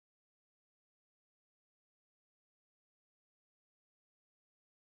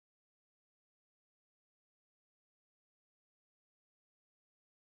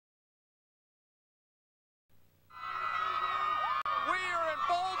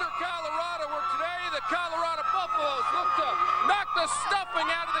Colorado Buffaloes look to knock the stuffing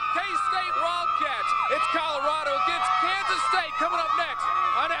out of the K-State Wildcats. It's Colorado against Kansas State coming up next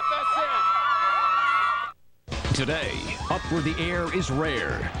on FSN. Today, up where the air is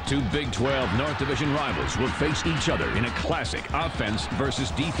rare, two Big 12 North Division rivals will face each other in a classic offense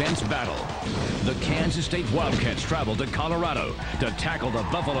versus defense battle. The Kansas State Wildcats travel to Colorado to tackle the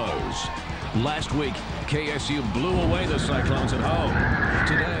Buffaloes. Last week, KSU blew away the Cyclones at home.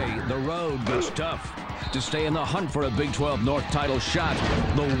 Today, the road gets tough. To stay in the hunt for a Big 12 North title shot,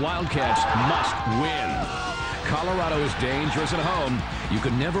 the Wildcats must win. Colorado is dangerous at home. You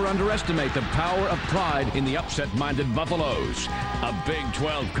can never underestimate the power of pride in the upset-minded Buffaloes. A Big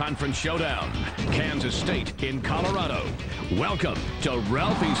 12 conference showdown. Kansas State in Colorado. Welcome to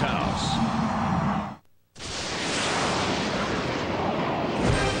Ralphie's house.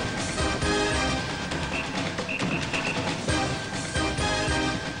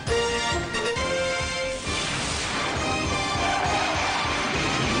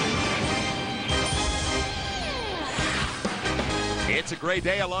 It's a great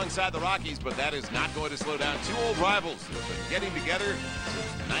day alongside the Rockies, but that is not going to slow down two old rivals who have been getting together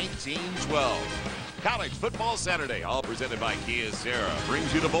since 1912. College Football Saturday, all presented by Kia Sarah,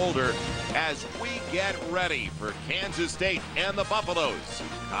 brings you to Boulder as we get ready for Kansas State and the Buffaloes,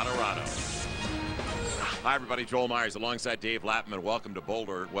 Colorado. Hi, everybody. Joel Myers alongside Dave Lapham. Welcome to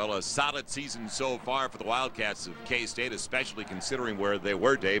Boulder. Well, a solid season so far for the Wildcats of K-State, especially considering where they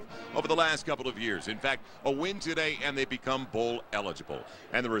were, Dave, over the last couple of years. In fact, a win today, and they become bowl eligible.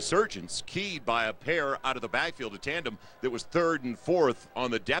 And the resurgence keyed by a pair out of the backfield, a tandem that was third and fourth on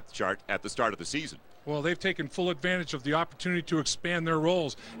the depth chart at the start of the season. Well, they've taken full advantage of the opportunity to expand their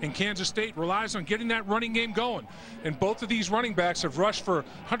roles. And Kansas State relies on getting that running game going. And both of these running backs have rushed for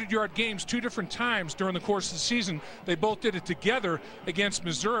 100-yard games two different times during the course of the season. They both did it together against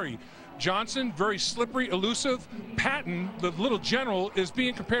Missouri. Johnson, very slippery, elusive. Patton, the little general, is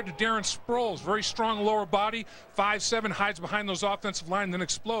being compared to Darren Sproles. Very strong lower body, 5'7", hides behind those offensive line, and then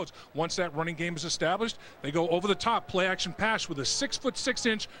explodes. Once that running game is established, they go over the top, play-action pass with a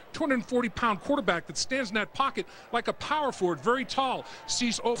 6'6", 240-pound quarterback that stands in that pocket like a power forward, very tall,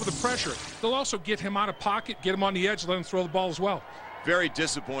 sees over the pressure. They'll also get him out of pocket, get him on the edge, let him throw the ball as well. Very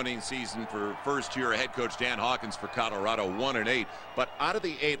disappointing season for first-year head coach Dan Hawkins for Colorado, 1-8. But out of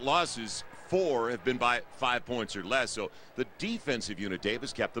the 8 losses, 4 have been by 5 points or less. So the defensive unit, Dave,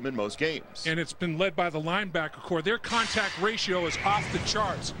 has kept them in most games. And it's been led by the linebacker core. Their contact ratio is off the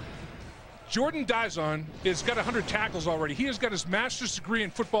charts. Jordan Dizon has got 100 tackles already. He has got his master's degree in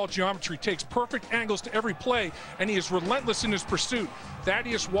football geometry, takes perfect angles to every play, and he is relentless in his pursuit.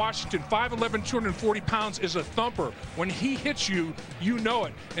 Thaddeus Washington, 5'11", 240 pounds, is a thumper. When he hits you, you know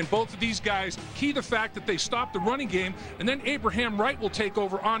it. And both of these guys key the fact that they stop the running game, and then Abraham Wright will take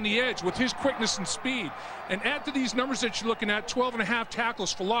over on the edge with his quickness and speed. And add to these numbers that you're looking at, 12.5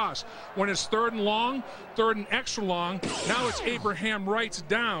 tackles for loss. When it's third and long, third and extra long, now it's Abraham Wright's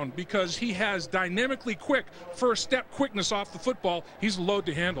down because he has dynamically quick first step quickness off the football. He's a load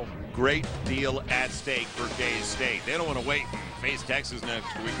to handle. Great deal at stake for K-State. They don't want to wait and face Texas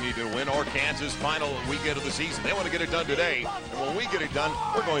next week, need to win, or Kansas final weekend of the season. They want to get it done today. And when we get it done,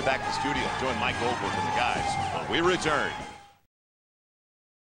 we're going back to the studio. Join Mike Goldberg and the guys when we return.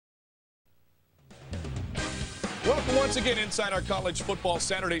 Welcome once again inside our College Football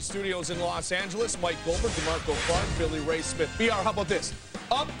Saturday studios in Los Angeles. Mike Goldberg, DeMarco Clark, Billy Ray Smith. BR, how about this?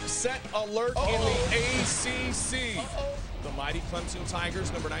 Upset alert in the ACC. The mighty Clemson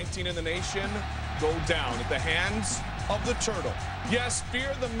Tigers, number 19 in the nation, go down at the hands of the Turtle. Yes,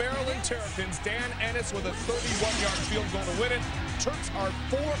 fear the Maryland Terrapins. Dan Ennis with a 31-yard field goal to win it. Turks are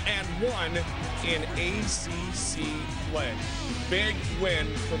 4-1 in ACC play. Big win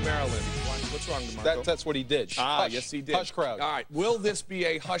for Maryland. What's wrong, DeMarco? That's what he did. Hush. Yes, he did. Hush crowd. All right. Will this be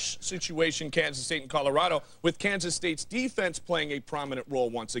a hush situation, Kansas State and Colorado, with Kansas State's defense playing a prominent role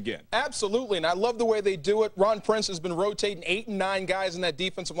once again? Absolutely, and I love the way they do it. Ron Prince has been rotating 8 and 9 guys in that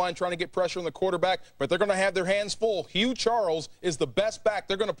defensive line trying to get pressure on the quarterback, but they're going to have their hands full. Hugh Charles is the best back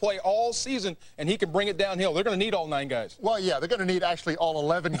they're going to play all season, and he can bring it downhill. They're going to need all 9 guys. Well, yeah, they're going to need actually all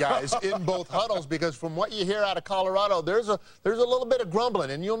 11 guys in both huddles, because from what you hear out of Colorado, there's a little bit of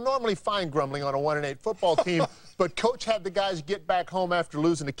grumbling, and you'll normally find grumbling on a 1-8 football team. But Coach had the guys get back home after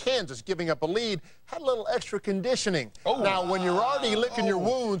losing to Kansas, giving up a lead, had a little extra conditioning. Now, when you're already licking your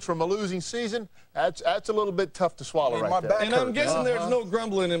wounds from a losing season, that's a little bit tough to swallow right there. And I'm guessing there's no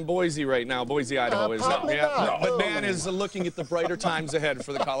grumbling in Boise right now. Boise, Idaho is not. No. But Dan is looking at the brighter times ahead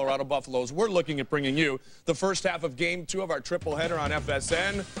for the Colorado Buffaloes. We're looking at bringing you the first half of Game 2 of our triple header on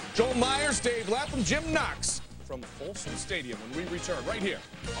FSN. Joel Myers, Dave Lapham, Jim Knox from Folsom Stadium when we return right here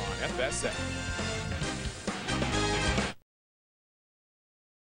on FSN.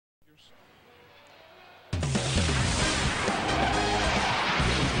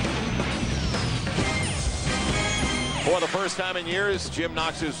 For the first time in years, Jim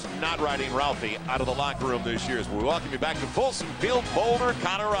Knox is not riding Ralphie out of the locker room this year. So we welcome you back to Folsom Field, Boulder,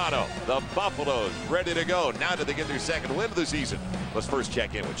 Colorado. The Buffaloes ready to go. Now did they get their second win of the season? Let's first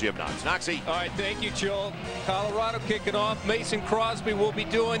check in with Jim Knox. Knoxy. All right, thank you, Joel. Colorado kicking off. Mason Crosby will be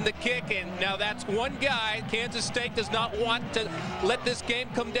doing the kick. And now that's one guy Kansas State does not want to let this game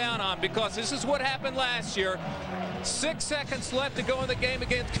come down on, because this is what happened last year. 6 seconds left to go in the game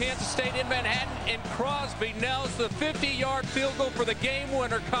against Kansas State in Manhattan, and Crosby nails the 50-yard field goal for the game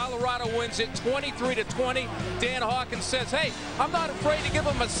winner. Colorado wins it 23-20. Dan Hawkins says, hey, I'm not afraid to give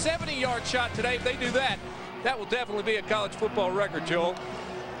them a 70-yard shot today. If they do that, that will definitely be a college football record, Joel.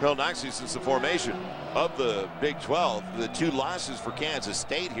 Well, Knoxy, since the formation of the Big 12, the 2 losses for Kansas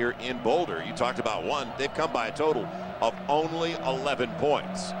State here in Boulder. You talked about one. They've come by a total of only 11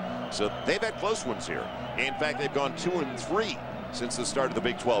 points. So they've had close ones here. In fact, they've gone 2-3 since the start of the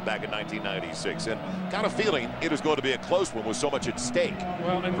Big 12 back in 1996. And got a feeling it is going to be a close one with so much at stake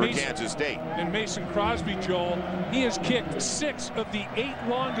for Kansas State. And Mason Crosby, Joel, he has kicked 6 of the 8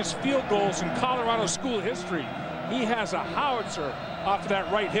 longest field goals in Colorado school history. He has a howitzer off of that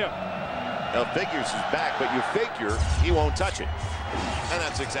right hip. Now, Figures is back, but you figure he won't touch it. And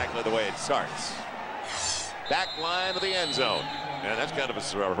that's exactly the way it starts. Back line of the end zone. And that's kind of a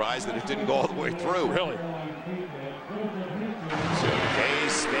surprise that it didn't go all the way through. Really? So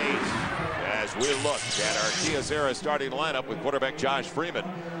K-State, as we look at our Kyocera starting lineup with quarterback Josh Freeman.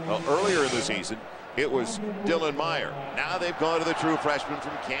 Well, earlier in the season, it was Dylan Meyer. Now they've gone to the true freshman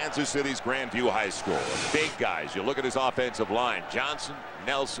from Kansas City's Grandview High School. Big guys. You look at his offensive line. Johnson,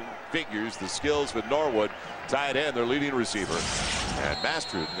 Nelson, Figures, the skills with Norwood. Tight end, their leading receiver. And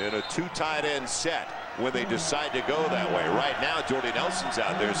Mastrud in a 2 tight end set when they decide to go that way. Right now, Jordy Nelson's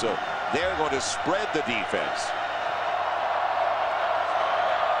out there, so they're going to spread the defense.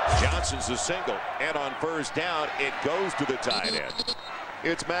 Johnson's a single, and on first down, it goes to the tight end.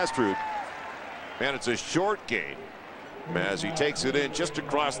 It's Mastrud, and it's a short gain as he takes it in just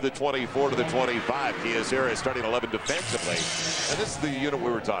across the 24 to the 25. Kyocera starting 11 defensively, and this is the unit we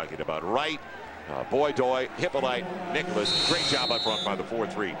were talking about, right? Boydoy, Hippolyte, Nicholas, great job up front by the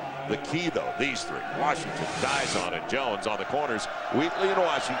 4-3. The key, though, these 3, Washington, Dizon, and Jones on the corners. Wheatley and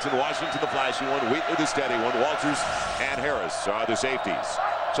Washington. Washington the flashy one, Wheatley the steady one. Walters and Harris are the safeties.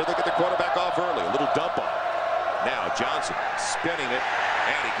 So they get the quarterback off early, a little dump off. Now Johnson spinning it,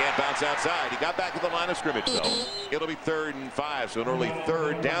 and he can't bounce outside. He got back to the line of scrimmage, though. It'll be 3rd and 5, so an early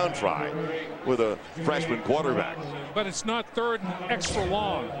 3rd down try with a freshman quarterback. But it's not 3rd and extra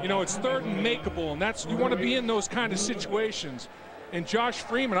long. You know, it's 3rd and makeable, and that's, you want to be in those kind of situations. And Josh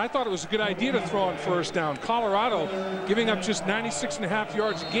Freeman, I thought it was a good idea to throw on first down. Colorado giving up just 96.5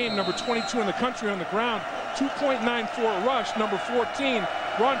 yards a game, number 22 in the country on the ground, 2.94 rush, number 14.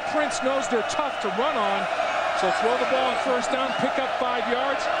 Ron Prince knows they're tough to run on, so throw the ball on first down, pick up 5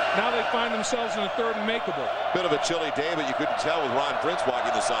 yards. Now they find themselves in a 3rd and makeable. Bit of a chilly day, but you couldn't tell with Ron Prince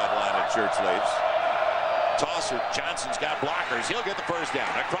walking the sideline in shirt sleeves. Tosser, Johnson's got blockers. He'll get the first down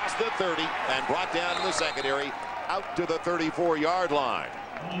across the 30 and brought down in the secondary out to the 34-yard line.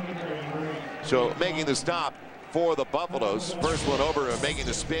 So making the stop for the Buffaloes. First one over and making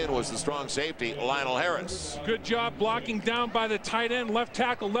the spin was the strong safety, Lionel Harris. Good job blocking down by the tight end. Left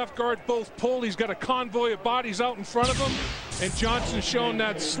tackle, left guard, both pulled. He's got a convoy of bodies out in front of him. And Johnson's shown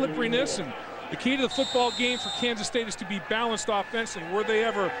that slipperiness. And the key to the football game for Kansas State is to be balanced offensively. Were they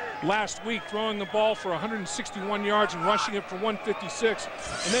ever last week, throwing the ball for 161 yards and rushing it for 156?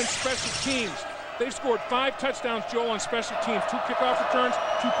 And then special teams. They've scored 5 touchdowns, Joel, on special teams. 2 kickoff returns,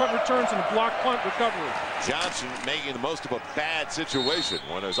 2 punt returns, and a block punt recovery. Johnson making the most of a bad situation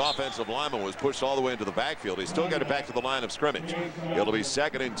when his offensive lineman was pushed all the way into the backfield. He still got it back to the line of scrimmage. It'll be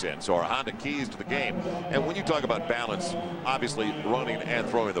 2nd and 10, so our Honda keys to the game. And when you talk about balance, obviously running and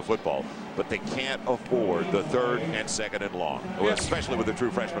throwing the football, but they can't afford the 3rd and 2nd and long, especially with a true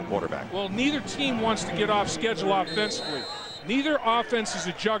freshman quarterback. Well, neither team wants to get off schedule offensively. Neither offense is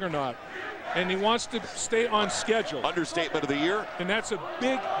a juggernaut, and he wants to stay on schedule. Understatement of the year. And that's a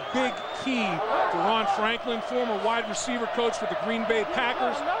big, big key for Ron Franklin, former wide receiver coach with the Green Bay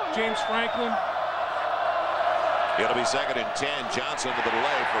Packers, James Franklin. It'll be 2nd and 10. Johnson with the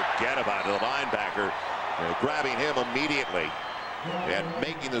delay. Forget about it. The linebacker grabbing him immediately and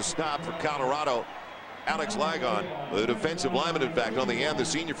making the stop for Colorado. Alex Ligon, the defensive lineman, in fact, on the end, the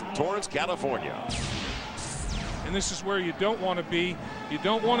senior from Torrance, California. and this is where you don't want to be. You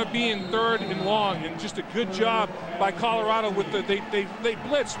don't want to be in third and long, and just a good job by Colorado with the they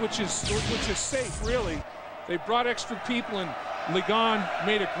blitz, which is safe, really. They brought extra people, and Ligon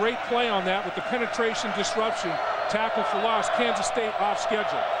made a great play on that with the penetration disruption. Tackle for loss. Kansas State off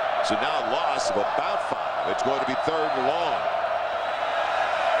schedule. So now a loss of about 5. It's going to be third and long.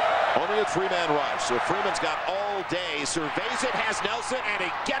 Only a 3-man rush. So Freeman's got all day. Surveys it, has Nelson, and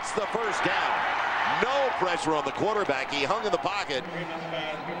he gets the first down. No pressure on the quarterback. He hung in the pocket.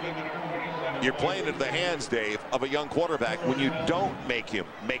 You're playing into the hands, Dave, of a young quarterback when you don't make him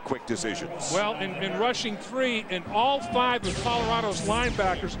make quick decisions. Well, in rushing 3, and all 5 of Colorado's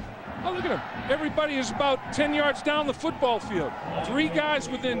linebackers, oh, look at him. Everybody is about 10 yards down the football field. 3 guys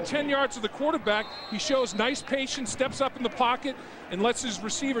within 10 yards of the quarterback. He shows nice patience, steps up in the pocket, and lets his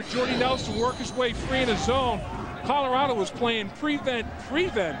receiver, Jordy Nelson, work his way free in his zone. Colorado was playing prevent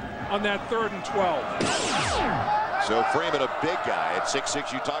on that 3rd and 12. So Freeman, a big guy at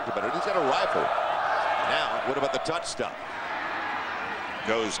 6'6", you talked about it. He's got a rifle. Now, what about the touch stuff?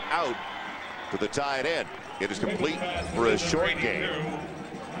 Goes out to the tight end. It is complete for a short gain.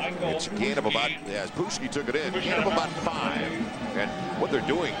 It's a gain of about, as Pushki took it in, gain of about 5. And what they're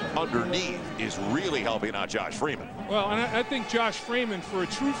doing underneath is really helping out Josh Freeman. Well, and I think Josh Freeman, for a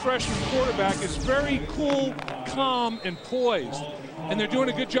true freshman quarterback, is very cool, calm, and poised. And they're doing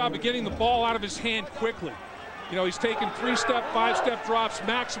a good job of getting the ball out of his hand quickly. You know, he's taking 3-step, 5-step drops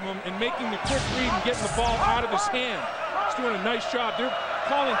maximum and making the quick read and getting the ball out of his hand. He's doing a nice job. They're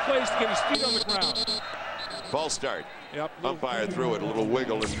calling plays to get his feet on the ground. False start. Yep. Umpire threw it, a little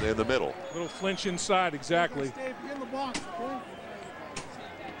wiggle in the middle. Little flinch inside, exactly.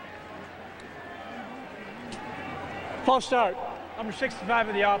 False start. Number 65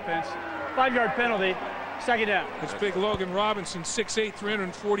 of the offense. 5-yard penalty. Second down. It's big Logan Robinson, 6'8",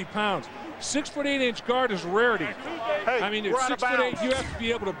 340 pounds. 6'8" guard is a rarity. Hey, I mean, at 6'8", you have to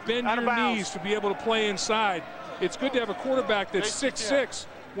be able to bend your knees to be able to play inside. It's good to have a quarterback that's 6'6"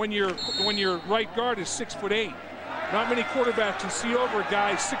 when your right guard is 6'8". Not many quarterbacks can see over a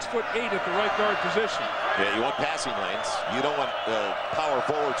guy 6'8" at the right guard position. Yeah, you want passing lanes. You don't want power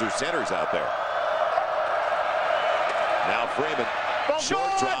forwards or centers out there. Now Freeman,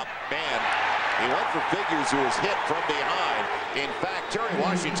 short drop, man. He went for Figures, who was hit from behind. In fact, Terry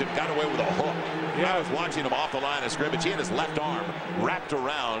Washington got away with a hook. Yeah. I was watching him off the line of scrimmage. He had his left arm wrapped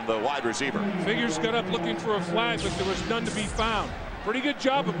around the wide receiver. Figures got up looking for a flag, but there was none to be found. Pretty good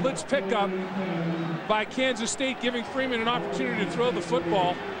job of blitz pickup by Kansas State, giving Freeman an opportunity to throw the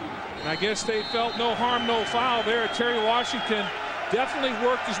football. And I guess they felt no harm, no foul there. Terry Washington definitely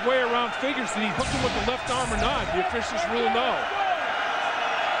worked his way around Figures. Did he hook him with the left arm or not? The officials really know.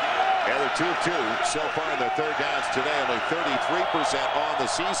 Yeah, they're 2 of 2 so far in their third downs today. Only 33% on the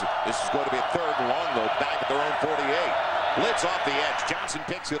season. This is going to be a 3rd and long, though, back at their own 48. Blitz off the edge. Johnson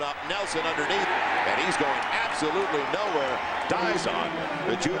picks it up. Nelson underneath. And he's going absolutely nowhere. Dies on.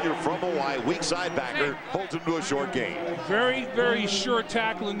 The junior from Hawaii, weak side backer, holds him to a short gain. Very, very sure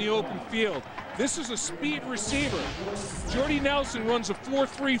tackle in the open field. This is a speed receiver. Jordy Nelson runs a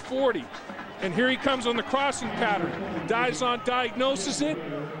 4.3 40. And here he comes on the crossing pattern. Dizon diagnoses it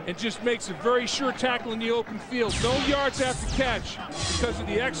and just makes a very sure tackle in the open field. No yards after catch because of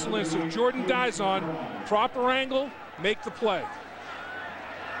the excellence of Jordan Dizon. Proper angle, make the play.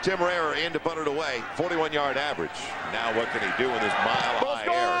 Tim Rarer in to bunt it away. 41-yard average. Now what can he do in this mile-high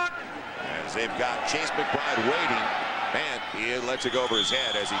air? As they've got Chase McBride waiting. Man, he lets it go over his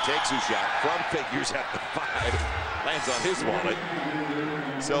head as he takes his shot from Figures at the 5. Lands on his wallet.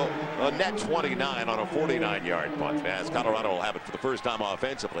 So a net 29 on a 49-yard punt, as Colorado will have it for the first time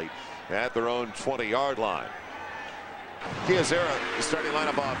offensively at their own 20-yard line. Chiazera, the starting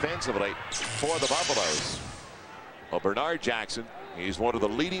lineup offensively for the Buffaloes. Well, Bernard Jackson, he's one of the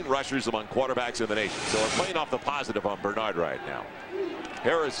leading rushers among quarterbacks in the nation. So we're playing off the positive on Bernard right now.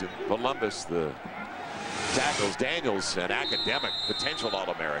 Harrison, Columbus, the tackles. Daniels, an academic potential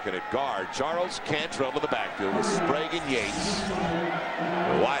All-American at guard. Charles Cantrell to the backfield with Sprague and Yates.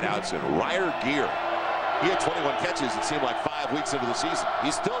 The wideouts and Ryer Gear. He had 21 catches, it seemed like 5 weeks into the season.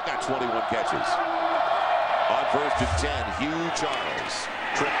 He's still got 21 catches. On 1st and 10, Hugh Charles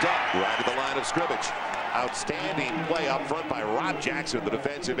tripped up right at the line of scrimmage. Outstanding play up front by Rob Jackson, the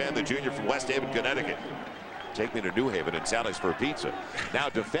defensive end, the junior from West Haven, Connecticut. Take me to New Haven and Sally's for a pizza. Now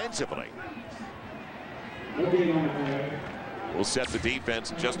defensively, we'll set the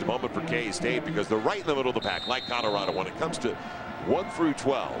defense in just a moment for K-State because they're right in the middle of the pack, like Colorado. When it comes to 1 through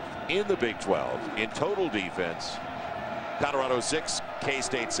 12 in the Big 12 in total defense, Colorado 6,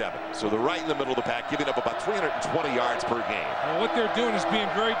 K-State 7. So they're right in the middle of the pack, giving up about 320 yards per game. Well, what they're doing is being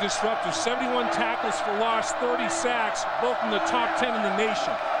very disruptive. 71 tackles for loss, 30 sacks, both in the top 10 in the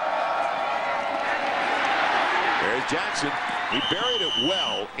nation. There's Jackson. He buried it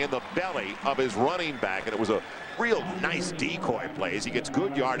well in the belly of his running back, and it was a real nice decoy play as he gets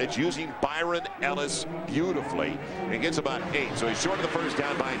good yardage using Byron Ellis beautifully and gets about 8. So he's short of the first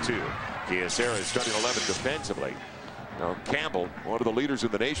down by 2. Kyocera is starting 11 defensively. Now Campbell, one of the leaders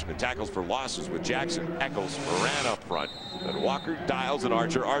in the nation in tackles for losses with Jackson, Eccles, Moran up front. And Walker, Dials, and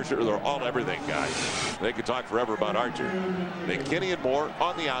Archer. Archer, they're all everything guys. They could talk forever about Archer. McKinney and Moore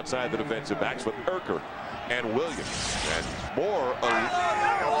on the outside, the defensive backs with Urker and Williams. And Moore,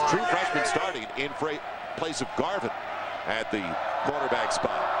 a true freshman starting in place of Garvin at the quarterback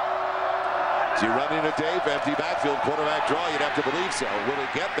spot. Is he running a Dave? Empty backfield, quarterback draw. You'd have to believe so. Will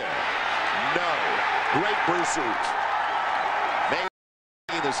he get there? No. Great pursuit.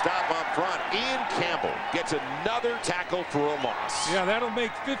 Making the stop up front. Ian Campbell gets another tackle for a loss. Yeah, that'll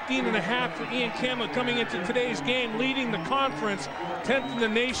make 15.5 for Ian Campbell coming into today's game, leading the conference, 10th in the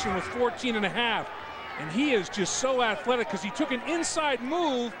nation with 14.5. And he is just so athletic because he took an inside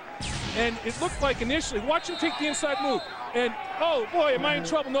move, and it looked like initially, watch him take the inside move, and oh boy, am I in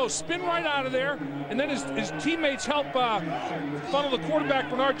trouble? No, spin right out of there, and then his teammates help funnel the quarterback,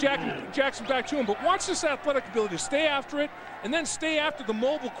 Bernard Jackson, back to him. But watch this athletic ability to stay after it, and then stay after the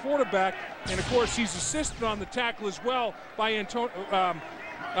mobile quarterback. And of course, he's assisted on the tackle as well by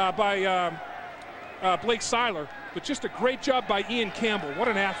Blake Seiler. But just a great job by Ian Campbell. What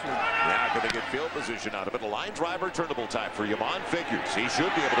an athlete. Now going to get field position out of it. A line drive returnable time for Yamon Figures. He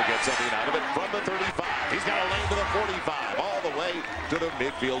should be able to get something out of it from the 35. He's got a lane to the 45, all the way to the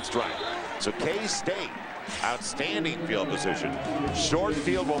midfield stripe. So K-State, outstanding field position. Short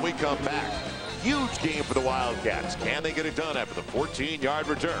field when we come back. Huge game for the Wildcats. Can they get it done after the 14-yard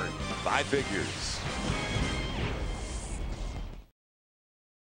return by Figures?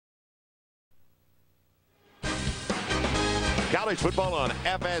 College football on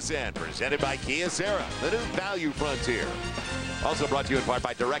FSN, presented by Kyocera, the new value frontier. Also brought to you in part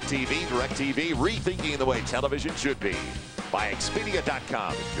by DirecTV. DirecTV, rethinking the way television should be. By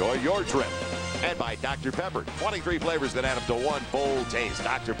Expedia.com, enjoy your trip. And by Dr. Pepper, 23 flavors that add up to one bold taste.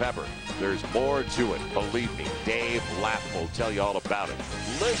 Dr. Pepper, there's more to it. Believe me, Dave Lapham will tell you all about it.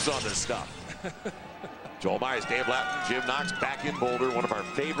 Lives on this stuff. Joel Myers, Dave Lapham, Jim Knox back in Boulder, one of our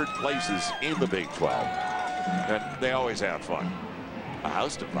favorite places in the Big 12. And they always have fun. A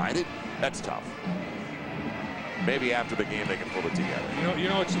house divided? That's tough. Maybe after the game they can pull it together. You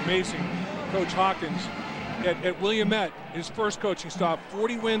know, it's amazing. Coach Hawkins at Williamette, his first coaching stop,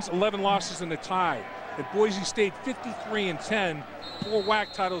 40 wins, 11 losses, and a tie. At Boise State, 53-10, 4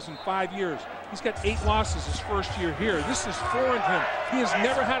 WAC titles in 5 years. He's got 8 losses his first year here. This is foreign to him. He has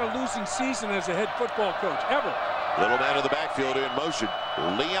never had a losing season as a head football coach, ever. Little man in the backfield in motion.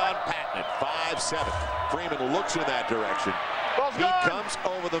 Leon Patton at 5'7". Freeman looks in that direction. He comes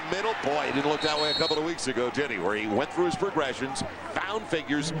over the middle. Boy, he didn't look that way a couple of weeks ago, did he? Where he went through his progressions, found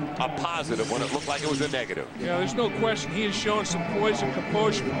Figures a positive when it looked like it was a negative. Yeah, there's no question he has shown some poise and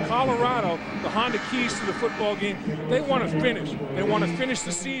composure. Colorado, the Honda keys to the football game, they want to finish. They want to finish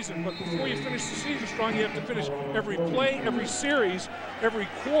the season. But before you finish the season strong, you have to finish every play, every series, every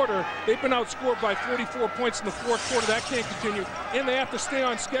quarter. They've been outscored by 44 points in the fourth quarter. That can't continue. And they have to stay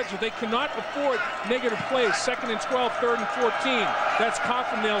on schedule. They cannot afford negative plays. 2nd and 12, 3rd and 14. That's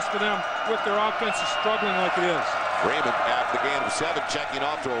coffin nails for them with their offense is struggling like it is. Raymond, after the gain of 7, checking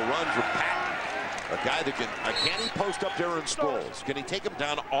off to a run for Patton. A guy that can he post up Darren Sproles? Can he take him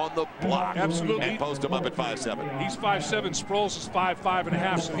down on the block? Absolutely. And post him up at 5'7"? He's 5'7". Sproles is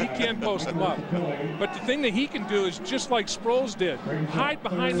 5'5.5", so he can post him up. But the thing that he can do is just like Sproles did, hide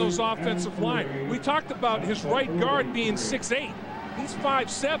behind those offensive line. We talked about his right guard being 6'8". He's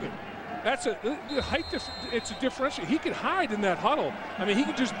 5'7". That's a height. It's a differential. He could hide in that huddle. I mean, he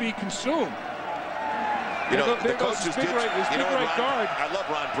could just be consumed. You know, the coach is big right guard. I love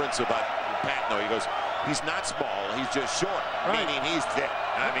Ron Prince about Patton, though. He goes, he's not small, he's just short, meaning he's thick.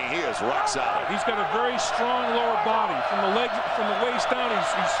 I mean, he is rock solid. He's got a very strong lower body. From the waist down,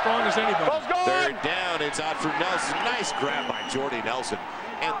 he's strong as anybody. 3rd down, it's out for Nelson. Nice grab by Jordy Nelson.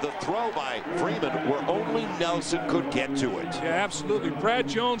 And the throw by Freeman where only Nelson could get to it. Yeah, absolutely. Brad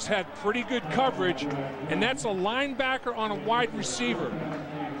Jones had pretty good coverage, and that's a linebacker on a wide receiver.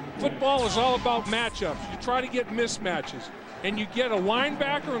 Football is all about matchups. You try to get mismatches. and you get a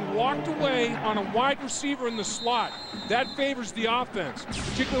linebacker and walked away on a wide receiver in the slot, that favors the offense,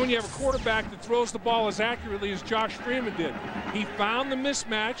 particularly when you have a quarterback that throws the ball as accurately as Josh Freeman did. He found the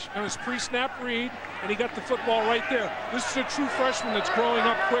mismatch on his pre-snap read, and he got the football right there. This is a true freshman that's growing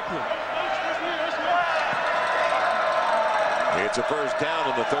up quickly. It's a first down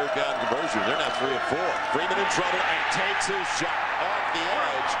on the third down conversion. They're now 3 of 4. Freeman in trouble and takes his shot off the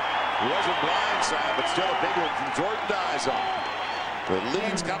edge. Wasn't blindside, but still a big one from Jordan Dizon. It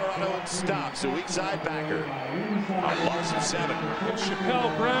leads Colorado and stops a weak side backer. A loss of 7. And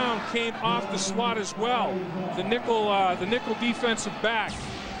Chappelle Brown came off the slot as well. The nickel defensive back.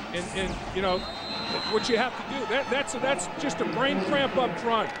 And you know what you have to do. That's just a brain cramp up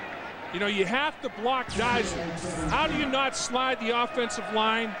front. You know, you have to block Dizon. How do you not slide the offensive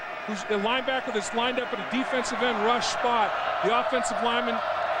line, who's a linebacker that's lined up at a defensive end rush spot, the offensive lineman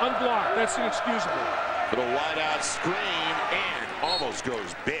unblocked? That's inexcusable. Little wide out screen and almost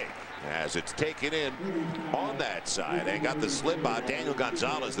goes big as it's taken in on that side. And got the slip by Daniel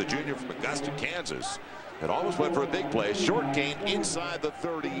Gonzalez, the junior from Augusta, Kansas. It almost went for a big play. Short gain inside the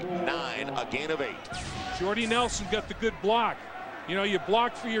 39, a gain of 8. Jordy Nelson got the good block. You know, you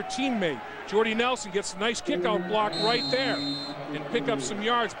block for your teammate. Jordy Nelson gets a nice kick-out block right there and pick up some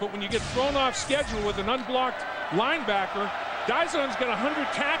yards. But when you get thrown off schedule with an unblocked linebacker, Dizon's got 100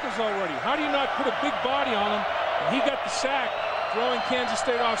 tackles already. How do you not put a big body on him? And he got the sack, throwing Kansas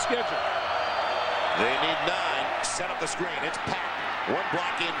State off schedule. They need 9. Set up the screen. It's packed. One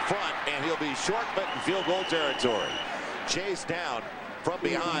block in front, and he'll be short, but in field goal territory. Chased down from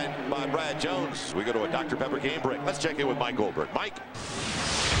behind by Brad Jones. We go to a Dr. Pepper game break. Let's check in with Mike Goldberg. Mike.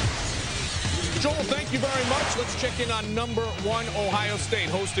 Joel, thank you very much. Let's check in on number 1, Ohio State,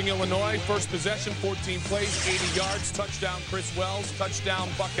 hosting Illinois. First possession, 14 plays, 80 yards. Touchdown, Chris Wells. Touchdown,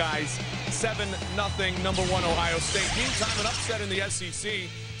 Buckeyes. 7-0, number 1, Ohio State. Meantime, an upset in the SEC.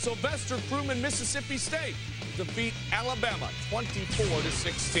 Sylvester Crewman, Mississippi State defeat Alabama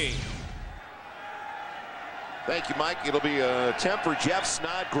 24-16. Thank you, Mike. It'll be an attempt for Jeff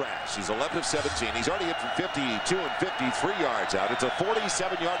Snodgrass. He's 11 of 17. He's already hit from 52 and 53 yards out. It's a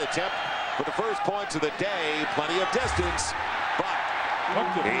 47-yard attempt for the first points of the day. Plenty of distance, but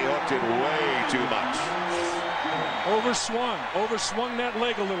he hooked it way too much. Overswung that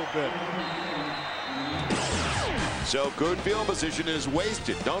leg a little bit. So good field position is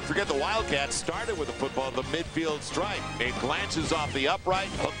wasted. Don't forget the Wildcats started with the football at the midfield stripe. It glances off the upright,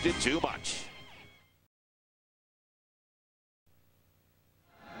 hooked it too much.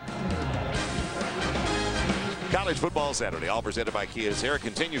 College Football Saturday, all presented by Kia Sierra,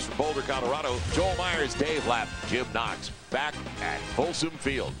 continues from Boulder, Colorado. Joel Myers, Dave Lapp, Jim Knox back at Folsom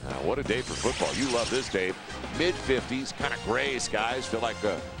Field. What a day for football. You love this, Dave. Mid-50s, kind of gray skies. Feel like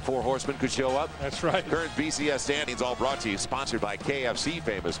 4 horsemen could show up. That's right. Current BCS standings all brought to you, sponsored by KFC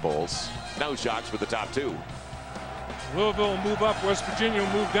Famous Bowls. No shocks with the top 2. Louisville will move up. West Virginia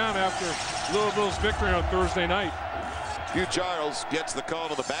will move down after Louisville's victory on Thursday night. Hugh Charles gets the call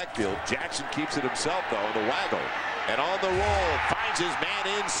to the backfield. Jackson keeps it himself, though, on the waggle. And on the roll, finds his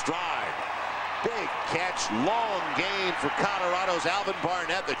man in stride. Big catch, long gain for Colorado's Alvin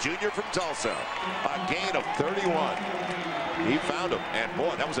Barnett, the junior from Tulsa. A gain of 31. He found him, and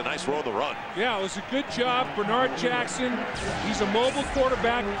boy, that was a nice throw on the run. Yeah, it was a good job. Bernard Jackson, he's a mobile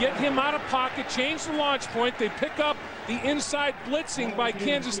quarterback. Get him out of pocket, change the launch point. They pick up the inside blitzing by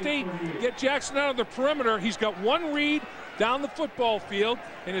Kansas State. Get Jackson out of the perimeter. He's got one read down the football field,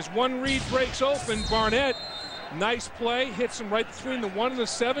 and his one read breaks open. Barnett, nice play, hits him right between the 1 and the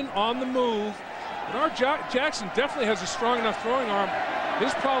 7 on the move. Bernard Jackson definitely has a strong enough throwing arm.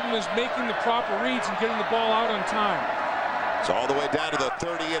 His problem is making the proper reads and getting the ball out on time. It's all the way down to the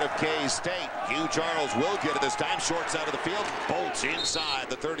 38 of K-State. Hugh Charles will get it this time. Short side of the field. Bolts inside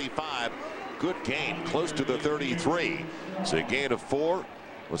the 35. Good gain. Close to the 33. So a gain of 4.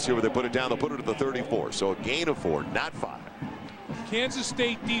 Let's see where they put it down. They'll put it at the 34. So a gain of 4, not 5. Kansas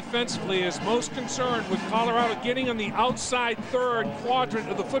State defensively is most concerned with Colorado getting on the outside third quadrant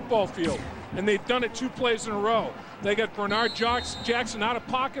of the football field. And they've done it 2 plays in a row. They got Bernard Jackson out of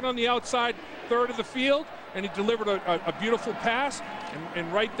pocket on the outside third of the field, and he delivered a beautiful pass.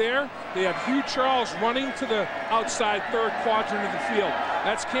 And right there, they have Hugh Charles running to the outside third quadrant of the field.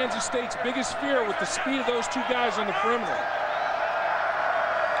 That's Kansas State's biggest fear, with the speed of those 2 guys on the perimeter.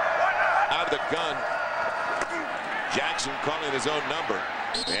 Out of the gun, Jackson calling his own number,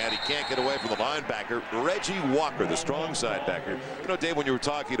 and he can't get away from the linebacker. Reggie Walker, the strong side backer. You know, Dave, when you were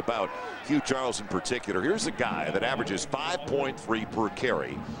talking about Hugh Charles in particular, here's a guy that averages 5.3 per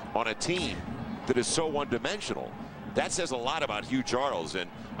carry on a team that is so one-dimensional. That says a lot about Hugh Charles, and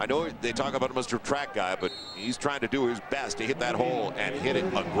I know they talk about him as a track guy, but he's trying to do his best to hit that hole and hit it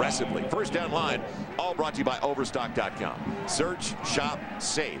aggressively. First down line, all brought to you by Overstock.com. Search, shop,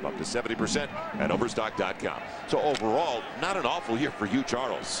 save up to 70% at Overstock.com. So overall, not an awful year for Hugh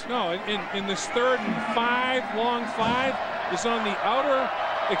Charles. No, in this 3rd and 5, long 5, is on the outer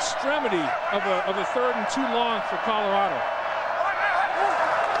extremity of a 3rd and 2 long for Colorado.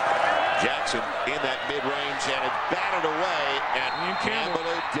 Jackson in that mid-range, and it's batted away, and Campbell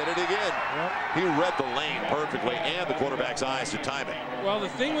did it again. Yep. He read the lane perfectly and the quarterback's eyes to time it. Well, the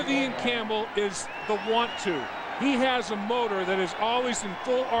thing with Ian Campbell is the want to. He has a motor that is always in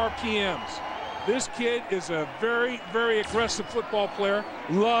full RPMs. This kid is a very, very aggressive football player,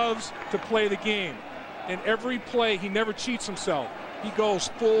 loves to play the game. In every play, he never cheats himself. He goes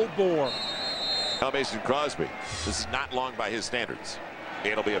full bore. Now Mason Crosby, this is not long by his standards.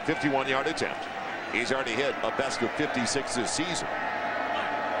 It'll be a 51-yard attempt. He's already hit a best of 56 this season.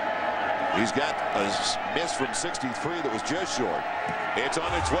 He's got a miss from 63 that was just short. It's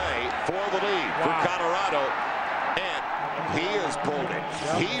on its way for the lead for Colorado, and he has pulled it.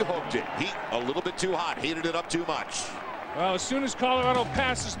 He hooked it. He a little bit too hot, heated it up too much. Well, as soon as Colorado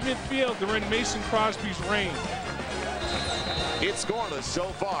passes midfield, they're in Mason Crosby's range. It's scoreless so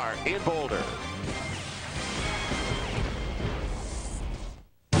far in Boulder.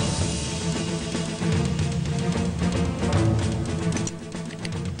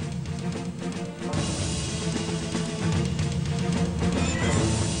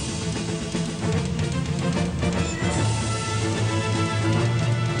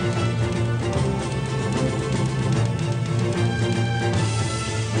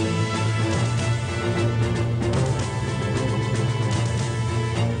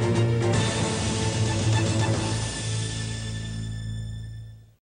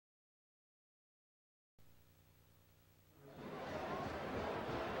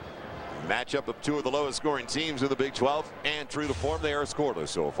 Matchup of two of the lowest scoring teams in the Big 12, and true to form, they are scoreless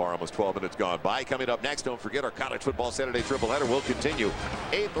so far. Almost 12 minutes gone by. Coming up next, don't forget our College Football Saturday triple-header will continue.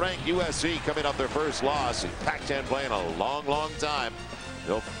 8th ranked USC coming off their first loss. Pac-10 playing a long, long time.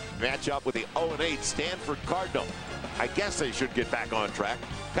 They'll match up with the 0-8 Stanford Cardinal. I guess they should get back on track.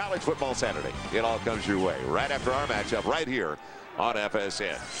 College Football Saturday. It all comes your way right after our matchup right here on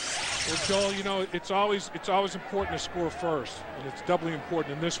FSN. Well, Joel, you know, it's always important to score first, and it's doubly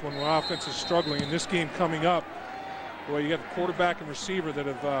important in this one when offense is struggling. In this game coming up, boy, you got a quarterback and receiver that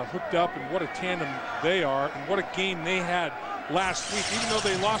have hooked up, and what a tandem they are, and what a game they had last week, even though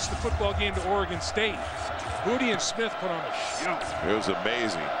they lost the football game to Oregon State. Booty and Smith put on a show. It was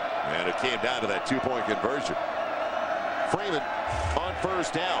amazing, and it came down to that two-point conversion. Freeman on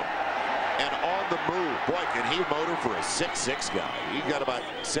first down. And on the move, boy, can he motor for a 6'6" guy. He got about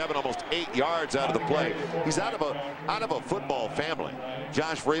 7, almost 8 yards out of the play. He's out of a football family.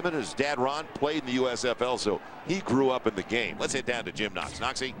 Josh Freeman, his dad Ron, played in the USFL, so he grew up in the game. Let's head down to Jim Knox.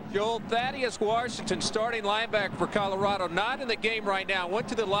 Knoxy. Joel, Thaddeus Washington, starting linebacker for Colorado, not in the game right now. Went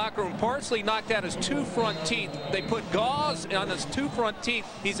to the locker room, partially knocked out his 2 front teeth. They put gauze on his 2 front teeth.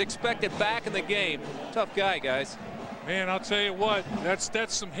 He's expected back in the game. Tough guy, guys. Man, I'll tell you what,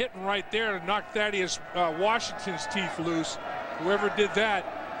 that's some hitting right there to knock Thaddeus Washington's teeth loose. Whoever did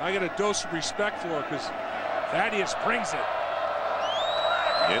that, I got a dose of respect for, because Thaddeus brings it.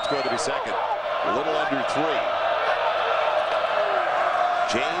 It's going to be second, a little under 3.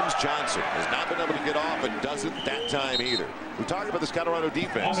 James Johnson has not been able to get off, and doesn't that time either. We talked about this Colorado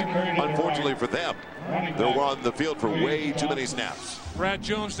defense. Unfortunately for them, they're on the field for way too many snaps. Brad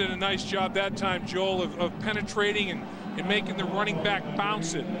Jones did a nice job that time, Joel, of penetrating and making the running back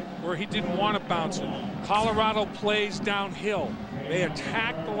bounce it where he didn't want to bounce it. Colorado plays downhill. They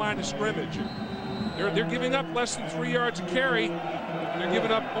attack the line of scrimmage. They're giving up less than 3 yards a carry. They're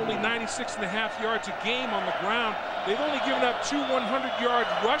giving up only 96.5 yards a game on the ground. They've only given up 2 100-yard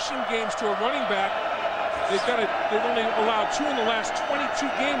rushing games to a running back. They've only allowed 2 in the last 22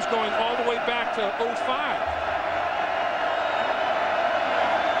 games, going all the way back to 05.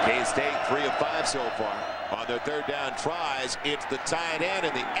 K-State 3 of 5 so far. On their third down tries, it's the tight end,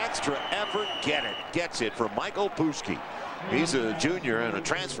 and the extra effort gets it from Michael Puschke. He's a junior and a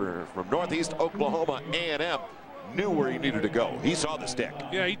transfer from Northeast Oklahoma A&M. Knew where he needed to go. He saw the stick.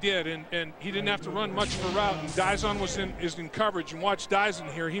 Yeah, he did, and he didn't have to run much of a route. And Dyson is in coverage, and watch Dyson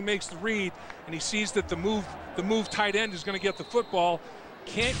here. He makes the read, and he sees that the move tight end is going to get the football.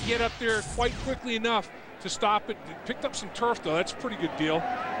 Can't get up there quite quickly enough to stop it. Picked up some turf, though. That's a pretty good deal.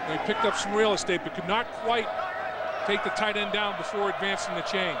 They picked up some real estate, but could not quite take the tight end down before advancing the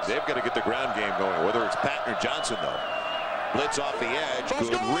chains. They've got to get the ground game going, whether it's Patton or Johnson, though. Blitz off the edge.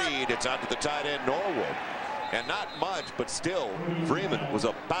 Good read. It's out to the tight end, Norwood. And not much, but still, Freeman was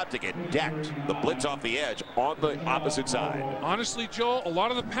about to get decked. The blitz off the edge on the opposite side. Honestly, Joel, a lot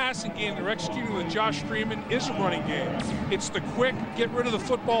of the passing game they're executing with Josh Freeman is a running game. It's the quick, get rid of the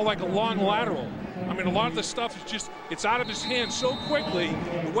football like a long lateral. I mean, a lot of the stuff is just, it's out of his hands so quickly.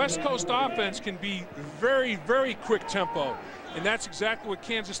 The West Coast offense can be very, very quick tempo. And that's exactly what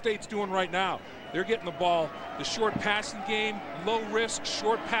Kansas State's doing right now. They're getting the ball, the short passing game, low risk,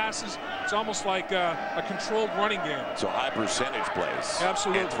 short passes. It's almost like a controlled running game. So high percentage plays.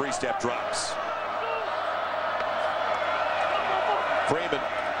 Absolutely. And three-step drops. Freeman,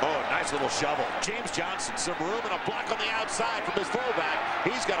 oh, nice little shovel. James Johnson, some room and a block on the outside from his fullback.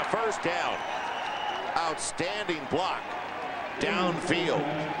 He's got a first down. Outstanding block. Downfield.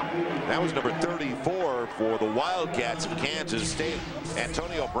 That was number 34 for the Wildcats of Kansas State.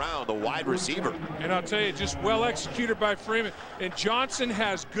 Antonio Brown, the wide receiver. And I'll tell you, just well executed by Freeman. And Johnson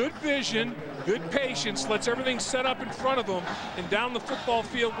has good vision, good patience, lets everything set up in front of him. And down the football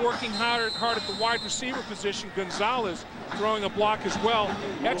field, working hard at the wide receiver position. Gonzalez throwing a block as well.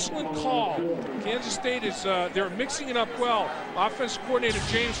 Excellent call. Kansas State is, they're mixing it up well. Offensive coordinator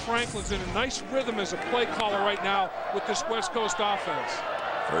James Franklin's in a nice rhythm as a play caller right now with this West Coast offense.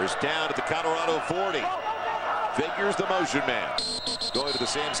 First down at the Colorado 40. Figures the motion man. Going to the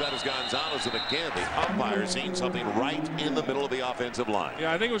same side as Gonzalez, and again, the umpire seeing something right in the middle of the offensive line.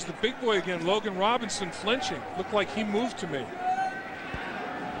 Yeah, I think it was the big boy again, Logan Robinson, flinching. Looked like he moved to me.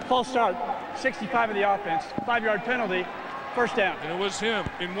 False start, 65 of the offense, 5-yard penalty, first down. And it was him.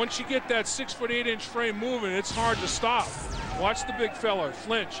 And once you get that 6'8" frame moving, it's hard to stop. Watch the big fella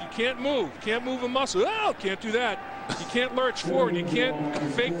flinch. You can't move a muscle. Oh, can't do that. You can't lurch forward. You can't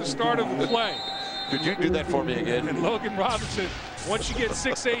fake the start of the play. Could you do that for me again? And Logan Robinson, once you get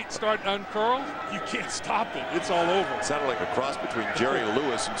 6'8", start to uncurl, you can't stop it. It's all over. It sounded like a cross between Jerry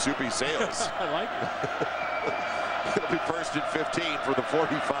Lewis and Soupy Sales. I like it. It'll be first and 15 for the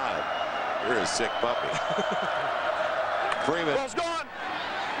 45. You're a sick puppy. Freeman. Ball's gone.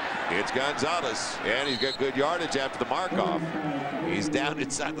 It's Gonzalez, and he's got good yardage after the mark-off. He's down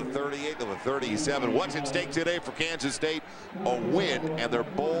inside the 38 to the 37. What's at stake today for Kansas State? A win, and they're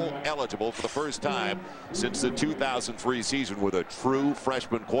bowl eligible for the first time since the 2003 season with a true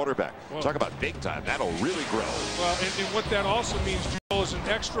freshman quarterback. Well, talk about big time. That'll really grow. Well, and what that also means, Joel, is an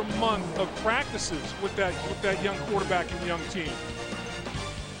extra month of practices with that young quarterback and young team.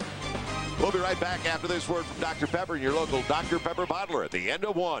 We'll be right back after this word from Dr. Pepper and your local Dr. Pepper bottler at the end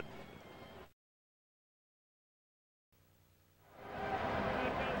of one.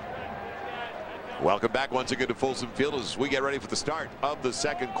 Welcome back once again to Folsom Field as we get ready for the start of the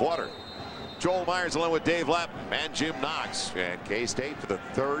second quarter. Joel Myers along with Dave Lapp and Jim Knox. And K-State for the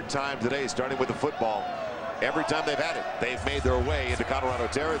third time today, starting with the football. Every time they've had it, they've made their way into Colorado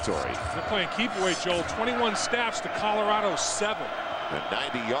territory. They're playing keep away, Joel. 21 snaps to Colorado 7.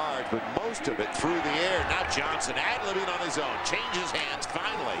 And 90 yards, but most of it through the air. Now Johnson ad-libbing on his own. Changes hands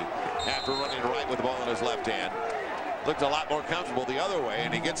finally after running right with the ball in his left hand. Looked a lot more comfortable the other way,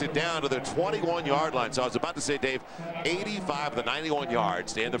 and he gets it down to the 21-yard line. So I was about to say, Dave, 85 of the 91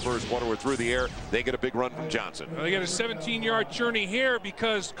 yards to end the first quarter were through the air. They get a big run from Johnson. Well, they get a 17-yard journey here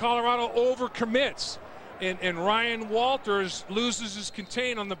because Colorado overcommits, and Ryan Walters loses his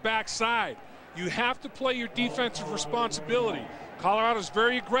contain on the backside. You have to play your defensive responsibility. Colorado's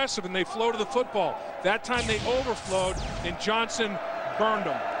very aggressive, and they flow to the football. That time they overflowed, and Johnson burned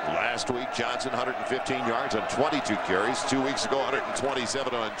them. Last week, Johnson 115 yards on 22 carries. 2 weeks ago,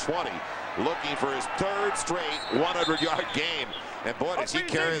 127 on 20. Looking for his third straight 100-yard game. And boy, does he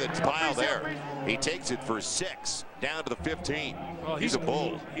carry the pile there. He takes it for 6 down to the 15. Well, he's a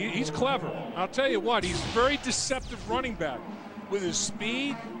bull. He's clever. I'll tell you what, he's a very deceptive running back. With his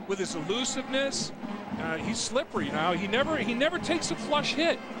speed, with his elusiveness, he's slippery now. He never takes a flush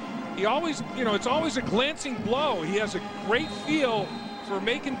hit. He always, it's always a glancing blow. He has a great feel for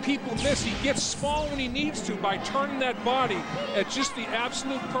making people miss. He gets small when he needs to by turning that body at just the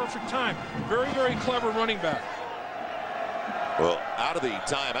absolute perfect time. Very, very clever running back. Well, out of the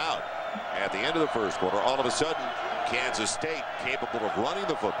timeout at the end of the first quarter, all of a sudden, Kansas State capable of running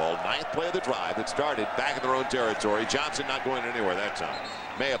the football. 9th play of the drive that started back in their own territory. Johnson not going anywhere that time.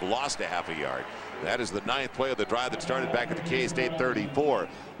 May have lost a half a yard. That is the 9th play of the drive that started back at the K-State 34.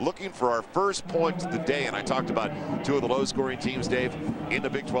 Looking for our first point of the day, and I talked about 2 of the low-scoring teams, Dave, in the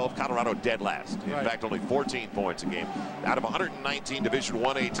Big 12. Colorado dead last. In fact, only 14 points a game. Out of 119 Division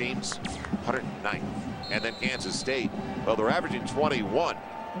 1A teams, 109th. And then Kansas State, well, they're averaging 21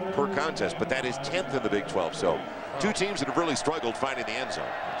 per contest, but that is 10th in the Big 12. So 2 teams that have really struggled finding the end zone.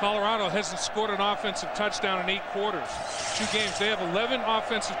 Colorado hasn't scored an offensive touchdown in 8 quarters. 2 games. They have 11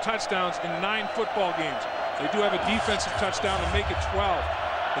 offensive touchdowns in 9 football games. They do have a defensive touchdown to make it 12.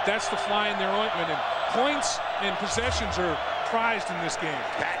 But that's the fly in their ointment. And points and possessions are prized in this game.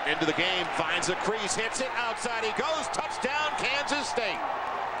 Patton into the game, finds a crease, hits it, outside he goes, touchdown Kansas State.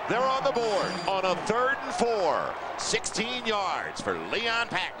 They're on the board on a 3rd and 4. 16 yards for Leon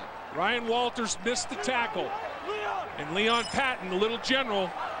Patton. Ryan Walters missed the tackle. And Leon Patton, the little general,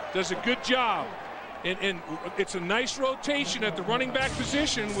 does a good job. And it's a nice rotation at the running back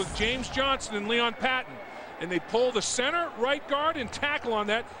position with James Johnson and Leon Patton. And they pull the center, right guard, and tackle on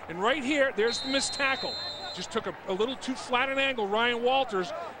that. And right here, there's the missed tackle. Just took a little too flat an angle, Ryan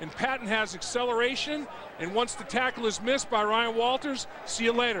Walters, and Patton has acceleration. And once the tackle is missed by Ryan Walters, see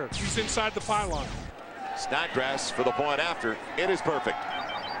you later. He's inside the pylon. Snodgrass for the point after. It is perfect.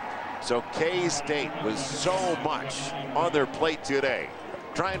 So K-State was so much on their plate today,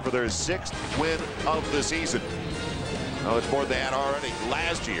 trying for their 6th win of the season. Oh, it's more than they had already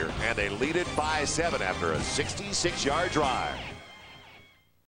last year, and they lead it by 7 after a 66-yard drive.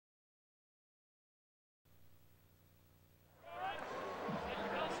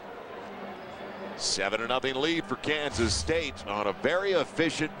 Seven 0 lead for Kansas State on a very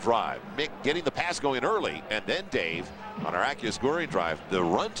efficient drive. Mick getting the pass going early, and then Dave on our accurate scoring drive. The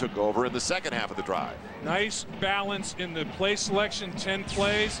run took over in the second half of the drive. Nice balance in the play selection, 10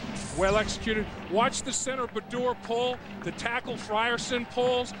 plays, well executed. Watch the center Baddour pull, the tackle Frierson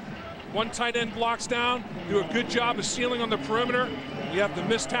pulls. One tight end blocks down, do a good job of sealing on the perimeter. You have the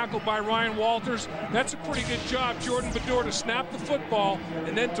missed tackle by Ryan Walters. That's a pretty good job, Jordan Baddour, to snap the football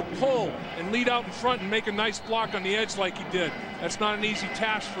and then to pull and lead out in front and make a nice block on the edge like he did. That's not an easy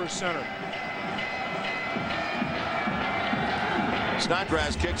task for a center.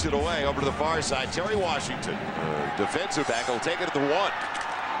 Snodgrass kicks it away over to the far side. Terry Washington, defensive back, will take it at the 1.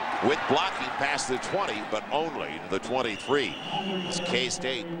 With blocking past the 20, but only the 23. It's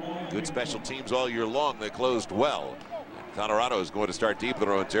K-State. Good special teams all year long. They closed well. Colorado is going to start deep in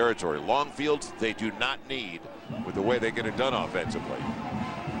their own territory. Long fields they do not need with the way they get it done offensively.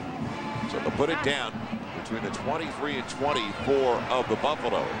 So they'll put it down between the 23 and 24 of the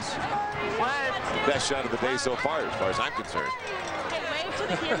Buffaloes. The best shot of the day so far as I'm concerned. Wave to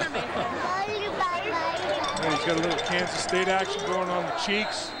the cameraman. He's got a little Kansas State action going on the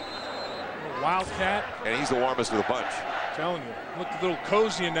cheeks. Wildcat. And he's the warmest of the bunch. I'm telling you, looked a little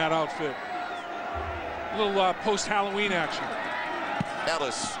cozy in that outfit. A little post-Halloween action.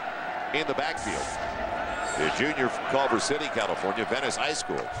 Ellis in the backfield. The junior from Culver City, California, Venice High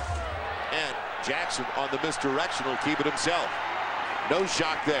School. And Jackson on the misdirection will keep it himself. No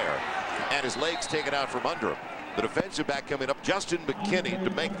shock there. And his legs taken out from under him. The defensive back coming up, Justin McKinney, to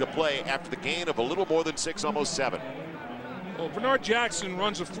make the play after the gain of a little more than 6, almost 7. Well, Bernard Jackson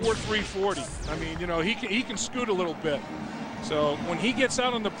runs a 4.3 40. I mean, you know, he can scoot a little bit. So when he gets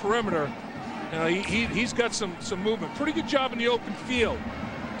out on the perimeter, you know, he's got some movement. Pretty good job in the open field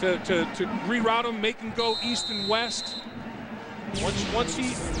to reroute him, make him go east and west. Once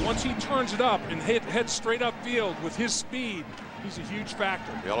he turns it up and heads straight up field with his speed, he's a huge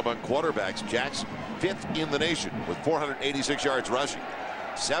factor. The all among quarterbacks, Jackson 5th in the nation with 486 yards rushing.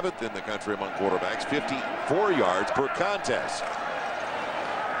 7th in the country among quarterbacks, 54 yards per contest.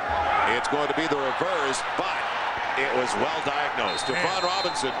 It's going to be the reverse, but it was well diagnosed. Devon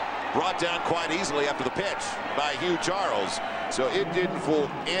Robinson brought down quite easily after the pitch by Hugh Charles, so it didn't fool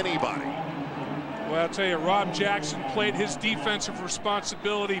anybody. Well, I'll tell you, Rob Jackson played his defensive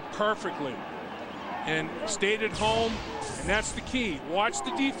responsibility perfectly and stayed at home, and that's the key. Watch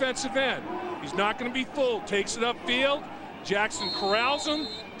the defensive end. He's not going to be fooled. Takes it upfield. Jackson corrals him,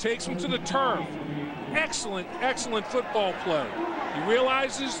 takes him to the turf. Excellent, excellent football play. He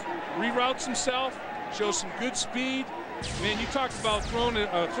realizes, reroutes himself, shows some good speed. Man, you talked about throwing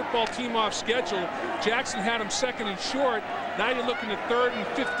a football team off schedule. Jackson had him 2nd and short. Now you're looking at 3rd and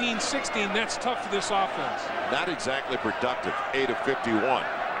 15, 16. That's tough for this offense. Not exactly productive, 8 of 51.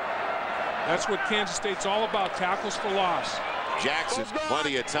 That's what Kansas State's all about, tackles for loss. Jackson,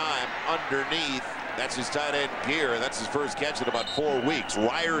 plenty of time underneath. That's his tight end Gear. That's his first catch in about 4 weeks.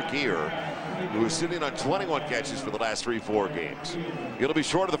 Ryer Gear, who is sitting on 21 catches for the last 3-4 games. It'll be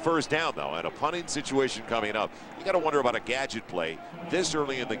short of the first down, though, and a punting situation coming up. You got to wonder about a gadget play this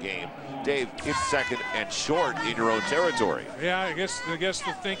early in the game. Dave, it's 2nd and short in your own territory. Yeah, I guess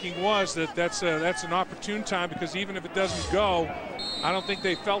the thinking was that that's an opportune time, because even if it doesn't go, I don't think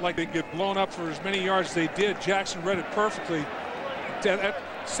they felt like they'd get blown up for as many yards as they did. Jackson read it perfectly.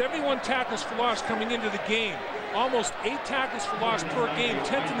 71 tackles for loss coming into the game. Almost 8 tackles for loss per game,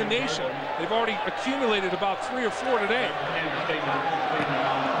 10th in the nation. They've already accumulated about 3 or 4 today.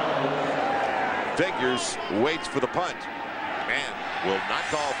 Figures, waits for the punt, and will not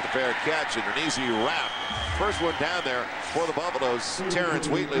call for the fair catch, and an easy wrap first one down there for the Buffaloes. Terrence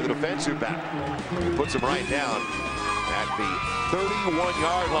Wheatley, the defensive back, who puts him right down at the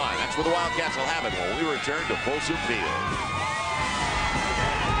 31-yard line. That's where the Wildcats will have it when we return to Folsom Field.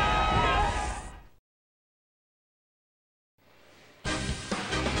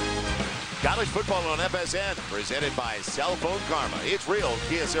 College football on FSN, presented by Cell Phone Karma. It's real.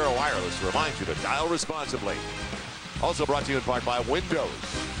 Kia Sierra Wireless reminds you to dial responsibly. Also brought to you in part by Windows.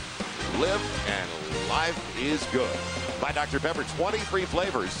 Live and life is good. By Dr. Pepper, 23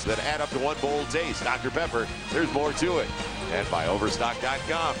 flavors that add up to one bold taste. Dr. Pepper, there's more to it. And by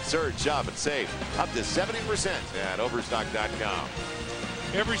Overstock.com. Surge, shop, and save up to 70% at Overstock.com.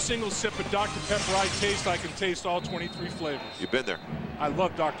 Every single sip of Dr. Pepper I taste, I can taste all 23 flavors. You've been there. I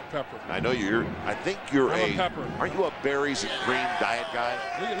love Dr. Pepper. I know I think you're I'm a pepper. Aren't you a berries and cream diet guy?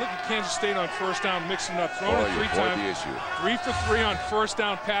 Look at Kansas State on first down, mixing up, throwing it 3 times. 3 for 3 on first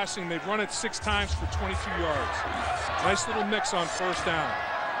down passing. They've run it 6 times for 22 yards. Nice little mix on first down.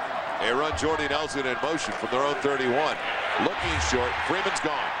 They run Jordy Nelson in motion from their own 31. Looking short. Freeman's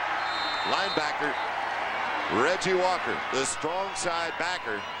gone. Linebacker Reggie Walker, the strong side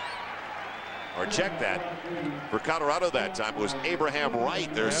backer. Or check that. For Colorado that time was Abraham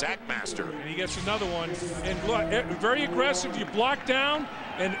Wright, their sack master. And he gets another one. And look, very aggressive. You block down,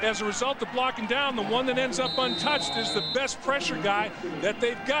 and as a result of blocking down, the one that ends up untouched is the best pressure guy that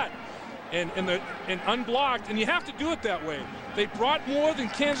they've got. And unblocked, and you have to do it that way. They brought more than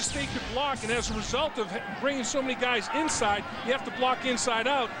Kansas State could block, and as a result of bringing so many guys inside, you have to block inside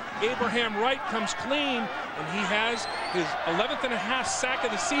out. Abraham Wright comes clean, and he has his 11th and a half sack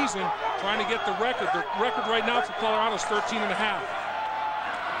of the season, trying to get the record. The record right now for Colorado is 13 and a half.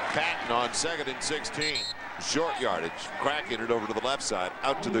 Patton on 2nd and 16. Short yardage. Cracking it over to the left side,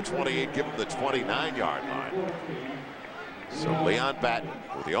 out to the 28, give him the 29-yard line. So Leon Patton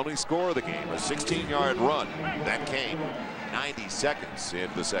with the only score of the game, a 16-yard run. That came 90 seconds in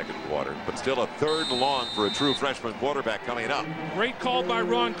the second quarter, but still a 3rd and long for a true freshman quarterback coming up. Great call by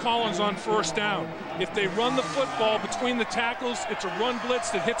Ron Collins on first down. If they run the football between the tackles, it's a run blitz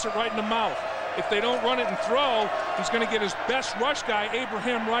that hits it right in the mouth. If they don't run it and throw, he's going to get his best rush guy,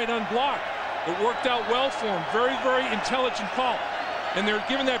 Abraham Wright, unblocked. It worked out well for him. Very, very intelligent call. And they're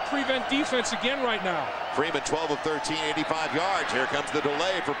giving that prevent defense again right now. Freeman 12 of 13, 85 yards. Here comes the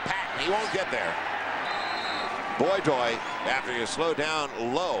delay for Patton. He won't get there. Boydoy, after you slow down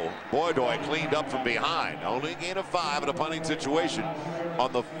low, Boydoy cleaned up from behind. Only a gain of 5 in a punting situation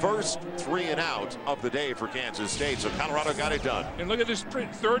on the first 3 and out of the day for Kansas State. So Colorado got it done. And look at this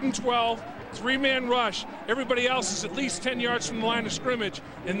 3rd and 12, 3-man rush. Everybody else is at least 10 yards from the line of scrimmage,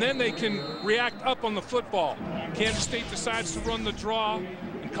 and then they can react up on the football. Kansas State decides to run the draw,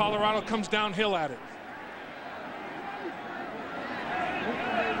 and Colorado comes downhill at it.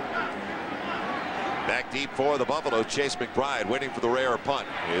 Back deep for the Buffalo, Chase McBride waiting for the rare punt.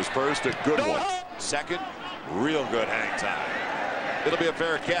 His first, a good one. Second, real good hang time. It'll be a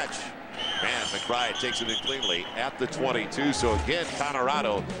fair catch. Man, McBride takes it in cleanly at the 22. So again,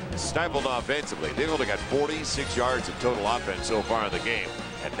 Colorado stifled offensively. They've only got 46 yards of total offense so far in the game.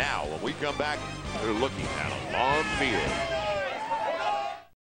 And now, when we come back, they're looking at a long field.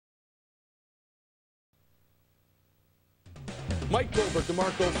 Mike Goldberg,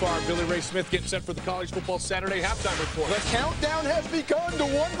 DeMarco Farr, Billy Ray Smith getting set for the College Football Saturday halftime report. The countdown has begun to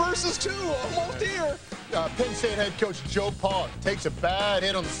 1 versus 2. Almost here. Penn State head coach Joe Pollock takes a bad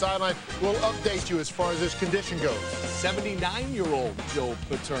hit on the sideline. We'll update you as far as this condition goes. 79-year-old Joe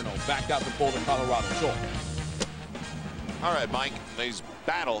Paterno back out to Boulder, Colorado. Joel. All right, Mike. Nice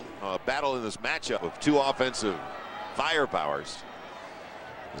battle in this matchup of 2 offensive firepowers.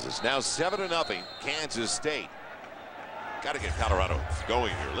 This is now 7-0 Kansas State. Got to get Colorado going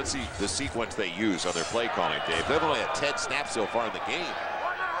here. Let's see the sequence they use on their play calling, Dave. They've only had 10 snaps so far in the game.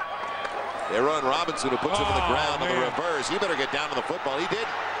 They run Robinson, who puts him on the ground on the reverse. He better get down to the football. He did.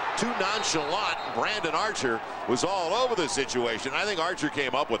 Too nonchalant. Brandon Archer was all over the situation. I think Archer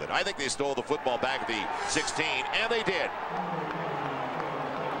came up with it. I think they stole the football back at the 16, and they did.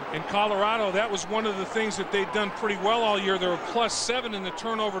 In Colorado, that was one of the things that they'd done pretty well all year. They were +7 in the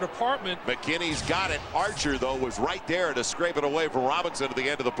turnover department. McKinney's got it. Archer, though, was right there to scrape it away from Robinson at the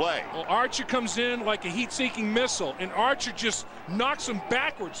end of the play. Well, Archer comes in like a heat-seeking missile, and Archer just knocks him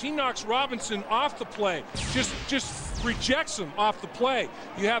backwards. He knocks Robinson off the play, just rejects him off the play.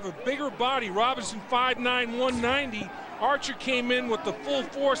 You have a bigger body. Robinson 5'9", 190. Archer came in with the full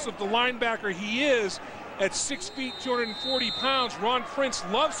force of the linebacker he is. At 6 feet, 240 pounds, Ron Prince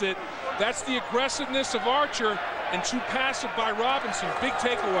loves it. That's the aggressiveness of Archer, and too passive by Robinson. Big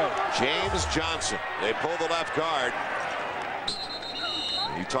takeaway. James Johnson. They pull the left guard.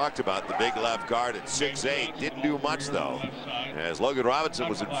 You talked about the big left guard at 6'8". Didn't do much, though, as Logan Robinson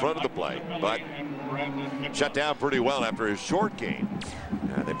was in front of the play, but shut down pretty well after his short gain.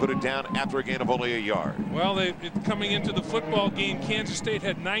 They put it down after a gain of only a yard. Well, coming into the football game, Kansas State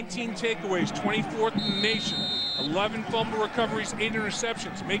had 19 takeaways, 24th in the nation, 11 fumble recoveries, 8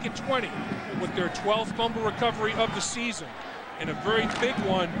 interceptions, make it 20 with their 12th fumble recovery of the season. And a very big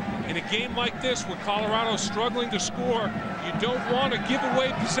one in a game like this where Colorado's struggling to score. You don't want to give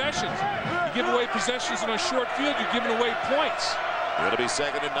away possessions. You give away possessions in a short field, you're giving away points. It'll be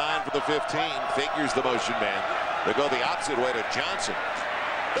 2nd and 9 for the 15. Figures the motion man. They go the opposite way to Johnson.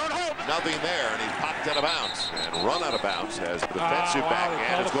 Nothing there, and he's popped out of bounds and run out of bounds as the defensive back,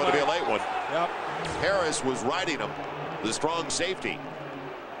 and it's going to be a late one. Yep. Harris was riding him, the strong safety.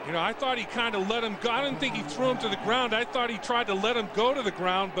 You know, I thought he kind of let him go. I didn't think he threw him to the ground. I thought he tried to let him go to the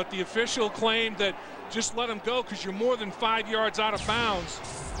ground, but the official claimed that just let him go because you're more than 5 yards out of bounds.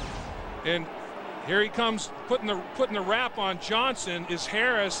 And here he comes putting the wrap on Johnson is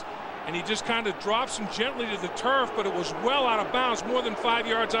Harris, and he just kind of drops him gently to the turf, but it was well out of bounds, more than 5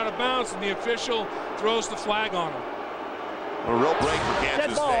 yards out of bounds, and the official throws the flag on him. A real break for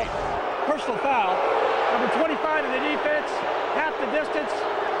Kansas State. Personal foul. Number 25 in the defense, half the distance,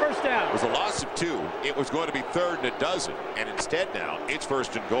 first down. It was a loss of 2. It was going to be 3rd and a dozen, and instead now it's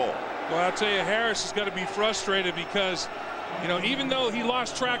 1st and goal. Well, I'll tell you, Harris has got to be frustrated because, you know, even though he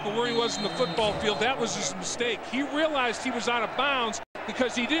lost track of where he was in the football field, that was his mistake. He realized he was out of bounds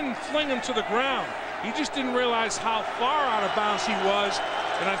because he didn't fling him to the ground. He just didn't realize how far out of bounds he was,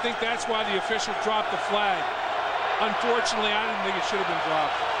 and I think that's why the official dropped the flag. Unfortunately, I didn't think it should have been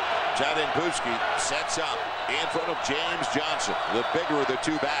dropped. Jadon Buski sets up in front of James Johnson, the bigger of the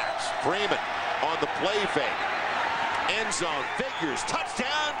 2 backs. Freeman on the play fake. End zone, Figures,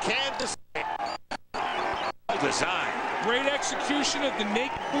 touchdown, Kansas State. Design. Great execution of the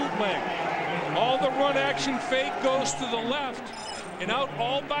naked bootleg. All the run action fake goes to the left, and out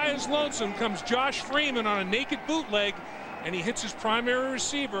all by his lonesome comes Josh Freeman on a naked bootleg, and he hits his primary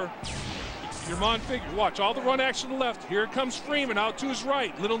receiver. Yermon Figures, watch all the run action to the left. Here comes Freeman out to his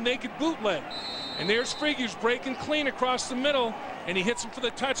right, little naked bootleg. And there's Figures breaking clean across the middle, and he hits him for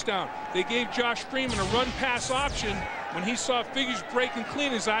the touchdown. They gave Josh Freeman a run-pass option. When he saw Figures breaking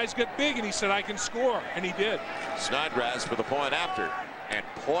clean, his eyes got big, and he said, I can score, and he did. Snodgrass for the point after, and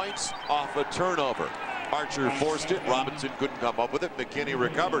points off a turnover. Archer forced it. Robinson couldn't come up with it. McKinney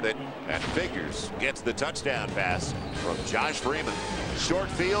recovered it, and Figures gets the touchdown pass from Josh Freeman. Short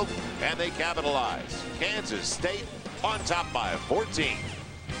field, and they capitalize. Kansas State on top by 14.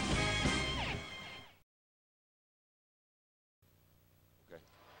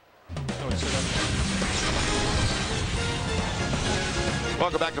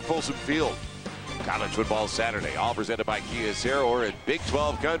 Welcome back to Folsom Field. College Football Saturday, all presented by Kia Sarah. We're in Big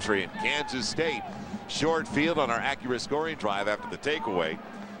 12 country in Kansas State. Short field on our accurate scoring drive after the takeaway.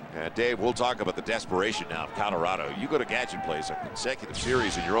 And Dave, we'll talk about the desperation now of Colorado. You go to Gadget Place, a consecutive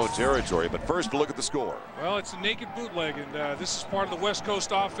series in your own territory, but first look at the score. Well, it's a naked bootleg, and this is part of the West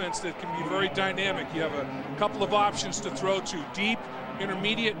Coast offense that can be very dynamic. You have a couple of options to throw to: deep,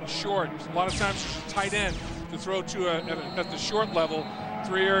 intermediate, and short. A lot of times there's a tight end to throw to at the short level.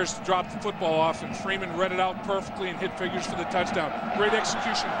 3 errors to drop the football off, and Freeman read it out perfectly and hit Figures for the touchdown. Great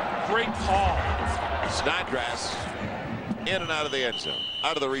execution, great call. Snodgrass in and out of the end zone,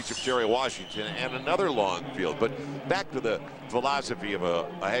 out of the reach of Jerry Washington, and another long field. But back to the philosophy of a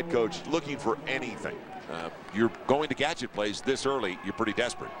head coach looking for anything. You're going to Gadget Place this early, you're pretty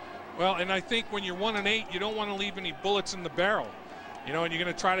desperate. Well, and I think when you're 1-8, you don't want to leave any bullets in the barrel. You know, and you're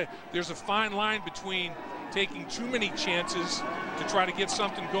going to try to, there's a fine line between taking too many chances to try to get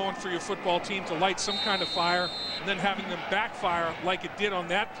something going for your football team, to light some kind of fire, and then having them backfire like it did on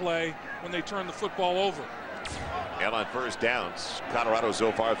that play when they turned the football over. And on first downs, Colorado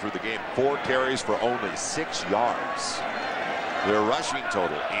so far through the game, 4 carries for only 6 yards. Their rushing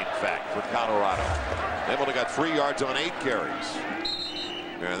total, in fact, for Colorado. They've only got 3 yards on 8 carries.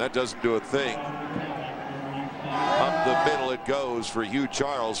 And that doesn't do a thing. Up the middle it goes for Hugh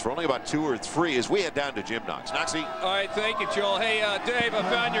Charles for only about 2 or 3 as we head down to Jim Knox. Noxie. All right, thank you, Joel. Hey, Dave, I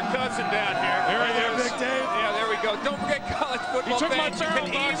found your cousin down here. There he is. Big Dave. Yeah, there we go. Don't forget college football fans. You can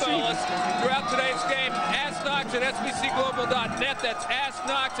email us throughout today's game. AskKnox at SBCglobal.net. That's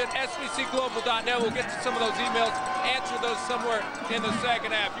AskKnox at SBCglobal.net. We'll get to some of those emails, answer those somewhere in the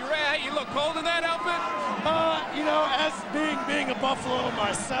second half. You ready? Hey, you look cold in that outfit? You know, as being a Buffalo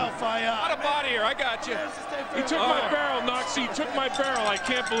myself, Out of body here. I got you. He took my barrel, Knoxie. He took my barrel. I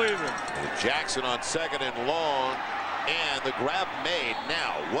can't believe it. Jackson on 2nd and long, and the grab made.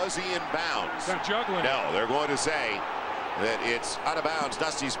 Now, was he in bounds? They're juggling. No, they're going to say that it's out of bounds.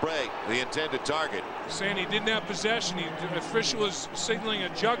 Dusty Sprague, the intended target. Saying he didn't have possession. The official was signaling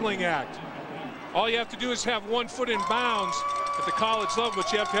a juggling act. All you have to do is have 1 foot in bounds at the college level,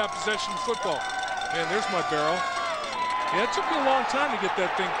 but you have to have possession of football. Man, there's my barrel. Yeah, it took me a long time to get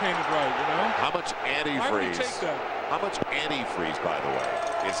that thing painted right, you know? How much antifreeze? Why would you take that? How much antifreeze, by the way,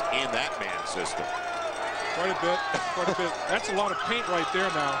 is in that man's system? Quite a bit, quite a bit. That's a lot of paint right there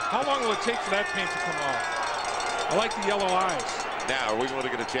now. How long will it take for that paint to come off? I like the yellow eyes. Now, are we going to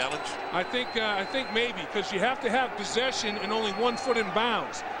get a challenge? I think maybe, because you have to have possession and only 1 foot in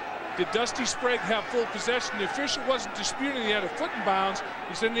bounds. Did Dusty Sprague have full possession? The official wasn't disputing he had a foot in bounds.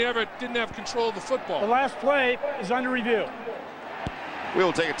 He said he didn't have control of the football. The last play is under review. We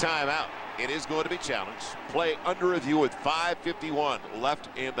will take a timeout. It is going to be challenged. Play under review with 5:51 left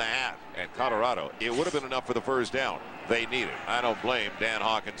in the half. And Colorado, it would have been enough for the first down. They need it. I don't blame Dan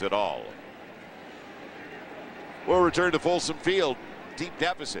Hawkins at all. We'll return to Folsom Field. Deep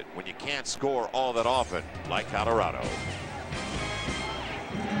deficit when you can't score all that often like Colorado.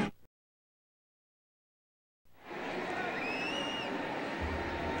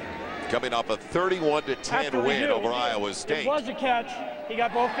 Coming off a 31-10 win over Iowa State. It was a catch. He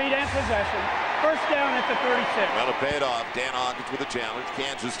got both feet and possession. First down at the 36. Well, it paid off. Dan Hawkins with a challenge.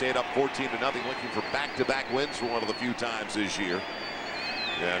 Kansas State up 14-0, looking for back-to-back wins for one of the few times this year.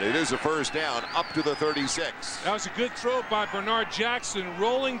 And it is a first down up to the 36. That was a good throw by Bernard Jackson,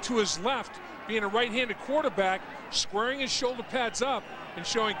 rolling to his left, being a right-handed quarterback, squaring his shoulder pads up and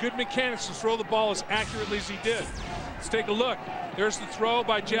showing good mechanics to throw the ball as accurately as he did. Let's take a look. There's the throw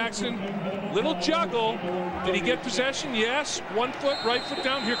by Jackson. Little juggle. Did he get possession? Yes. 1 foot, right foot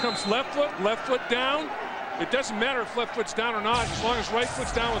down. Here comes left foot down. It doesn't matter if left foot's down or not. As long as right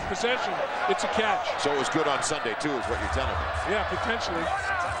foot's down with possession, it's a catch. So it was good on Sunday, too, is what you're telling me. Yeah, potentially.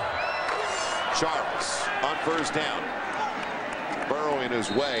 Charles on first down. Burrowing his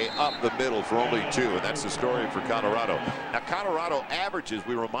way up the middle for only 2, and that's the story for Colorado. Now, Colorado averages,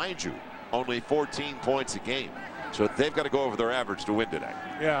 we remind you, only 14 points a game. So they've got to go over their average to win today.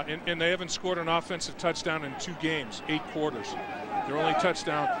 Yeah, and they haven't scored an offensive touchdown in 2 games, 8 quarters. Their only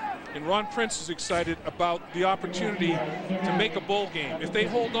touchdown. And Ron Prince is excited about the opportunity to make a bowl game. If they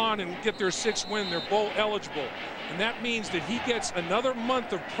hold on and get their 6th win, they're bowl eligible. And that means that he gets another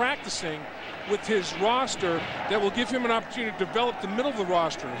month of practicing with his roster that will give him an opportunity to develop the middle of the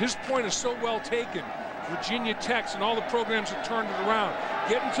roster. His point is so well taken. Virginia Tech's and all the programs that turned it around.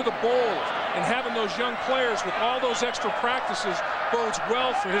 Getting to the bowls and having those young players with all those extra practices bodes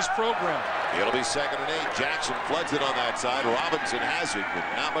well for his program. It'll be 2nd and 8. Jackson floods it on that side. Robinson has it, but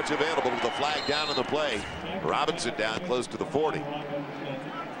not much available with the flag down in the play. Robinson down close to the 40.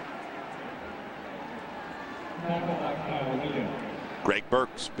 Greg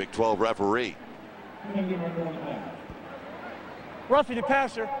Burks, Big 12 referee. Roughing the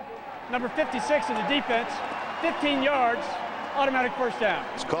passer, number 56 in the defense, 15 yards, automatic first down.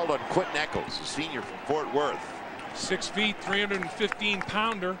 It's called on Quentin Eccles, a senior from Fort Worth. 6 feet,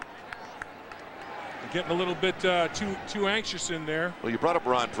 315-pounder. Getting a little bit too anxious in there. Well, you brought up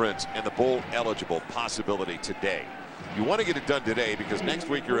Ron Prince and the bowl eligible possibility today. You want to get it done today because next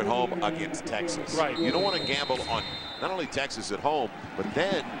week you're at home against Texas. Right. You don't want to gamble on not only Texas at home, but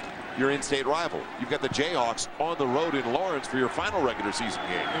then your in-state rival. You've got the Jayhawks on the road in Lawrence for your final regular season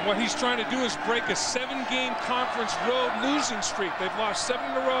game. And what he's trying to do is break a 7-game conference road losing streak. They've lost 7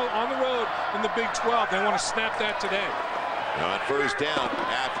 in a row on the road in the Big 12. They want to snap that today. Now on first down,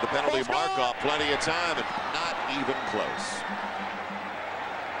 after the penalty mark-off, plenty of time and not even close.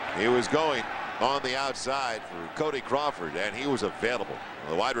 He was going on the outside for Cody Crawford, and he was available.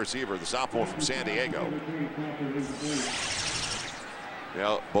 The wide receiver, the sophomore from San Diego.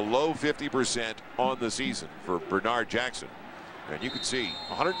 Now, below 50% on the season for Bernard Jackson. And you can see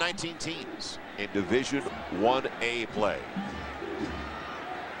 119 teams in Division 1A play.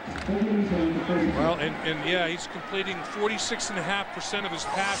 Well, and yeah, he's completing 46.5% of his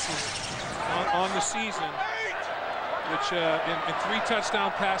passes on the season, which in 3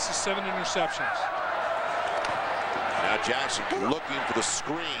 touchdown passes, 7 interceptions. Now Jackson looking for the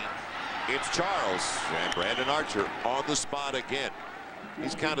screen. It's Charles and Brandon Archer on the spot again.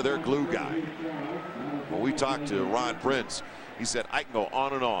 He's kind of their glue guy. When we talked to Ron Prince, he said, I can go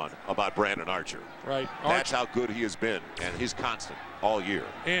on and on about Brandon Archer. Right. That's how good he has been, and he's constant all year.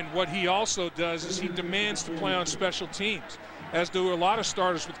 And what he also does is he demands to play on special teams, as do a lot of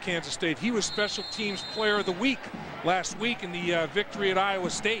starters with Kansas State. He was special teams player of the week last week in the victory at Iowa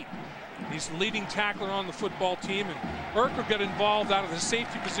State. He's the leading tackler on the football team, and Urker got involved out of the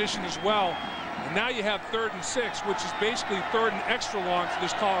safety position as well. And now you have 3rd and 6, which is basically 3rd and extra long for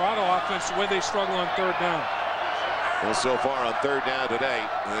this Colorado offense, the way they struggle on 3rd down. Well, so far on third down today,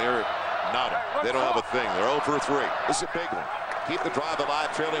 they're nada. They don't have a thing. They're 0 for 3. This is a big one. Keep the drive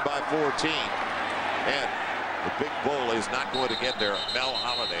alive, trailing by 14. And the big bull is not going to get there. Mel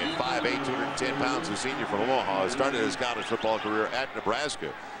Holliday, 5'8", 210 pounds, a senior from Omaha, started his college football career at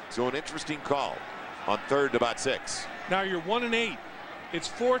Nebraska. So an interesting call on third and about 6. Now you're 1 and 8. It's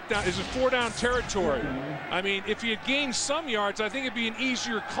fourth down. Is it 4-down territory? I mean, if you had gained some yards, I think it'd be an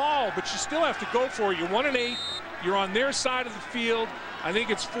easier call, but you still have to go for it. You're 1 and 8. You're on their side of the field. I think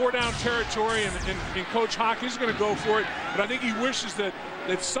it's 4-down territory, and Coach Hawk is going to go for it. But I think he wishes that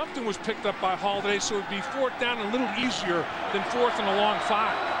something was picked up by Holiday, so it'd be 4th down a little easier than 4th and a long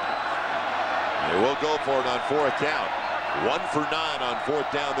 5. They will go for it on 4th down. 1 for 9 on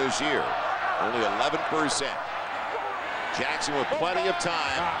 4th down this year. Only 11%. Jackson with plenty of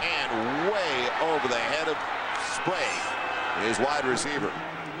time and way over the head of Spray, his wide receiver.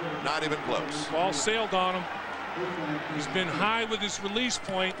 Not even close. Ball sailed on him. He's been high with his release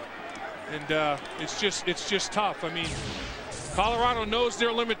point, and it's just tough. I mean, Colorado knows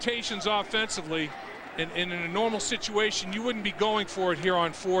their limitations offensively, and in a normal situation, you wouldn't be going for it here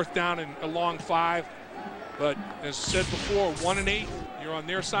on 4th down and a long 5. But as said before, 1 and 8. You're on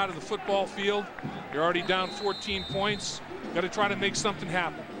their side of the football field. You're already down 14 points. Got to try to make something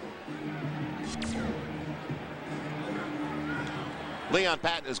happen. Leon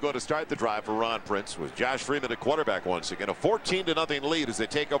Patton is going to start the drive for Ron Prince with Josh Freeman at quarterback once again. A 14-0 lead as they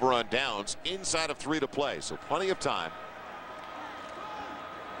take over on downs inside of 3 to play. So plenty of time.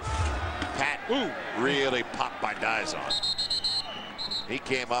 Patton really popped by Dizon. He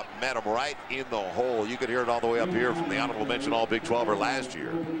came up, met him right in the hole. You could hear it all the way up here from the honorable mention all Big 12er last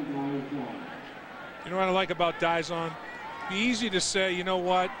year. You know what I like about Dizon? Be easy to say, you know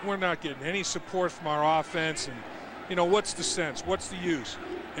what, we're not getting any support from our offense, and you know, what's the sense? What's the use?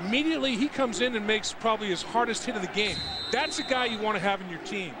 Immediately he comes in and makes probably his hardest hit of the game. That's a guy you want to have in your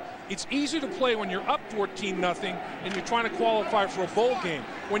team. It's easy to play when you're up 14-0 and you're trying to qualify for a bowl game.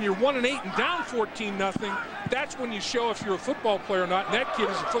 When you're 1 and 8 and down 14-0, that's when you show if you're a football player or not, and that kid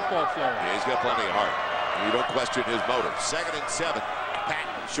is a football player. Yeah, he's got plenty of heart. You don't question his motive. 2nd and 7.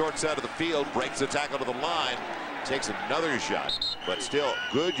 Patton, short side of the field, breaks the tackle to the line, takes another shot, but still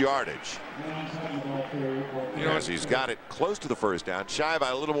good yardage. You know, as he's got it close to the 1st down, shy by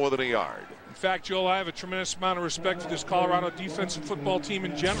a little more than a yard. In fact, Joel, I have a tremendous amount of respect for this Colorado defensive football team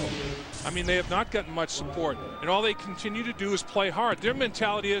in general. I mean, they have not gotten much support, and all they continue to do is play hard. Their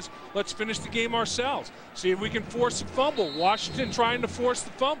mentality is, let's finish the game ourselves. See if we can force a fumble. Washington trying to force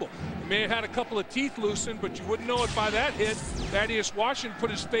the fumble. He may have had a couple of teeth loosened, but you wouldn't know it by that hit. Thaddeus Washington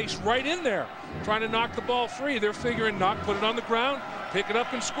put his face right in there, trying to knock the ball free. They're figuring put it on the ground, pick it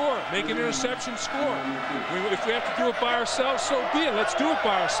up and score. Make an interception, score. If we have to do it by ourselves, so be it. Let's do it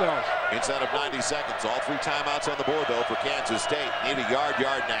by ourselves. Inside of 90 seconds, all 3 timeouts on the board, though, for Kansas State. Need a yard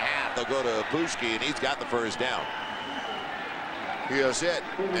and a half. They'll go to Pushki, and he's got the 1st down. He is hit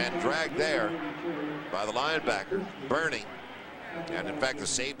and dragged there by the linebacker, Burney. And, in fact, the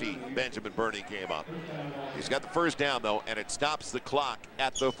safety, Benjamin Burney, came up. He's got the 1st down, though, and it stops the clock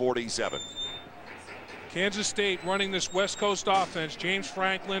at the 47. Kansas State running this West Coast offense. James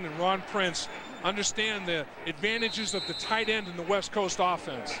Franklin and Ron Prince understand the advantages of the tight end in the West Coast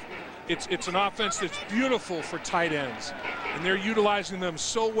offense. It's an offense that's beautiful for tight ends, and they're utilizing them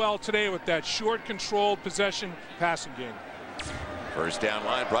so well today with that short, controlled possession passing game. 1st down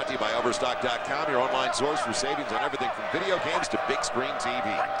line brought to you by Overstock.com, your online source for savings on everything from video games to big screen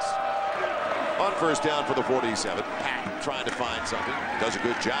TVs. On 1st down for the 47, Patton trying to find something. Does a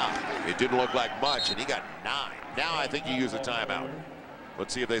good job. It didn't look like much, and he got 9. Now I think you use a timeout.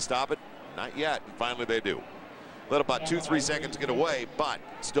 Let's see if they stop it. Not yet. And finally they do. Let about 2-3 seconds get away, but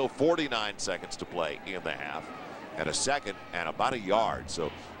still 49 seconds to play in the half. And a second and about a yard.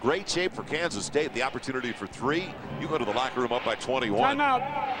 So great shape for Kansas State. The opportunity for 3. You go to the locker room up by 21.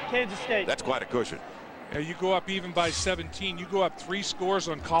 Timeout, Kansas State. That's quite a cushion. Yeah, you go up even by 17. You go up 3 scores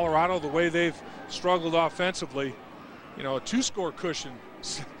on Colorado the way they've struggled offensively. You know, a 2-score cushion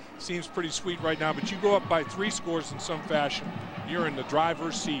seems pretty sweet right now, but you go up by 3 scores in some fashion, you're in the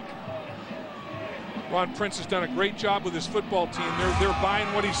driver's seat. Ron Prince has done a great job with his football team. They're buying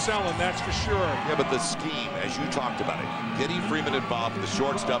what he's selling, that's for sure. Yeah, but the scheme, as you talked about it, getting Freeman involved in the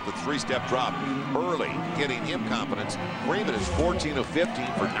short stuff, the 3-step drop early, getting him confidence. Freeman is 14 of 15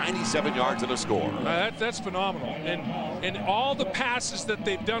 for 97 yards and a score. That's phenomenal. And all the passes that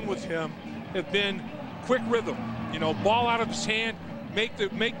they've done with him have been quick rhythm. You know, ball out of his hand, make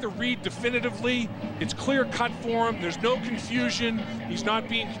the read definitively. It's clear cut for him. There's no confusion. He's not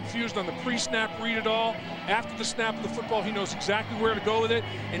being confused on the pre-snap read at all. After the snap of the football, he knows exactly where to go with it,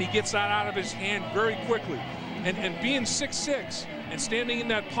 and he gets that out of his hand very quickly. And being 6'6" and standing in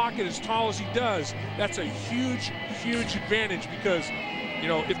that pocket as tall as he does, that's a huge, huge advantage because, you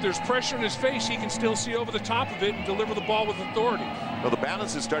know, if there's pressure in his face, he can still see over the top of it and deliver the ball with authority. Well, the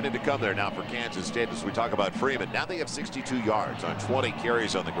balance is starting to come there now for Kansas State as we talk about Freeman. Now they have 62 yards on 20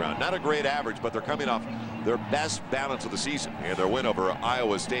 carries on the ground. Not a great average, but they're coming off their best balance of the season. And their win over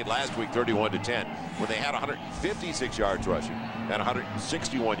Iowa State last week, 31-10, when they had 156 yards rushing and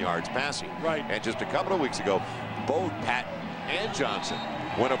 161 yards passing. Right. And just a couple of weeks ago, both Patton and Johnson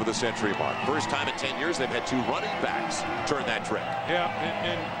went over the century mark. First time in 10 years they've had two running backs turn that trick.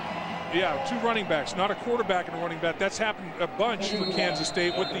 Yeah, two running backs, not a quarterback and a running back. That's happened a bunch with Kansas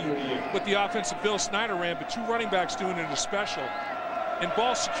State with the offense that Bill Snyder ran, but two running backs doing it is special. And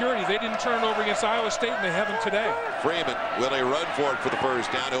ball security, they didn't turn it over against Iowa State, and they haven't today. Freeman, will he run for it for the first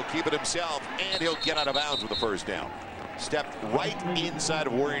down? He'll keep it himself, and he'll get out of bounds with the first down. Stepped right inside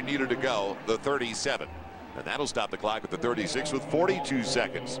of where he needed to go, the 37. And that'll stop the clock at the 36 with 42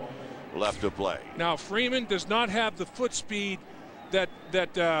 seconds left to play. Now, Freeman does not have the foot speed that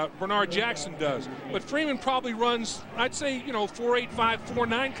Bernard Jackson does. But Freeman probably runs, I'd say, you know, 4.85,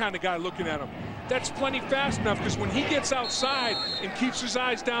 4.9 kind of guy looking at him. That's plenty fast enough because when he gets outside and keeps his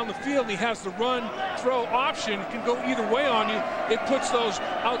eyes down the field and he has the run-throw option, it can go either way on you. It puts those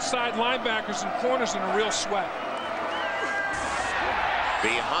outside linebackers and corners in a real sweat.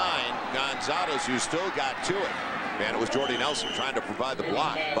 Behind Gonzalez, who still got to it. And it was Jordy Nelson trying to provide the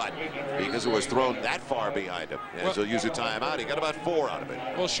block, but because it was thrown that far behind him, as he'll use a timeout, he got about 4 out of it.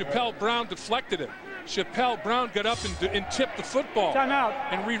 Well, Chappelle Brown deflected it. Chappelle Brown got up and tipped the football. Timeout.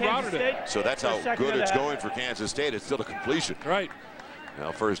 And rerouted it. So that's how good it's going for Kansas State. It's still a completion. Right.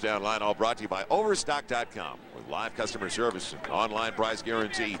 Now, first down line, all brought to you by Overstock.com. With live customer service and online price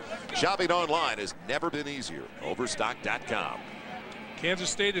guarantee, shopping online has never been easier. Overstock.com.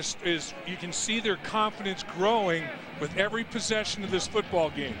 Kansas State is you can see their confidence growing with every possession of this football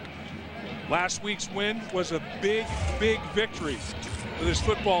game. Last week's win was a big, big victory for this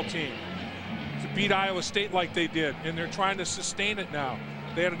football team to beat Iowa State like they did, and they're trying to sustain it now.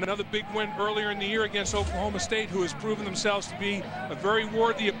 They had another big win earlier in the year against Oklahoma State, who has proven themselves to be a very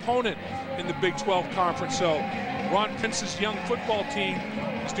worthy opponent in the Big 12 Conference. So Ron Prince's young football team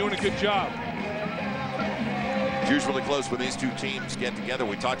is doing a good job. It's usually close when these two teams get together.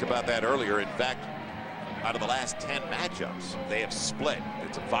 We talked about that earlier. In fact, out of the last 10 matchups, they have split.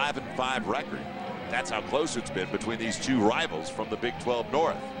 It's a 5-5 record. That's how close it's been between these two rivals from the Big 12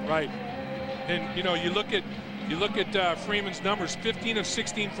 North. Right. And you know, you look at Freeman's numbers, 15 of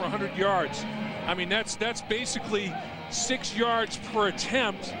 16 for 100 yards. I mean, that's basically 6 yards per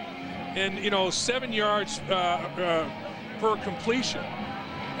attempt, and you know, 7 yards per completion.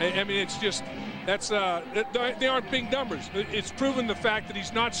 I mean, it's just they aren't big numbers. It's proven the fact that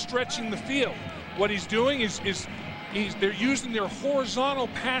he's not stretching the field. What he's doing is they're using their horizontal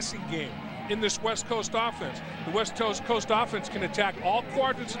passing game in this West Coast offense. The West Coast offense can attack all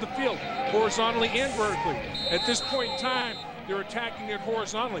quadrants of the field, horizontally and vertically. At this point in time, they're attacking it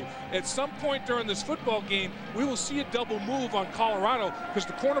horizontally. At some point during this football game, we will see a double move on Colorado because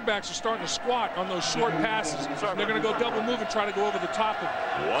the cornerbacks are starting to squat on those short passes. They're going to go double move and try to go over the top of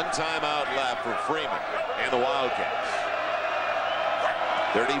it. One timeout left for Freeman and the Wildcats.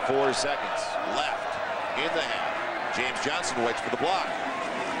 34 seconds left in the half. James Johnson waits for the block.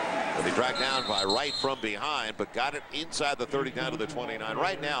 They'll be dragged down by Wright from behind, but got it inside the 30 down to the 29.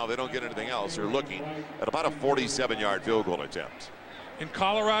 Right now, they don't get anything else. They're looking at about a 47-yard field goal attempt. And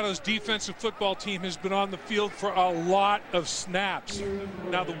Colorado's defensive football team has been on the field for a lot of snaps.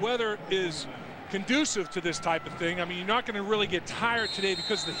 Now, the weather is conducive to this type of thing. I mean, you're not going to really get tired today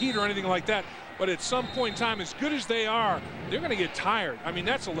because of the heat or anything like that. But at some point in time, as good as they are, they're going to get tired. I mean,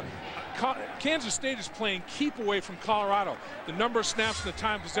 Kansas State is playing keep away from Colorado. The number of snaps and the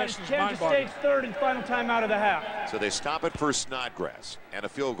time possession is mind-boggling. Kansas State's third and final timeout of the half. So they stop it for Snodgrass and a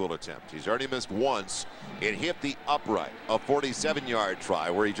field goal attempt. He's already missed once. It hit the upright, a 47-yard try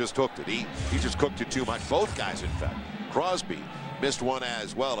where he just hooked it. He just cooked it too much. Both guys, in fact. Crosby missed one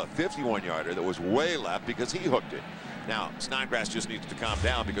as well, a 51-yarder that was way left because he hooked it. Now, Snodgrass just needs to calm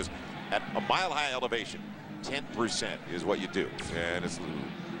down because at a mile-high elevation, 10% is what you do. And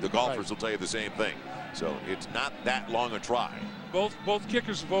the golfers will tell you the same thing. So it's not that long a try. Both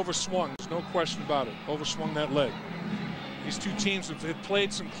kickers have overswung. There's no question about it. Overswung that leg. These two teams have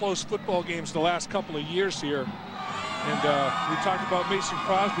played some close football games the last couple of years here. And we talked about Mason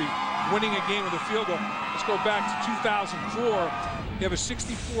Crosby winning a game with a field goal. Let's go back to 2004. You have a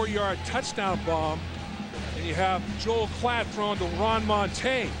 64-yard touchdown bomb, and you have Joel Klatt throwing to Ron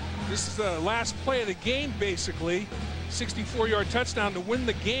Monte. This is the last play of the game, basically. 64-yard touchdown to win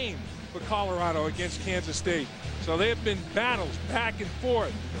the game. for Colorado against Kansas State. So they have been battles back and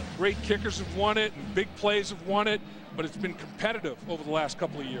forth. Great kickers have won it, and big plays have won it, but it's been competitive over the last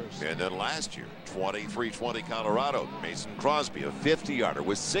couple of years. And then last year, 23-20 Colorado. Mason Crosby, a 50-yarder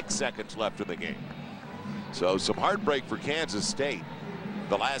with 6 seconds left in the game. So some heartbreak for Kansas State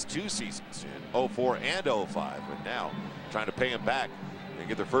the last 2 seasons in 04 and 05, and now trying to pay him back and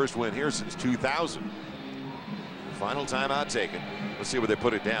get their first win here since 2000. Final timeout taken. Let's see where they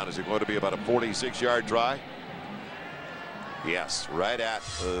put it down. Is it going to be about a 46-yard try? Yes, right at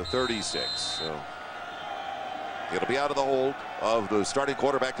 36. So it'll be out of the hold of the starting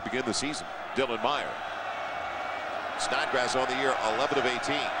quarterback to begin the season, Dylan Meyer. Snodgrass on the year, 11 of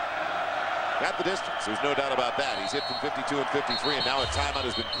 18. At the distance, there's no doubt about that. He's hit from 52 and 53, and now a timeout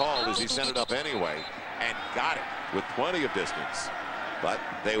has been called as he sent it up anyway and got it with plenty of distance. But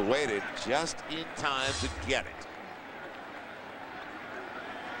they waited just in time to get it.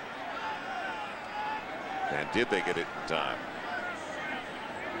 And did they get it in time?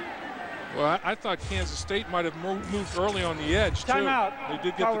 Well, I thought Kansas State might have moved early on the edge, too. Timeout. They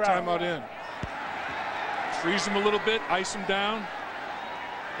did get the timeout in. Freeze him a little bit, ice him down.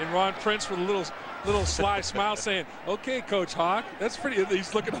 And Ron Prince with a little sly smile saying, okay, Coach Hawk. That's pretty.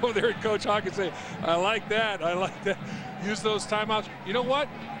 He's looking over there at Coach Hawk and saying, I like that. I like that. Use those timeouts. You know what?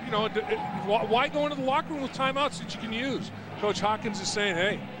 You know, why go into the locker room with timeouts that you can use? Coach Hawkins is saying,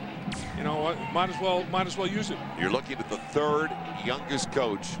 hey, you know what? Might as well use it. You're looking at the 3rd youngest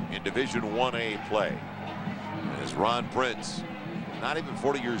coach in Division 1A play. As Ron Prince, not even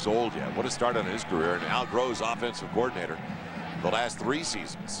 40 years old yet. What a start on his career, and Al Groh's offensive coordinator the last 3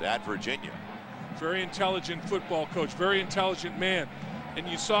 seasons at Virginia. Very intelligent football coach, very intelligent man. And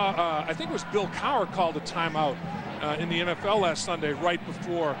you saw, I think it was Bill Cowher called a timeout in the NFL last Sunday right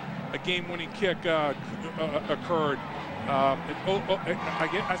before a game-winning kick occurred.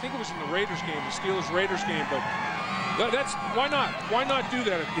 I think it was in the Raiders game, the Steelers-Raiders game, but that's why not? Why not do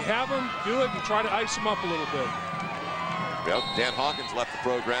that? If you have them, do it and try to ice them up a little bit. Well, Dan Hawkins left the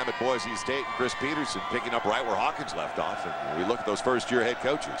program at Boise State, and Chris Peterson picking up right where Hawkins left off. And we look at those first-year head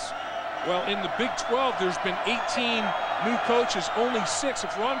coaches. Well, in the Big 12, there's been 18 new coaches, only 6.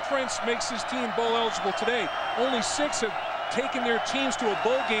 If Ron Prince makes his team bowl eligible today, only 6 have taken their teams to a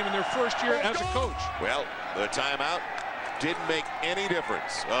bowl game in their first year as a coach. Well, the timeout didn't make any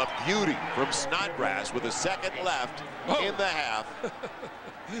difference. A beauty from Snodgrass with a second left in the half.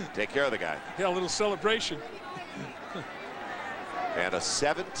 Take care of the guy. Yeah, a little celebration. And a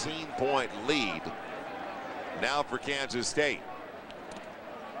 17-point lead now for Kansas State.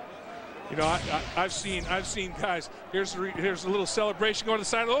 You know, I've seen guys. Here's a little celebration going to the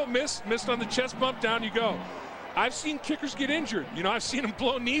side. Oh, missed on the chest bump. Down you go. I've seen kickers get injured. You know, I've seen them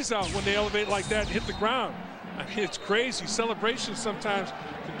blow knees out when they elevate like that and hit the ground. I mean, it's crazy. Celebrations sometimes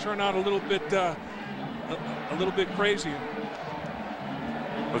can turn out a little bit crazy.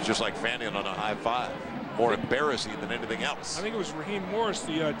 It's just like fanning on a high five. More embarrassing than anything else. I think it was Raheem Morris,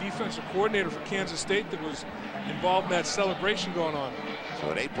 the defensive coordinator for Kansas State, that was involved in that celebration going on. So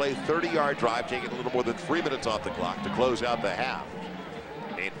an 8-play, 30-yard drive, taking a little more than 3 minutes off the clock to close out the half.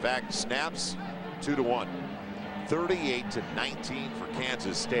 In fact, snaps 2-1. 38-19 for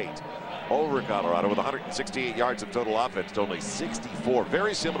Kansas State over Colorado with 168 yards of total offense to only 64.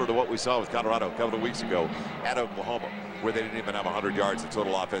 Very similar to what we saw with Colorado a couple of weeks ago at Oklahoma, where they didn't even have 100 yards of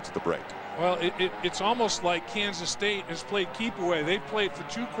total offense at the break. Well, it's almost like Kansas State has played keep away. They've played for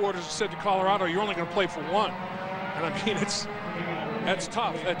 2 quarters and said to Colorado, you're only going to play for 1. And I mean, that's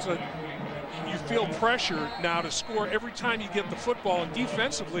tough. You feel pressure now to score every time you get the football, and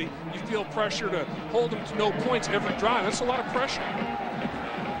defensively, you feel pressure to hold them to no points every drive. That's a lot of pressure.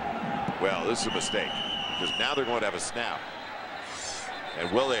 Well, this is a mistake, because now they're going to have a snap.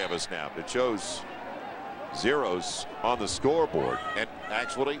 And will they have a snap? It shows zeros on the scoreboard. And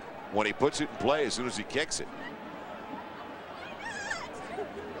actually, when he puts it in play, as soon as he kicks it,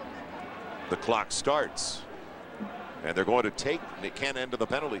 the clock starts. And they're going to take, they can't end the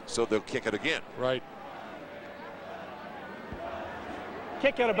penalty, so they'll kick it again. Right.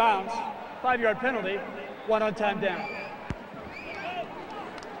 Kick out of bounds, 5-yard penalty, 1 on time down.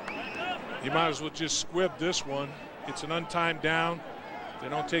 You might as well just squib this one. It's an untimed down. They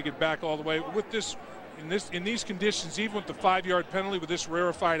don't take it back all the way. With this, in these conditions, even with the 5-yard penalty with this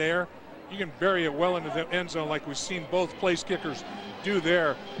rarefied air, you can bury it well into the end zone like we've seen both place kickers do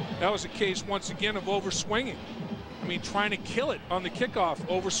there. That was a case once again of overswinging. I mean, trying to kill it on the kickoff,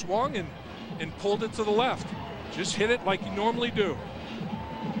 overswung and pulled it to the left. Just hit it like you normally do.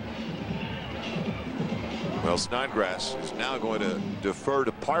 Well, Snodgrass is now going to defer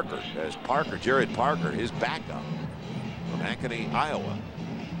to Parker, as Jared Parker, his backup from Ankeny, Iowa,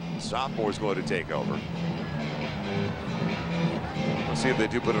 Sophomore's going to take over. We'll see if they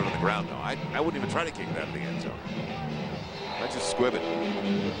do put it on the ground, though. I wouldn't even try to kick it out of the end zone. I'd just squib it.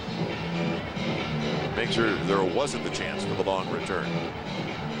 Make sure there wasn't the chance for the long return.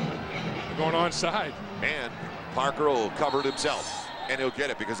 They're going onside. And Parker will cover it himself. And he'll get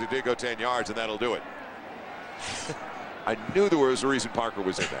it because he did go 10 yards, and that'll do it. I knew there was a reason Parker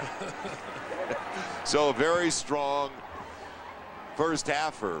was in there. So a very strong first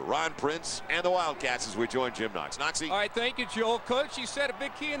half for Ron Prince and the Wildcats as we join Jim Knox. Knoxy. All right, thank you, Joel. Coach, you said a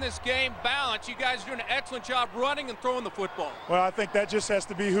big key in this game, balance. You guys are doing an excellent job running and throwing the football. Well, I think that just has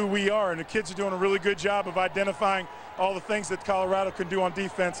to be who we are, and the kids are doing a really good job of identifying all the things that Colorado can do on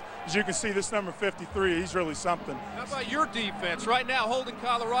defense. As you can see, this number 53, he's really something. How about your defense? Right now, holding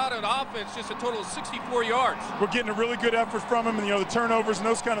Colorado in offense just a total of 64 yards. We're getting a really good effort from him, and, the turnovers and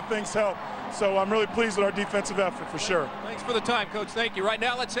those kind of things help. So I'm really pleased with our defensive effort for sure. Thanks for the time, Coach. Thank you. Right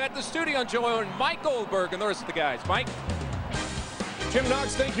now, let's head to the studio and join Mike Goldberg and the rest of the guys. Mike? Jim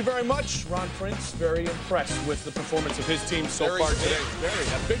Knox, thank you very much. Ron Prince, very impressed with the performance of his team so far today.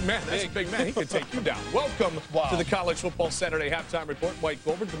 A big man. That's a big man. He can take you down. Welcome to the College Football Saturday Halftime Report. Mike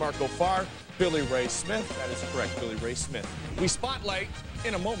Goldberg, DeMarco Farr, Billy Ray Smith. That is correct, Billy Ray Smith. We spotlight,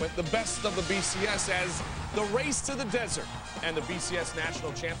 in a moment, the best of the BCS as the race to the desert and the BCS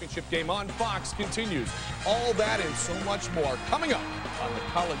National Championship game on Fox continues. All that and so much more coming up on the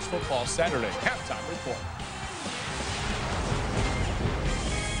College Football Saturday Halftime Report.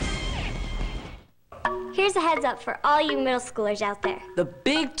 Here's a heads up for all you middle schoolers out there. The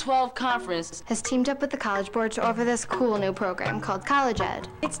Big 12 Conference has teamed up with the College Board to offer this cool new program called College Ed.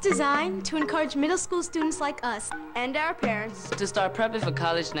 It's designed to encourage middle school students like us and our parents to start prepping for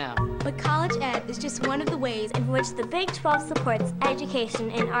college now. But College Ed is just one of the ways in which the Big 12 supports education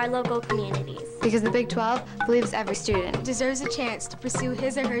in our local communities. Because the Big 12 believes every student deserves a chance to pursue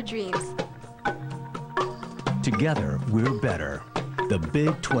his or her dreams. Together, we're better. The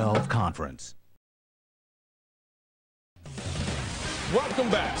Big 12 Conference. Welcome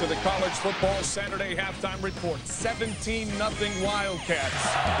back to the College Football Saturday Halftime Report. 17-0 Wildcats.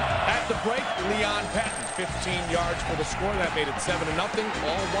 At the break, Leon Patton, 15 yards for the score. That made it 7-0.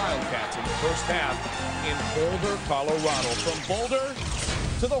 All Wildcats in the first half in Boulder, Colorado. From Boulder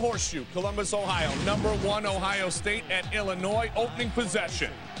to the Horseshoe, Columbus, Ohio. #1 Ohio State at Illinois. Opening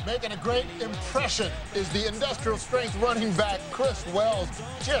possession. Making a great impression is the industrial strength running back, Chris Wells,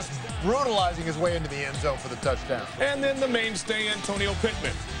 just brutalizing his way into the end zone for the touchdown. And then the mainstay, Antonio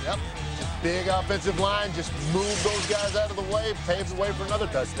Pittman. Yep, just big offensive line, just move those guys out of the way, pave the way for another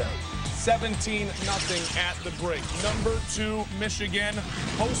touchdown. 17-0 at the break. #2 Michigan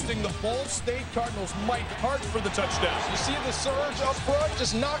hosting the Ball State Cardinals. Mike Hart for the touchdown. You see the surge up front,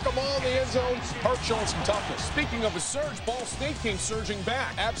 just knock them all in the end zone. Hart showing some toughness. Speaking of a surge, Ball State came surging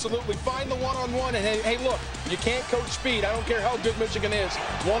back. Absolutely. Find the one-on-one, and hey, look, you can't coach speed. I don't care how good Michigan is.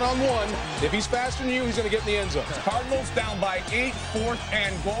 One-on-one, if he's faster than you, he's going to get in the end zone. Cardinals down by 8, 4th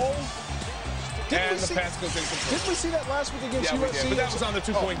and goal. And the pass goes incomplete. Didn't we see that last week against USC? We did, but that was on the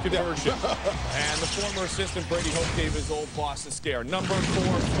two-point conversion. And the former assistant, Brady Hope, gave his old boss a scare.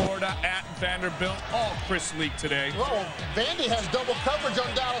 #4, Florida at Vanderbilt. All Chris Leak today. Well, Vandy has double coverage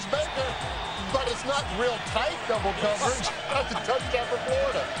on Dallas Baker, but it's not real tight double coverage. That's a touchdown for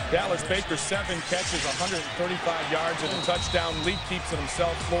Florida. Dallas Baker, 7 catches, 135 yards, and a touchdown. Leak keeps it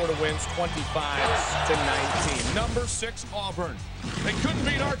himself. Florida wins 25-19. #6, Auburn. They couldn't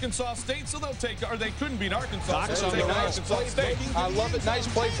beat Arkansas State, so they'll take, or they couldn't beat Arkansas, so they'll take Arkansas State. I love it. Nice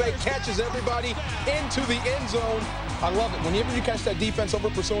play fake. Catches everybody into the end zone. I love it. Whenever you catch that defense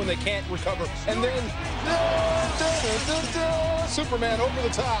over pursuing, they can't recover. And then, Superman over the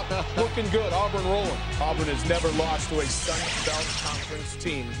top. Looking good. Auburn rolling. Auburn has never lost to a Sun Belt Conference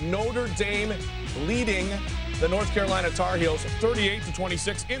team. Notre Dame leading the North Carolina Tar Heels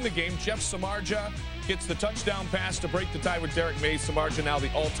 38-26 in the game. Jeff Samardzija gets the touchdown pass to break the tie with Derek Mays. Samardzija now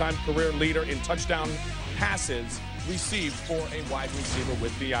the all-time career leader in touchdown passes received for a wide receiver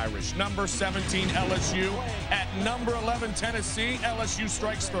with the Irish. #17 LSU at #11 Tennessee. LSU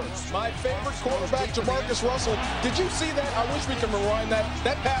strikes first. My favorite quarterback, Jamarcus Russell. Did you see that? I wish we could rewind that.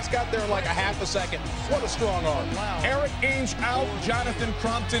 That pass got there in like a half a second. What a strong arm. Wow. Eric Ainge out, Jonathan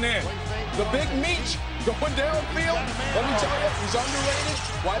Crompton in. The big Meach going downfield. Let me tell you, he's underrated.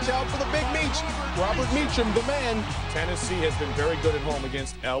 Watch out for the big Meach. Robert Meacham, the man. Tennessee has been very good at home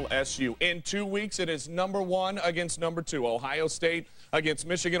against LSU. In 2 weeks, it is #1 against #2. Ohio State against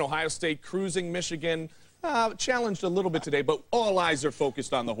Michigan. Ohio State cruising. Michigan challenged a little bit today, but all eyes are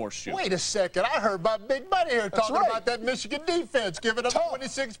focused on the horseshoe. Wait a second. I heard my big buddy here talking about that Michigan defense giving up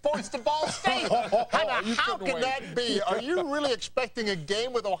 26 points to Ball State. How can that be? Are you really expecting a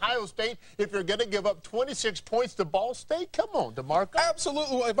game with Ohio State if you're going to give up 26 points to Ball State? Come on, DeMarco.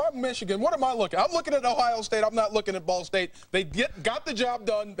 Absolutely. If I'm Michigan, what am I looking at? I'm looking at Ohio State. I'm not looking at Ball State. They got the job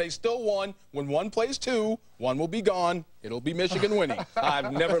done. They still won. When one plays two, one will be gone. It'll be Michigan winning.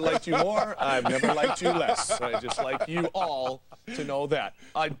 I've never liked you more. I've never liked you less. I just like you all to know that.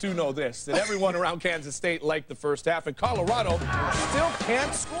 I do know this, that everyone around Kansas State liked the first half, and Colorado still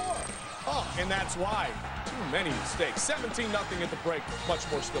can't score. Oh, and that's why. Too many mistakes. 17-0 at the break.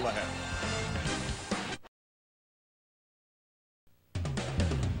 Much more still ahead.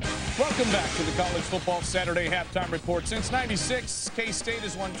 Welcome back to the College Football Saturday Halftime Report. Since '96, K-State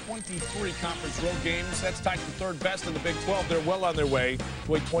has won 23 conference road games. That's tied for third best in the Big 12. They're well on their way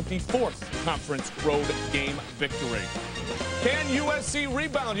to a 24th conference road game victory. Can USC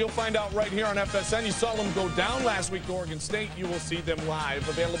rebound? You'll find out right here on FSN. You saw them go down last week to Oregon State. You will see them live,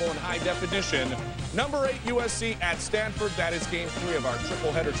 available in high definition. Number 8 USC at Stanford. That is game 3 of our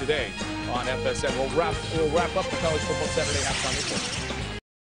triple header today on FSN. We'll wrap up the College Football Saturday Halftime Report.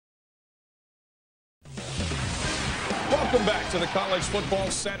 Welcome back to the College Football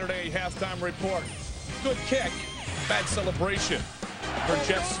Saturday Halftime Report. Good kick, bad celebration for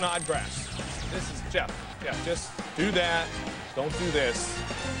Jeff Snodgrass. This is Jeff. Yeah, just do that. Don't do this.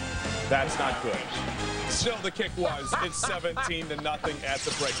 That's not good. Still, the kick was. It's 17-0 at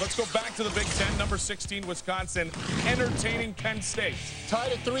the break. Let's go back to the Big Ten. Number 16, Wisconsin, entertaining Penn State.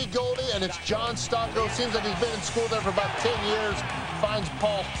 Tied at 3, Goldie, and it's John Stocco. Seems like he's been in school there for about 10 years. Finds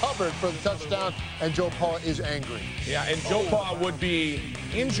Paul Hubbard for the touchdown, and Joe Pa is angry. Yeah, and Joe Pa would be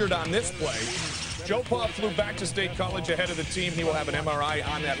injured on this play. Joe Pa flew back to State College ahead of the team. He will have an MRI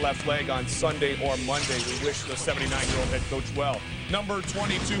on that left leg on Sunday or Monday. We wish the 79-year-old head coach well. Number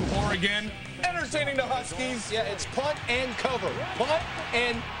 22, Oregon, entertaining the Huskies. Yeah, it's punt and cover. Punt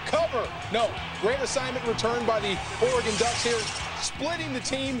and cover. No, great assignment returned by the Oregon Ducks here. Splitting the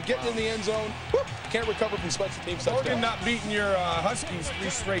team, getting in the end zone. Whoop, can't recover from special teams. Oregon not beating your Huskies 3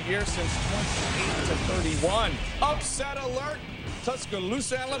 straight years since 28-31. Upset alert.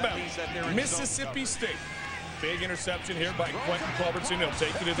 Tuscaloosa, Alabama, Mississippi State. Big interception here by Quentin Culbertson. He'll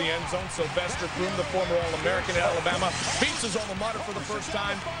take it to the end zone. Sylvester Croom, the former All-American at Alabama, beats his alma mater for the first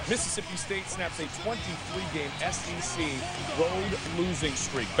time. Mississippi State snaps a 23-game SEC road losing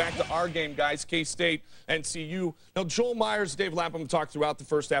streak. Back to our game, guys, K-State and CU. Now, Joel Myers, Dave Lapham talked throughout the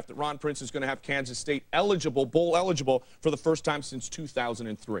first half that Ron Prince is going to have Kansas State eligible, bowl eligible, for the first time since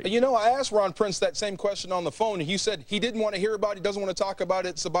 2003. You know, I asked Ron Prince that same question on the phone. He said he didn't want to hear about it. He doesn't want to talk about it.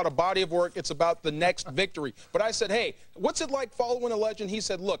 It's about a body of work. It's about the next victory. But I said, hey, what's it like following a legend? He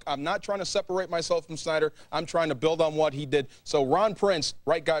said, look, I'm not trying to separate myself from Snyder. I'm trying to build on what he did. So Ron Prince,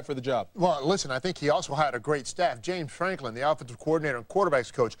 right guy for the job. Well, listen, I think he also had a great staff. James Franklin, the offensive coordinator and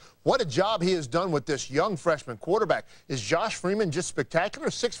quarterbacks coach. What a job he has done with this young freshman quarterback. Is Josh Freeman just spectacular?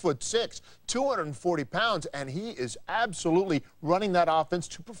 6'6", 240 pounds, and he is absolutely running that offense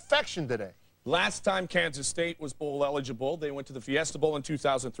to perfection today. Last time Kansas State was bowl eligible, they went to the Fiesta Bowl in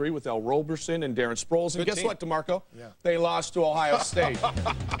 2003 with Al Roberson and Darren Sproles. And guess what, DeMarco? Yeah. They lost to Ohio State.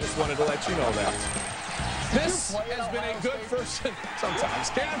 Just wanted to let you know that. This has been a good first. Sometimes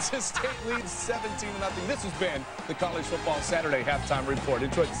Kansas State leads 17-0. This has been the College Football Saturday Halftime Report.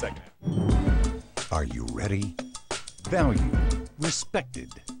 Enjoy the second. Are you ready? Value, respected,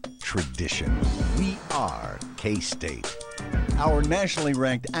 tradition. We are K-State. Our nationally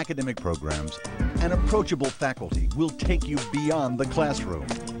ranked academic programs and approachable faculty will take you beyond the classroom.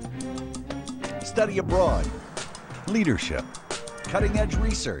 Study abroad, leadership, cutting-edge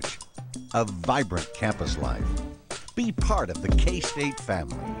research, a vibrant campus life. Be part of the K-State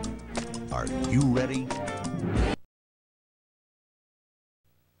family. Are you ready?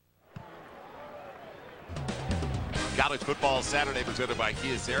 College Football Saturday presented by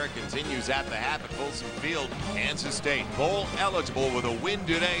Kyocera continues at the half at Folsom Field. Kansas State bowl eligible with a win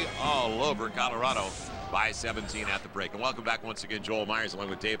today all over Colorado by 17 at the break. And welcome back once again, Joel Myers along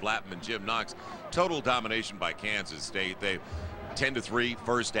with Dave Lapham and Jim Knox. Total domination by Kansas State. They 10-3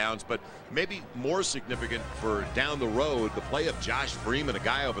 first downs, but maybe more significant for down the road, the play of Josh Freeman, a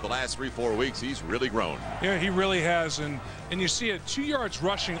guy over the last 3-4 weeks. He's really grown. Yeah, he really has. And you see it, 2 yards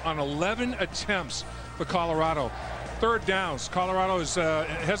rushing on 11 attempts for Colorado. Third downs, Colorado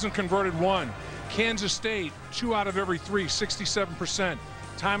hasn't converted 1. Kansas State, 2 out of every 3, 67%.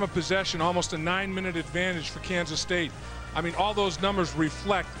 Time of possession, almost a 9-minute advantage for Kansas State. I mean, all those numbers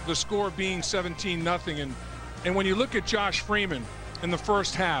reflect the score being 17-0. And when you look at Josh Freeman in the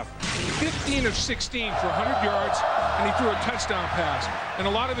first half, 15 of 16 for 100 yards, and he threw a touchdown pass. And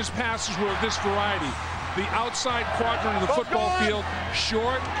a lot of his passes were of this variety. The outside quadrant of the football field,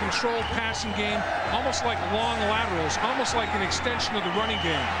 short, controlled passing game, almost like long laterals, almost like an extension of the running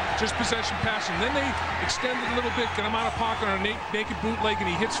game, just possession passing. Then they extended a little bit, get him out of pocket on a naked bootleg, and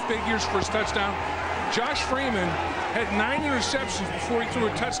he hits figures for his touchdown. Josh Freeman had 9 interceptions before he threw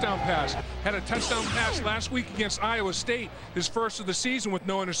a touchdown pass. Had a touchdown pass last week against Iowa State, his first of the season with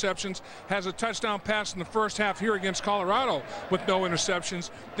no interceptions. Has a touchdown pass in the first half here against Colorado with no interceptions.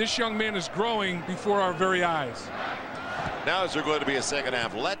 This young man is growing before our very eyes. Now is there going to be a second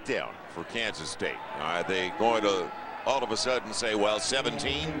half letdown for Kansas State? Are they going to all of a sudden say, well,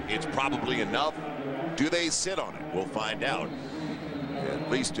 17, it's probably enough? Do they sit on it? We'll find out,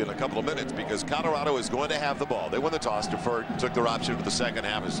 at least in a couple of minutes, because Colorado is going to have the ball. They won the toss, deferred, and took their option for the second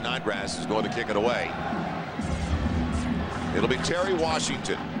half as Snodgrass is going to kick it away. It'll be Terry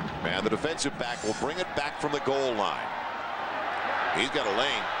Washington, man, the defensive back, will bring it back from the goal line. He's got a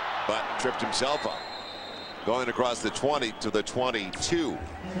lane, but tripped himself up. Going across the 20 to the 22.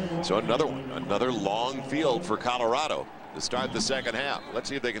 So another one, another long field for Colorado to start the second half. Let's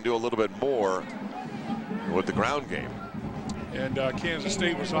see if they can do a little bit more with the ground game. And Kansas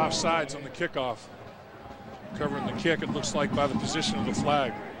State was offsides on the kickoff. Covering the kick, it looks like, by the position of the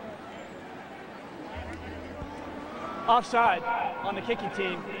flag. Offside on the kicking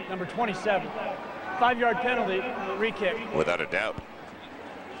team, number 27. 5-yard penalty, re-kick. Without a doubt.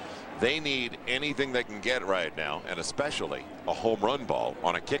 They need anything they can get right now, and especially a home run ball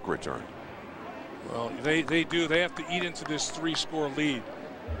on a kick return. Well, they do. They have to eat into this 3-score lead.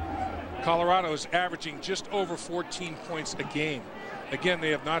 Colorado is averaging just over 14 points a game. Again, they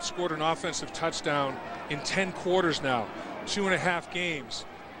have not scored an offensive touchdown in 10 quarters now, 2.5 games.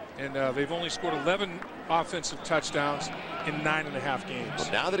 And they've only scored 11 offensive touchdowns in 9.5 games.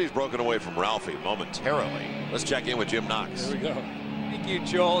 Well, now that he's broken away from Ralphie momentarily, let's check in with Jim Knox. There we go. Thank you,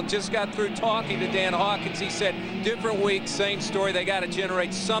 Joel. Just got through talking to Dan Hawkins. He said different week, same story. They got to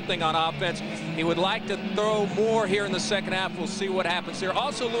generate something on offense. He would like to throw more here in the second half. We'll see what happens here.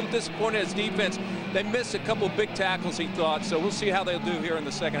 Also a little disappointed as defense. They missed a couple of big tackles, he thought. So we'll see how they'll do here in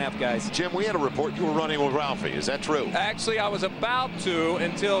the second half, guys. Jim, we had a report you were running with Ralphie. Is that true? Actually, I was about to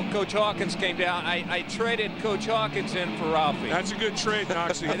until Coach Hawkins came down. I traded Coach Hawkins in for Ralphie. That's a good trade,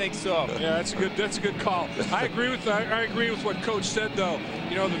 Knoxie. I think so. Yeah, that's a good call. I agree with what Coach said, though.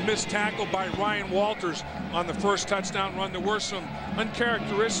 You know, the missed tackle by Ryan Walters on the first touchdown run. There were some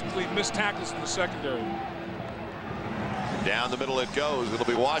uncharacteristically missed tackles in the secondary. Down the middle it goes. It'll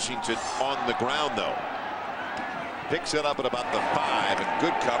be Washington on the ground, though. Picks it up at about the 5, and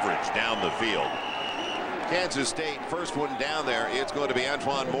good coverage down the field. Kansas State, first one down there. It's going to be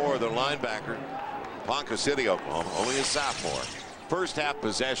Antoine Moore, the linebacker. Ponca City, Oklahoma, only a sophomore. First half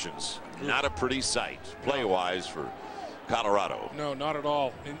possessions, not a pretty sight, play-wise, for Colorado. No, not at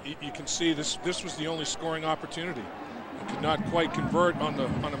all. And you can see this was the only scoring opportunity. It could not quite convert on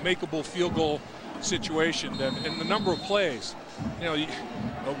a makeable field goal situation. And the number of plays, you know,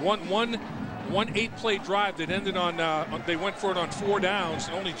 one 8-play drive that ended on they went for it on 4 downs,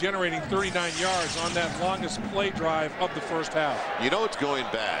 only generating 39 yards on that longest play drive of the first half. You know it's going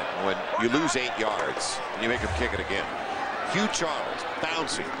bad when you lose 8 yards and you make them kick it again. Hugh Charles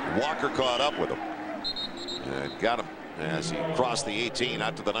bouncing. Walker caught up with him and got him as he crossed the 18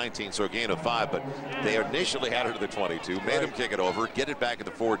 out to the 19, so a gain of 5. But they initially had it to the 22, made him kick it over, get it back at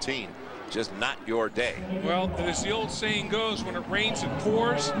the 14. Just not your day. Well, as the old saying goes, when it rains, it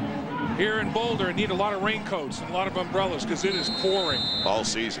pours. Here in Boulder, I need a lot of raincoats and a lot of umbrellas because it is pouring all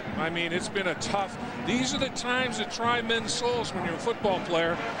season. I mean, it's been a tough. These are the times that try men's souls when you're a football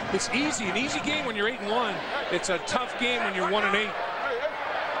player. It's easy, an easy game when you're 8-1. It's a tough game when you're 1-8.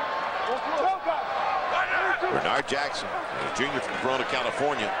 Bernard Jackson, a junior from Corona,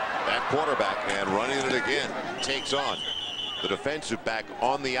 California, that quarterback, and running it again, takes on the defensive back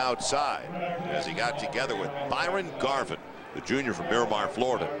on the outside as he got together with Byron Garvin, the junior from Miramar,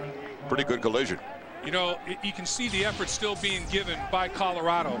 Florida. Pretty good collision. You know, you can see the effort still being given by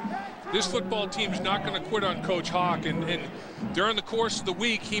Colorado. This football team is not going to quit on Coach Hawk, and during the course of the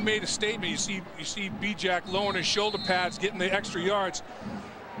week, he made a statement. You see B-Jack lowering his shoulder pads, getting the extra yards.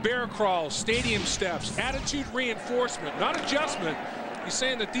 Bear crawls, stadium steps, attitude reinforcement, not adjustment. He's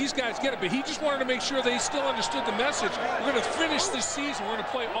saying that these guys get it, but he just wanted to make sure they still understood the message. We're going to finish this season. We're going to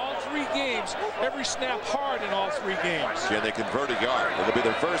play all 3 games, every snap hard in all 3 games. Can they convert a yard? It'll be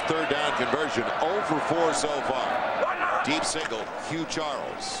their first third down conversion, 0 for 4 so far. Deep single, Hugh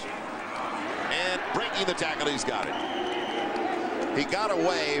Charles. And breaking the tackle, he's got it. He got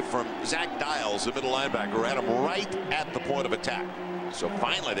away from Zach Dials, the middle linebacker, had him right at the point of attack. So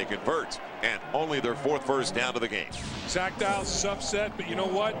finally they convert, and only their 4th first down of the game. Zach Dials is upset, but you know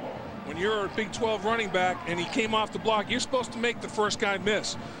what? When you're a Big 12 running back and he came off the block, you're supposed to make the first guy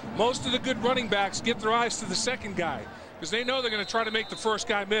miss. Most of the good running backs get their eyes to the second guy because they know they're going to try to make the first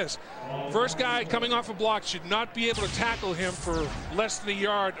guy miss. First guy coming off a block should not be able to tackle him for less than a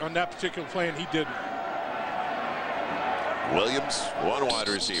yard on that particular play, and he didn't. Williams, one wide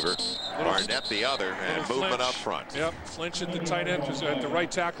receiver. Barnett the other, and movement up front. Yep, flinch at the tight end, at the right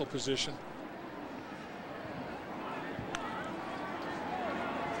tackle position.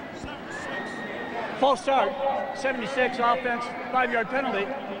 False start, 76 offense, 5-yard penalty,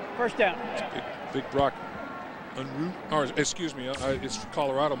 first down. Big Brock. Or, excuse me, it's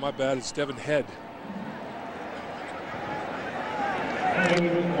Colorado, my bad. It's Devin Head.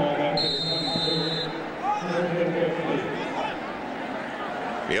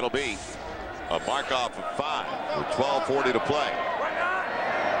 It'll be a mark-off of 5 with 12:40 to play.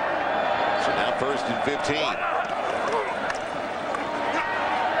 So now 1st and 15.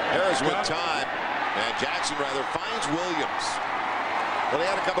 Harris with time, and Jackson rather finds Williams. Well, they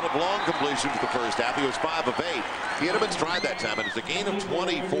had a couple of long completions the first half. He was 5 of 8. He had him in stride that time, and it's a gain of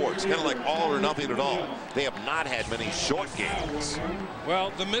 24. It's kind of like all or nothing at all. They have not had many short gains.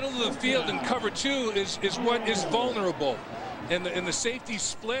 Well, the middle of the field in cover 2 is what is vulnerable. And the safety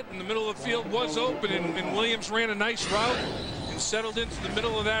split, and the middle of the field was open, and Williams ran a nice route and settled into the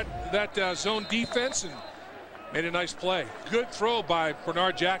middle of that zone defense and made a nice play. Good throw by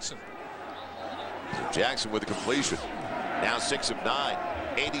Bernard Jackson. So Jackson with the completion. Now 6 of 9,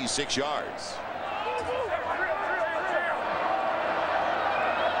 86 yards.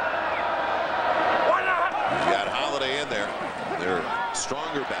 You got Holiday in there. They're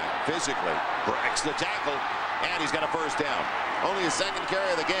stronger back physically. Breaks the tackle, and he's got a first down. Only his 2nd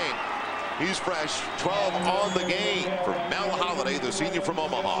carry of the game. He's fresh. 12 on the game for Mel Holiday, the senior from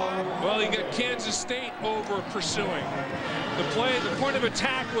Omaha. Well, he got Kansas State over pursuing. The point of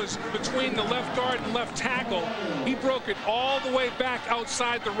attack was between the left guard and left tackle. He broke it all the way back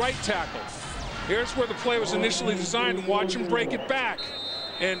outside the right tackle. Here's where the play was initially designed, and watch him break it back.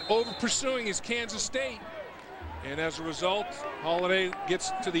 And over pursuing is Kansas State. And as a result, Holiday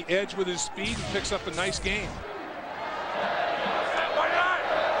gets to the edge with his speed and picks up a nice gain.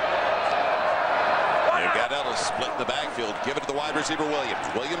 They've got Ellis split in the backfield. Give it to the wide receiver Williams.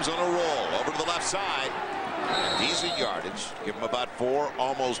 Williams on a roll over to the left side. Decent yardage. Give him about 4,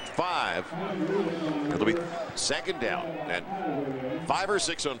 almost 5. It'll be 2nd down. And 5 or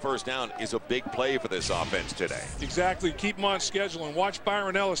 6 on first down is a big play for this offense today. Exactly. Keep him on schedule. And watch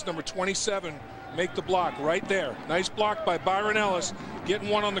Byron Ellis, number 27, make the block right there. Nice block by Byron Ellis, getting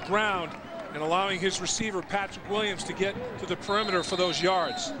one on the ground and allowing his receiver, Patrick Williams, to get to the perimeter for those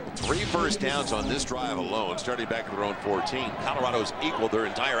yards. 3 first downs on this drive alone, starting back at their own 14. Colorado's equaled their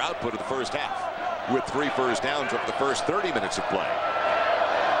entire output of the first half with 3 first downs over the first 30 minutes of play.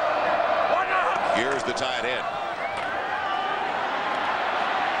 Here's the tight end.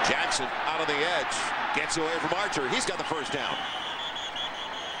 Jackson out on the edge. Gets away from Archer. He's got the first down.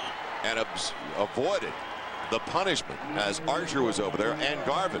 And avoided the punishment as Archer was over there and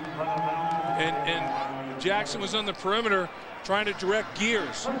Garvin. And Jackson was on the perimeter trying to direct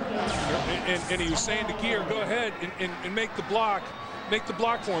Gears. And he was saying to Gear, go ahead and make the block. Make the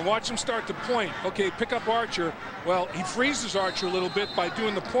block for him. Watch him start to point. Okay, pick up Archer. Well, he freezes Archer a little bit by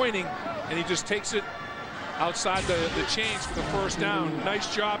doing the pointing, and he just takes it outside the chains for the first down.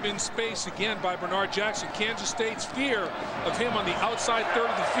 Nice job in space again by Bernard Jackson. Kansas State's fear of him on the outside third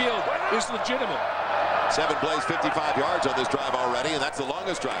of the field is legitimate. 7 plays, 55 yards on this drive already, and that's the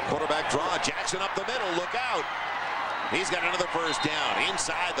longest drive. Quarterback draw. Jackson up the middle. Look out. He's got another first down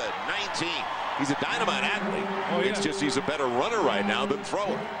inside the 19. He's a dynamite athlete. Oh, yeah. It's just he's a better runner right now than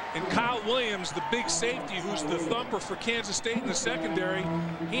thrower. And Kyle Williams, the big safety, who's the thumper for Kansas State in the secondary,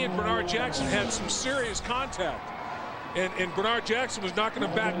 he and Bernard Jackson had some serious contact. And Bernard Jackson was not going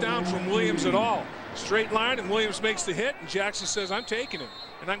to back down from Williams at all. Straight line, and Williams makes the hit, and Jackson says, I'm taking it.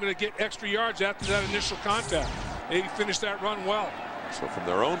 And I'm going to get extra yards after that initial contact. They finished that run well. So from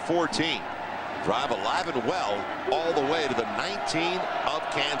their own 14, drive alive and well all the way to the 19 of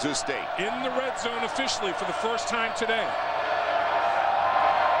Kansas State. In the red zone officially for the first time today.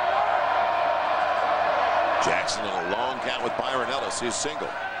 Jackson on a long count with Byron Ellis, his single.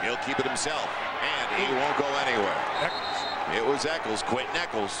 He'll keep it himself, and he won't go anywhere. It was Eccles, Quentin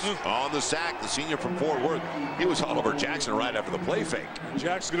Eccles, on the sack, the senior from Fort Worth. He was all over Jackson right after the play fake.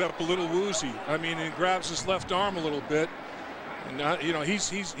 Jackson got up a little woozy. I mean, and grabs his left arm a little bit. And, you know,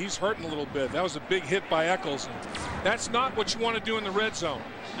 he's hurting a little bit. That was a big hit by Eccles. And that's not what you want to do in the red zone.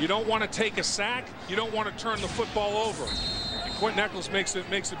 You don't want to take a sack. You don't want to turn the football over. And Quentin Eccles makes a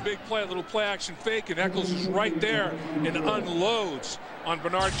big play, a little play action fake, and Eccles is right there and unloads on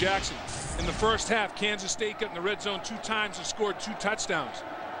Bernard Jackson. In the first half, Kansas State got in the red zone 2 times and scored 2 touchdowns.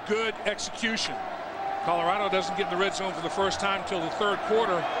 Good execution. Colorado doesn't get in the red zone for the first time until the 3rd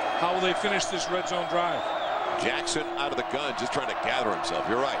quarter. How will they finish this red zone drive? Jackson out of the gun, just trying to gather himself.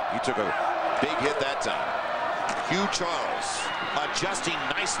 You're right. He took a big hit that time. Hugh Charles adjusting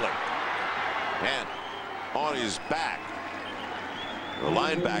nicely. And on his back, the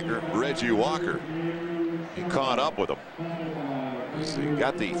linebacker, Reggie Walker. He caught up with him. So he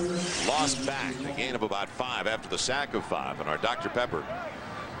got the loss back, the gain of about 5 after the sack of 5. And our Dr. Pepper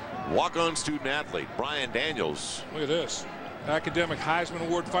walk-on student athlete, Brian Daniels. Look at this. Academic Heisman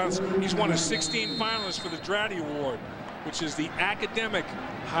Award finalist. He's one of 16 finalists for the Dratty Award, which is the academic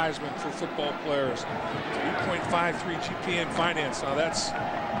Heisman for football players. 3.53 GPA in finance. Now that's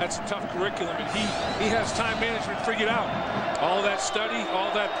a tough curriculum, and he has time management figured out. All that study,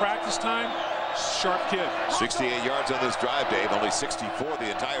 all that practice time. Sharp kid. 68 yards on this drive, Dave. Only 64 the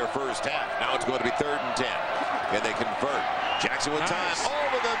entire first half. Now it's going to be 3rd and 10. Can they convert? Jackson with time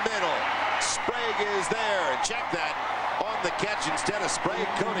over the middle. Sprague is there, and check that. On the catch instead of Sprague,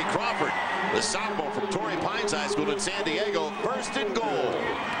 Cody Crawford, the sophomore from Torrey Pines High School in San Diego. 1st and goal.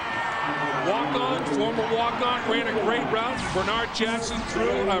 Walk-on, former walk-on, ran a great route. Bernard Jackson threw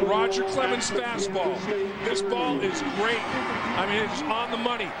a Roger Clemens fastball. This ball is great. I mean, it's on the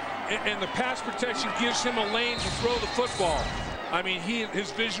money. And the pass protection gives him a lane to throw the football. I mean,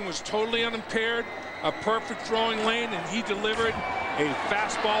 his vision was totally unimpaired, a perfect throwing lane, and he delivered a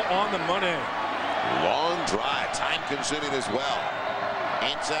fastball on the money. Long drive, time-consuming as well.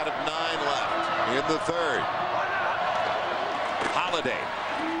 8 out of 9 left in the 3rd. Holiday.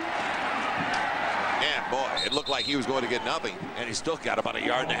 And boy, it looked like he was going to get nothing, and he still got about 1.5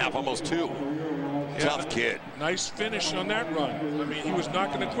 yards, almost 2. Yeah, tough kid. Nice finish on that run. I mean, he was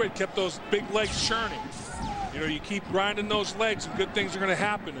not going to quit. Kept those big legs churning. You know, you keep grinding those legs, and good things are going to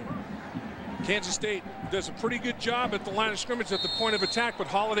happen. And Kansas State does a pretty good job at the line of scrimmage at the point of attack, but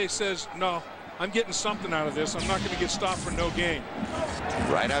Holiday says, no, I'm getting something out of this. I'm not going to get stopped for no gain.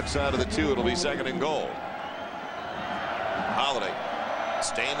 Right outside of the 2, it'll be 2nd and goal. Holiday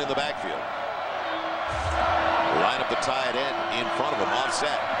staying in the backfield. Line up the tight end in front of him,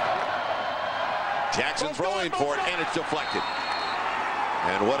 offset. Jackson throwing for it, and it's deflected.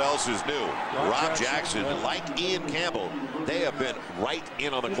 And what else is new? Rob Jackson, like Ian Campbell, they have been right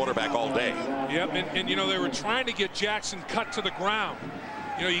in on the quarterback all day. Yep, and you know, they were trying to get Jackson cut to the ground.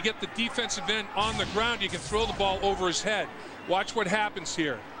 You know, you get the defensive end on the ground, you can throw the ball over his head. Watch what happens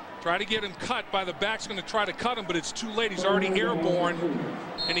here. Try to get him cut. By the back's going to try to cut him, but it's too late. He's already airborne,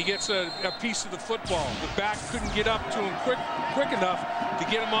 and he gets a piece of the football. The back couldn't get up to him quick enough to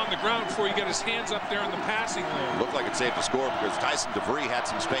get him on the ground before he got his hands up there in the passing lane. Looked like it saved the score because Tyson DeVree had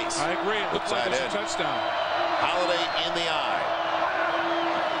some space. I agree. It looked like it was a touchdown. Holiday in the eye.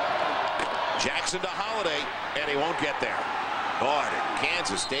 Jackson to Holiday, and he won't get there. Boy, did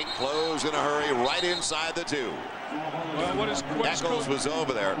Kansas State close in a hurry right inside the 2. Well, what does Eccles was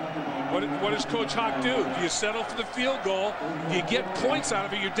over there. What does Coach Hawk do? Do you settle for the field goal? Do you get points out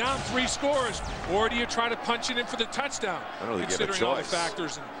of it? You're down 3 scores, or do you try to punch it in for the touchdown? I don't really considering give a all the choice.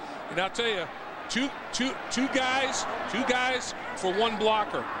 factors, and I'll tell you, two guys for 1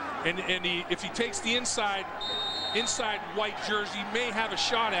 blocker, and if he takes the inside white jersey, he may have a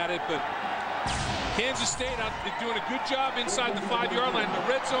shot at it, but Kansas State out doing a good job inside the 5-yard line.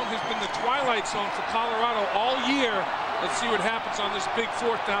 The red zone has been the twilight zone for Colorado all year. Let's see what happens on this big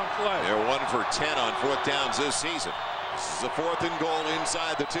 4th down play. They're 1 for 10 on 4th downs this season. This is the 4th and goal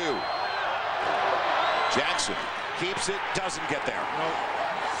inside the 2. Jackson keeps it, doesn't get there. Nope.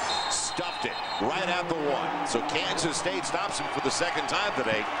 Stuffed it right at the 1. So Kansas State stops him for the 2nd time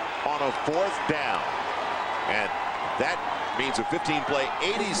today on a 4th down. And that means a 15-play,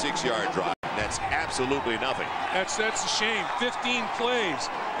 86-yard drive. That's absolutely nothing. That's a shame. 15 plays,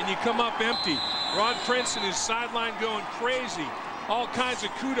 and you come up empty. Rod Prince and his sideline going crazy. All kinds of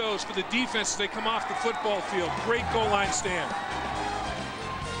kudos for the defense as they come off the football field. Great goal line stand.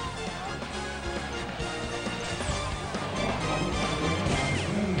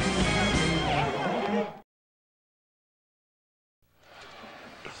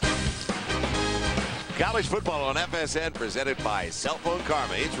 College football on FSN presented by Cell Phone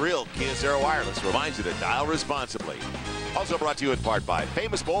Karma. It's real. Kia Sarah Wireless reminds you to dial responsibly. Also brought to you in part by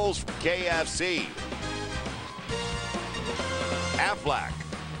Famous Bowls from KFC. Aflac.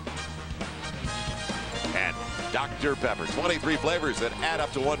 And Dr. Pepper. 23 flavors that add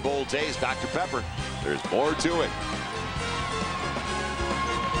up to 1 bold taste. Dr. Pepper. There's more to it.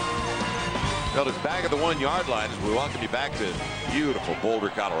 Well, it's back at the 1-yard line as we welcome you back to beautiful Boulder,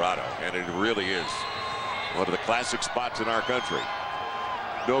 Colorado. And it really is one of the classic spots in our country.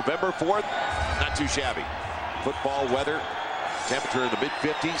 November 4th, not too shabby. Football weather, temperature in the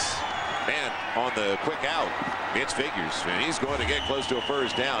mid-50s. Man, on the quick out, it's figures. And he's going to get close to a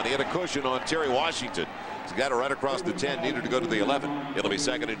first down. He had a cushion on Terry Washington. He's got it right across the 10, needed to go to the 11. It'll be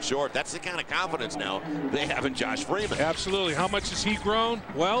second and short. That's the kind of confidence now they have in Josh Freeman. Absolutely. How much has he grown?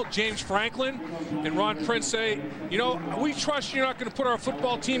 Well, James Franklin and Ron Prince say, you know, we trust you're not going to put our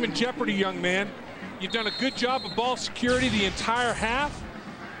football team in jeopardy, young man. You've done a good job of ball security the entire half.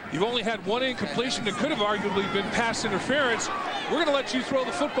 You've only had one incompletion that could have arguably been pass interference. We're going to let you throw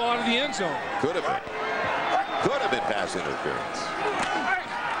the football out of the end zone. Could have been. Could have been pass interference.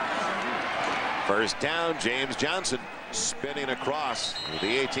 First down, James Johnson spinning across the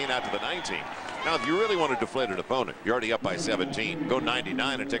 18 out to the 19. Now, if you really want to deflate an opponent, you're already up by 17. Go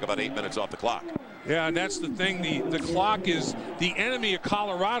 99 and take about 8 minutes off the clock. Yeah, and that's the thing. The clock is the enemy of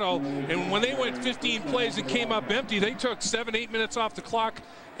Colorado. And when they went 15 plays and came up empty, they took 7-8 minutes off the clock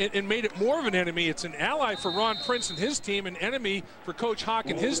and made it more of an enemy. It's an ally for Ron Prince and his team, an enemy for Coach Hawk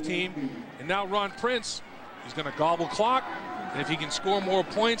and his team. And now Ron Prince is going to gobble clock. And if he can score more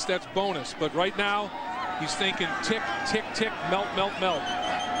points, that's bonus. But right now, he's thinking tick, tick, tick, melt, melt, melt.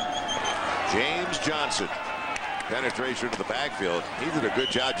 James Johnson, penetration to the backfield. He did a good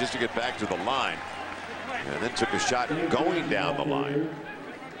job just to get back to the line. And then took a shot going down the line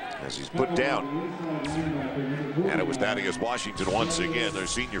as he's put down. And it was Thaddeus Washington once again, their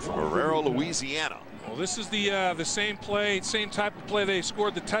senior from Herrera, Louisiana. Well, this is the same play, same type of play they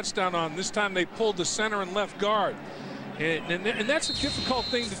scored the touchdown on. This time they pulled the center and left guard. And that's a difficult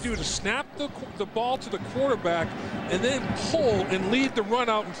thing to do, to snap the ball to the quarterback and then pull and lead the run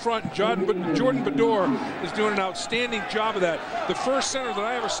out in front. Jordan Bador is doing an outstanding job of that. The first center that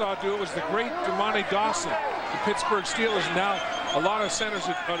I ever saw do it was the great Demonte Dawson, the Pittsburgh Steelers, and now a lot of centers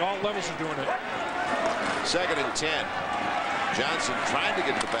at all levels are doing it. Second and 10. Johnson trying to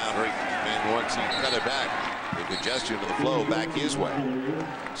get to the boundary, and once he cut it back, the congestion of the flow back his way.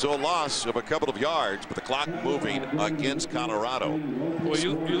 So a loss of a couple of yards, but the clock moving against Colorado. Well,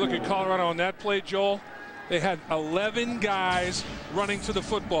 you look at Colorado on that play, Joel. They had 11 guys running to the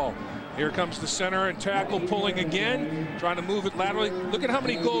football. Here comes the center and tackle pulling again, trying to move it laterally. Look at how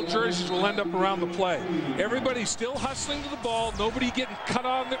many gold jerseys will end up around the play. Everybody's still hustling to the ball. Nobody getting cut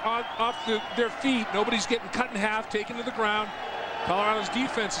off their feet. Nobody's getting cut in half, taken to the ground. Colorado's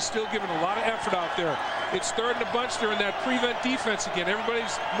defense is still giving a lot of effort out there. It's third and a bunch. They're in that prevent defense again.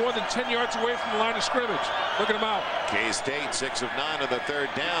 Everybody's more than 10 yards away from the line of scrimmage. Look at them out. K-State 6 of 9 on the third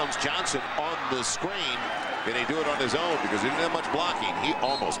downs. Johnson on the screen. Can he do it on his own? Because he didn't have much blocking. He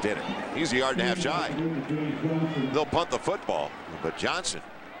almost did it. He's a yard and a half shy. They'll punt the football, but Johnson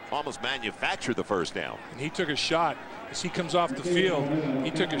almost manufactured the first down. And he took a shot as he comes off the field. He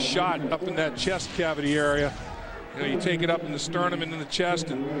took a shot up in that chest cavity area. You know, you take it up in the sternum and in the chest,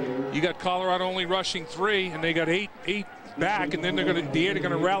 and you got Colorado only rushing 3, and they got eight back, and then they're going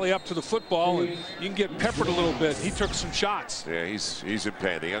to rally up to the football, and you can get peppered a little bit. He took some shots. Yeah, he's in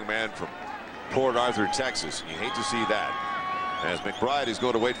pain. The young man from Port Arthur, Texas. You hate to see that. As McBride is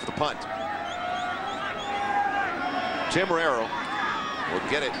going to wait for the punt. Tim Herrera will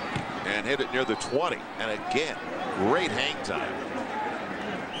get it and hit it near the 20. And again, great hang time.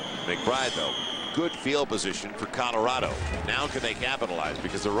 McBride, though, good field position for Colorado. Now can they capitalize,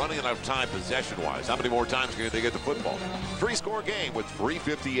 because they're running out of time possession-wise. How many more times can they get the football? 3-score game with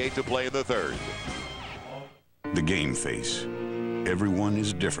 3:58 to play in the third. The game face. Everyone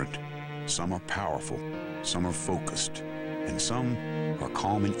is different. Some are powerful, some are focused, and some are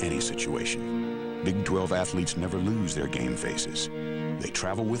calm in any situation. Big 12 athletes never lose their game faces. They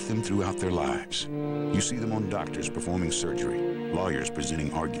travel with them throughout their lives. You see them on doctors performing surgery, lawyers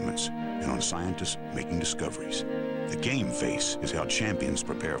presenting arguments, and on scientists making discoveries. The game face is how champions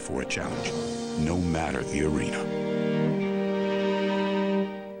prepare for a challenge, no matter the arena.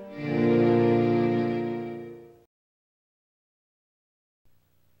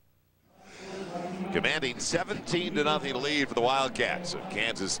 Commanding 17-0 lead for the Wildcats of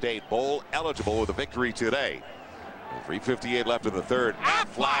Kansas State, bowl eligible with a victory today. 3:58 left in the third.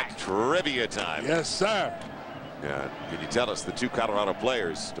 Aflac trivia time. Yes, sir. Can you tell us the two Colorado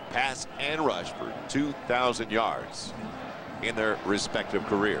players to pass and rush for 2,000 yards in their respective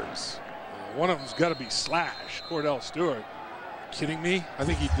careers? One of them's got to be Slash, Cordell Stewart. Kidding me? I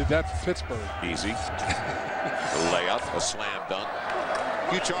think he did that for Pittsburgh. Easy. A layup, a slam dunk.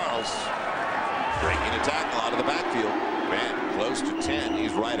 Hugh Charles breaking a tackle out of the backfield. Man, close to 10.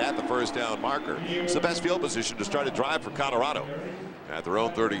 He's right at the first down marker. It's the best field position to start a drive for Colorado. at their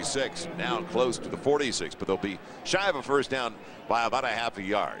own 36, now close to the 46, but they'll be shy of a first down by about a half a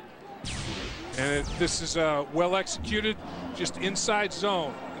yard. And this is well executed, just inside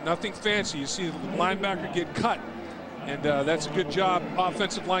zone, nothing fancy. You see the linebacker get cut, and that's a good job.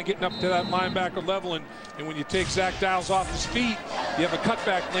 Offensive line getting up to that linebacker level, and when you take Zach Dials off his feet, you have a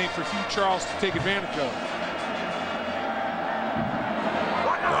cutback lane for Hugh Charles to take advantage of.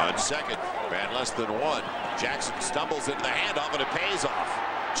 On second, and less than one. Jackson stumbles into the handoff, and it pays off.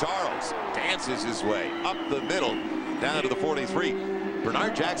 Charles dances his way up the middle, down to the 43.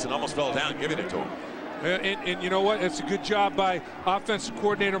 Bernard Jackson almost fell down, giving it to him. And you know what? It's a good job by offensive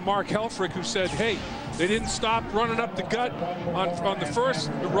coordinator Mark Helfrich, who said, hey, they didn't stop running up the gut on the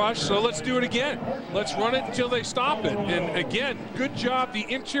first rush, so let's do it again. Let's run it until they stop it. And again, good job,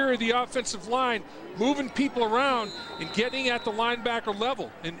 the interior of the offensive line, moving people around and getting at the linebacker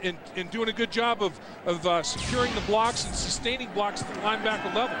level and doing a good job of securing the blocks and sustaining blocks at the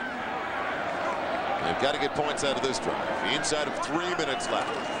linebacker level. They've got to get points out of this drive. Inside of 3 minutes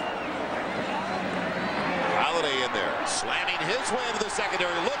left. Holiday in there, slamming his way into the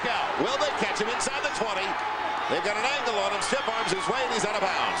secondary. Look out. Will they catch him inside the 20? They've got an angle on him. Stiff arms his way, and he's out of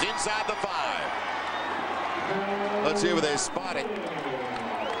bounds. Inside the 5. Let's see where they spot it.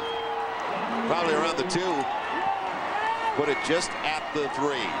 Probably around the 2. Put it just at the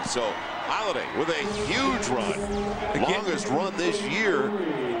 3. So Holiday with a huge run. Longest run this year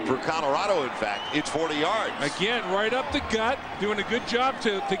for Colorado, in fact. It's 40 yards. Again, right up the gut, doing a good job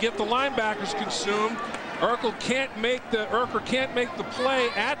to get the linebackers consumed. Urkel can't make the play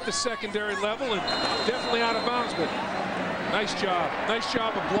at the secondary level, and definitely out of bounds, but nice job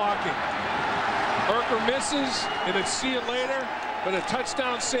of blocking. Urkel misses, and it's see you later, but a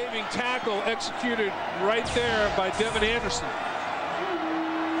touchdown saving tackle executed right there by Devin Anderson.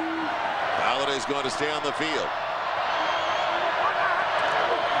 Holiday's going to stay on the field.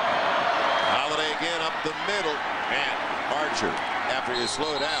 Holiday again up the middle, and Archer. After you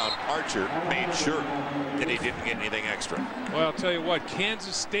slow down, Archer made sure that he didn't get anything extra. Well, I'll tell you what,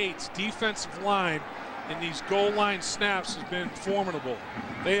 Kansas State's defensive line in these goal line snaps has been formidable.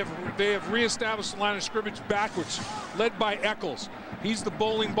 They have reestablished the line of scrimmage backwards, led by Eccles. He's the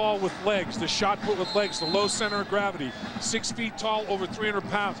bowling ball with legs, the shot put with legs, the low center of gravity, 6 feet tall, over 300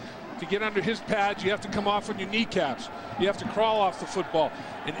 pounds. To get under his pads, you have to come off on your kneecaps. You have to crawl off the football.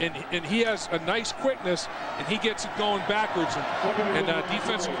 And he has a nice quickness, and he gets it going backwards. And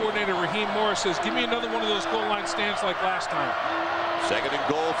defensive coordinator Raheem Morris says, give me another one of those goal line stands like last time. Second and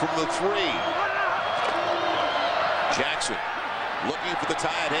goal from the 3. Jackson looking for the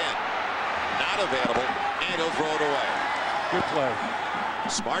tight end. Not available, and he'll throw it away. Good play.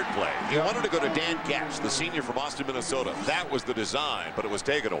 Smart play. He wanted to go to Dan Gatch, the senior from Austin, Minnesota. That was the design, but it was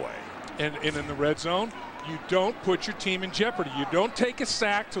taken away. And in the red zone, you don't put your team in jeopardy. You don't take a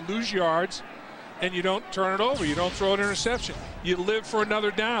sack to lose yards, and you don't turn it over. You don't throw an interception. You live for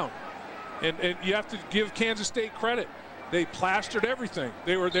another down. And you have to give Kansas State credit. They plastered everything.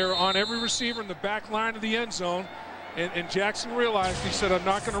 They were on every receiver in the back line of the end zone. And Jackson realized, he said, I'm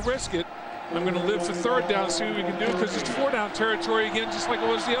not going to risk it. I'm going to live for third down, see what we can do, because it's 4-down territory again, just like it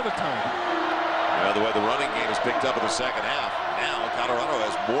was the other time. The way the running game is picked up in the second half. Now Colorado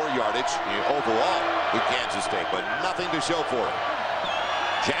has more yardage overall with Kansas State, but nothing to show for it.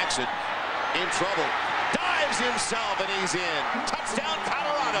 Jackson in trouble. Dives himself, and he's in. Touchdown,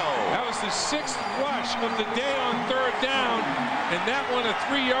 Colorado. That was the 6th rush of the day on third down, and that one a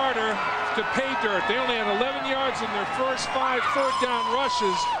 3-yarder to pay dirt. They only had 11 yards in their first 5 third-down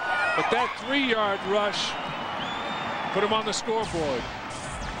rushes. But that 3-yard rush put him on the scoreboard.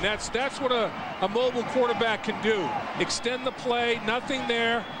 And that's what a mobile quarterback can do. Extend the play, nothing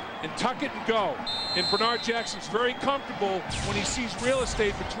there, and tuck it and go. And Bernard Jackson's very comfortable when he sees real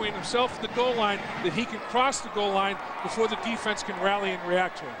estate between himself and the goal line, that he can cross the goal line before the defense can rally and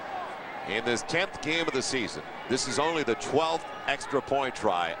react to him. In this 10th game of the season, this is only the 12th extra point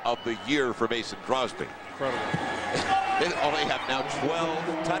try of the year for Mason Crosby. Incredible. They only have now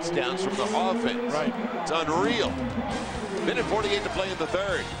 12 touchdowns from the offense. Right. It's unreal. Minute 48 to play in the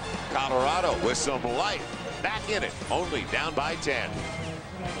third. Colorado with some life back in it, only down by 10.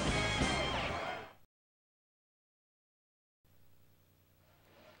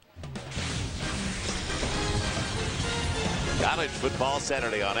 College Football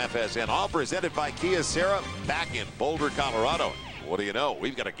Saturday on FSN, all presented by Kia Sarah, back in Boulder, Colorado. What do you know?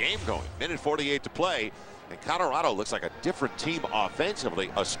 We've got a game going. Minute 48 to play. And Colorado looks like a different team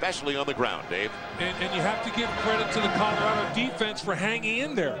offensively, especially on the ground, Dave. And you have to give credit to the Colorado defense for hanging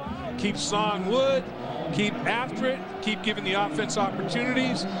in there. Keep sawing wood, keep after it, keep giving the offense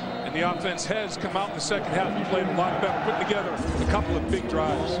opportunities. And And the offense has come out in the second half and played a lot better, putting together a couple of big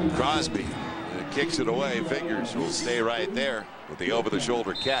drives. Crosby kicks it away. Figures will stay right there with the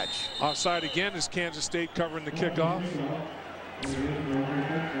over-the-shoulder catch. Offside again is Kansas State covering the kickoff.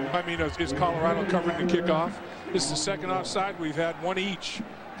 I mean, is Colorado covering the kickoff? This is the second offside. We've had one each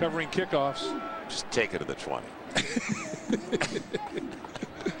covering kickoffs. Just take it to the 20.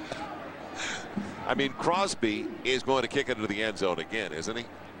 I mean, Crosby is going to kick it into the end zone again, isn't he?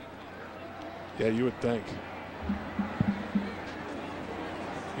 Yeah, you would think.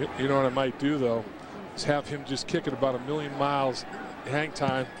 You know what I might do, though, is have him just kick it about 1,000,000 miles hang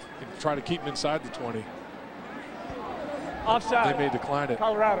time and try to keep him inside the 20. Offside. They may decline it.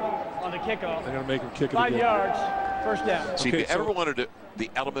 Colorado on the kickoff. They're going to make him kick it 5 again. yards, first down. See, if you ever wanted the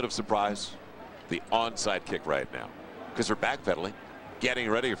element of surprise, the onside kick right now, because they're backpedaling, getting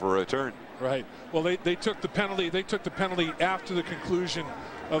ready for a return. Right. Well, they took the penalty. They took the penalty after the conclusion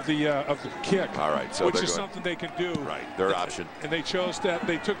of the kick. All right. So which is something they can do. Right. Their option. And they chose that.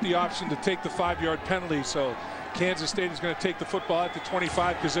 They took the option to take the 5-yard penalty. So Kansas State is going to take the football at the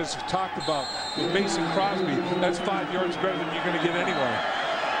 25 because, as we talked about with Mason Crosby, that's 5 yards better than you're going to get anyway.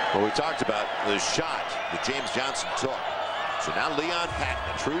 Well, we talked about the shot that James Johnson took. So now Leon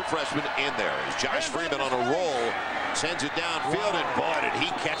Patton, a true freshman, in there. As Josh Freeman on a roll sends it downfield, and boy, did he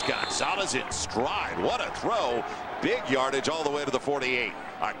catch Gonzalez in stride. What a throw. Big yardage all the way to the 48.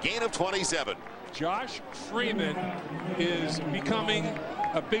 A gain of 27. Josh Freeman is becoming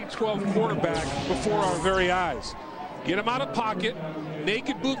a Big 12 quarterback before our very eyes. Get him out of pocket.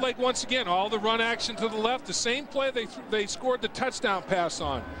 Naked bootleg once again. All the run action to the left. The same play they scored the touchdown pass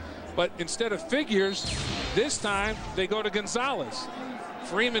on. But instead of Figures, this time they go to Gonzalez.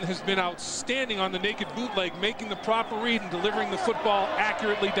 Freeman has been outstanding on the naked bootleg, making the proper read and delivering the football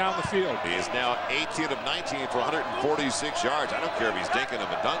accurately down the field. He is now 18 of 19 for 146 yards. I don't care if he's dinking them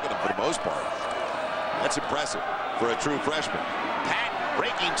and dunking them for the most part. That's impressive for a true freshman. Patton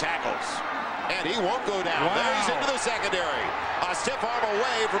breaking tackles. And he won't go down. Wow. There he's into the secondary. A stiff arm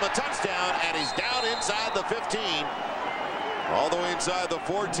away from a touchdown, and he's down inside the 15. All the way inside the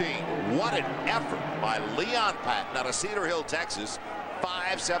 14. What an effort by Leon Patton out of Cedar Hill, Texas.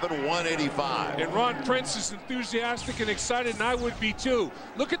 5'7", 185. And Ron Prince is enthusiastic and excited, and I would be too.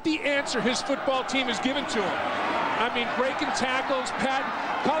 Look at the answer his football team has given to him. I mean, breaking tackles, Patton.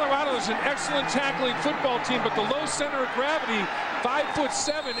 Colorado is an excellent tackling football team, but the low center of gravity,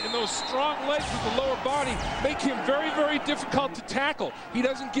 5'7", and those strong legs with the lower body make him very, very difficult to tackle. He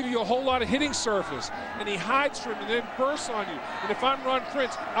doesn't give you a whole lot of hitting surface, and he hides from and then bursts on you. And if I'm Ron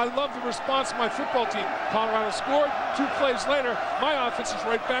Prince, I love the response of my football team. Colorado scored. 2 plays later, my offense is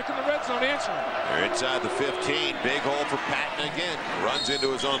right back in the red zone answering. They're inside the 15. Big hole for Patton again. Runs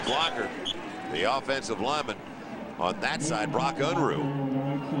into his own blocker. The offensive lineman on that side, Brock Unruh.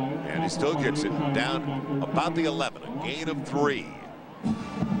 And he still gets it down about the 11. A gain of 3.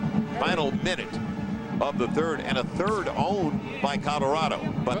 Final minute of the third, and a third owned by Colorado.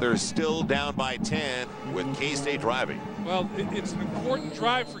 But they're still down by 10 with K-State driving. Well, it's an important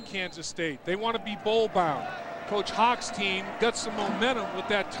drive for Kansas State. They want to be bowl bound. Coach Hawk's team got some momentum with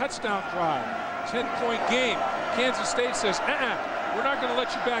that touchdown drive. 10-point game. Kansas State says, we're not going to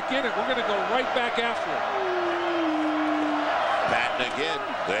let you back in it. We're going to go right back after it. Patton again.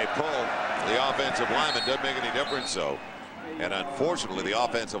 They pull. The offensive lineman doesn't make any difference, so. And unfortunately, the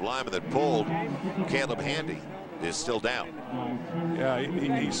offensive lineman that pulled, Caleb Handy, is still down. Yeah,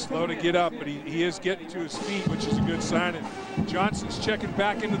 he's slow to get up, but he is getting to his feet, which is a good sign. And Johnson's checking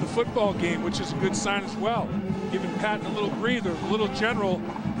back into the football game, which is a good sign as well. Giving Patton a little breather. Little general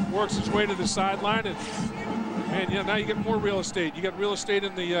works his way to the sideline, and yeah, now you get more real estate. You got real estate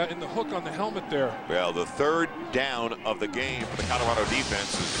in the hook on the helmet there. Well, the third down of the game for the Colorado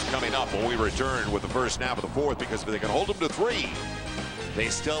defense is coming up when we return with the first snap of the fourth, because if they can hold them to 3, they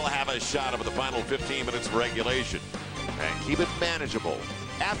still have a shot of the final 15 minutes of regulation. And keep it manageable.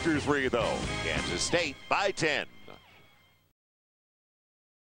 After 3, though, Kansas State by 10.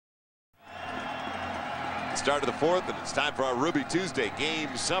 Start of the fourth, and it's time for our Ruby Tuesday game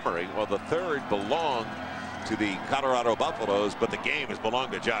summary. Well, the third belonged to the Colorado Buffaloes, but the game has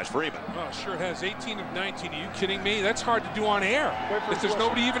belonged to Josh Freeman. Oh, sure has. 18 of 19. Are you kidding me? That's hard to do on air. If there's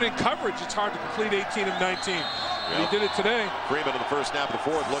nobody even in coverage, it's hard to complete 18 of 19. He did it today. Freeman in the first snap of the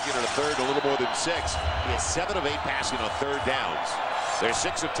fourth, looking at a third, a little more than 6. He has 7 of 8 passing on third downs. They're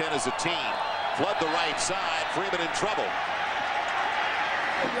 6 of 10 as a team. Flood the right side. Freeman in trouble.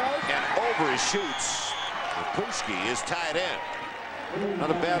 And over his shoots. Pushki is tied in.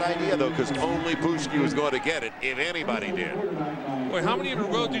 Not a bad idea, though, because only Pushki was going to get it if anybody did. Boy, how many in a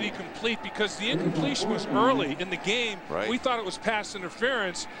row did he complete? Because the incompletion was early in the game. Right. We thought it was pass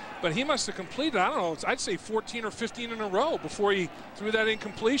interference, but he must have completed, I don't know, I'd say 14 or 15 in a row before he threw that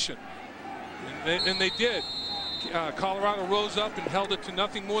incompletion. And they did. Colorado rose up and held it to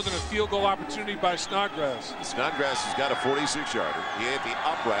nothing more than a field goal opportunity by Snodgrass. Snodgrass has got a 46-yarder. He hit the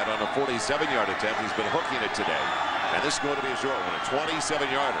upright on a 47-yard attempt. He's been hooking it today. And this is going to be a short one, a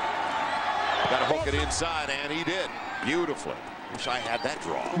 27-yarder. Got to hook it inside, and he did. Beautifully. Wish I had that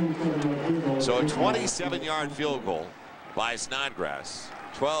draw. So a 27-yard field goal by Snodgrass.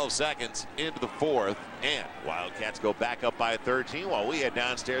 12 seconds into the fourth, and Wildcats go back up by 13 while we head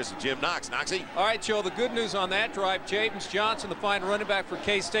downstairs to Jim Knox. Knoxy. All right, Joe, the good news on that drive, James Johnson, the fine running back for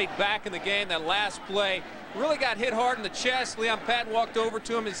K-State, back in the game. That last play really got hit hard in the chest. Leon Patton walked over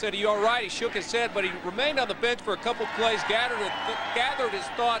to him and said, "Are you all right?" He shook his head, but he remained on the bench for a couple plays, gathered his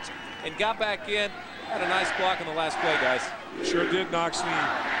thoughts, and got back in. Had a nice block in the last play, guys. Sure did, Knoxy.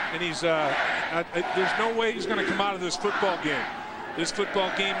 And he's there's no way he's going to come out of this football game. This football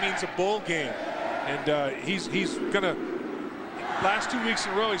game means a bowl game, and he's going to. Last 2 weeks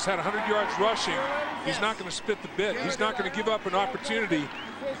in a row, he's had 100 yards rushing. He's not going to spit the bit. He's not going to give up an opportunity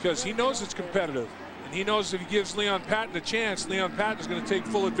because he knows it's competitive, and he knows if he gives Leon Patton a chance, Leon Patton is going to take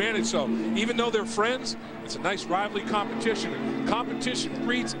full advantage. So even though they're friends, it's a nice rivalry competition. Competition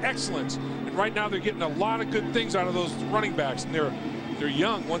breeds excellence, and right now they're getting a lot of good things out of those running backs, and they're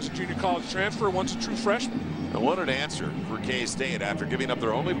young. One's a junior college transfer, one's a true freshman. And what an answer for K-State after giving up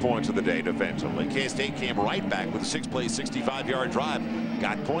their only points of the day defensively. K-State came right back with a 6-play, 65-yard drive.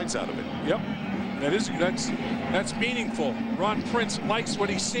 Got points out of it. Yep. That's meaningful. Ron Prince likes what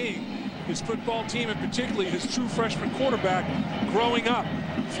he's seeing. His football team, and particularly his true freshman quarterback, growing up.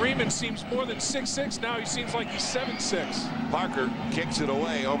 Freeman seems more than 6'6". Now he seems like he's 7'6". Parker kicks it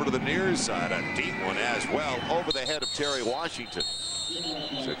away over to the near side. A deep one as well over the head of Terry Washington.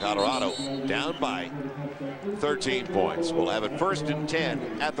 So Colorado down by 13 points. We'll have it 1st and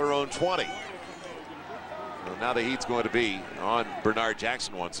 10 at their own 20. Well, now the heat's going to be on Bernard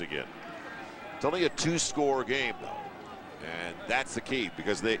Jackson once again. It's only a 2-score game, though. And that's the key,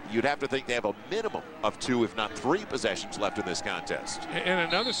 because you'd have to think they have a minimum of 2, if not 3 possessions left in this contest.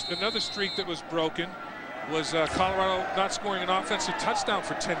 And another streak that was broken was Colorado not scoring an offensive touchdown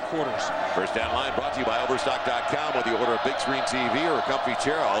for 10 quarters. First down line brought to you by Overstock.com. Whether you order a big screen TV or a comfy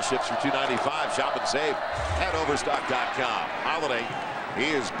chair, all ships for $2.95. Shop and save at Overstock.com. Holiday,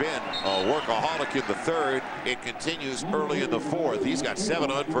 he has been a workaholic in the third. It continues early in the fourth. He's got 7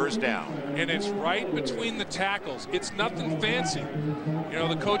 on first down. And it's right between the tackles. It's nothing fancy. You know,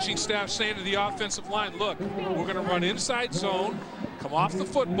 the coaching staff saying to the offensive line, look, we're going to run inside zone. Come off the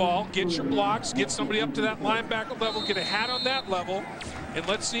football, get your blocks, get somebody up to that linebacker level, get a hat on that level, and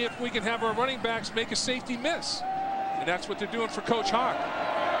let's see if we can have our running backs make a safety miss. And that's what they're doing for Coach Hawk.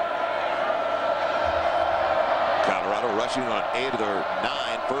 Colorado rushing on 8 of their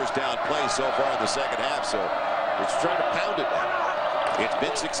 9 first down plays so far in the second half, so it's trying to pound it now. It's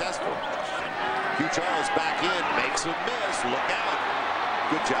been successful. Hugh Charles back in, makes a miss, look out.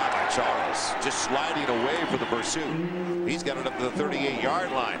 Good job by Charles, just sliding away for the pursuit. He's got it up to the 38-yard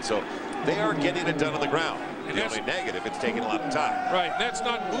line, so they are getting it done on the ground. And the only negative, it's taking a lot of time. Right, that's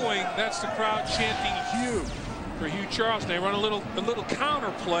not booing, that's the crowd chanting Hugh for Hugh Charles. And they run a little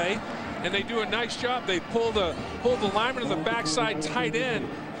counter play, and they do a nice job. They pull the lineman to the backside tight end.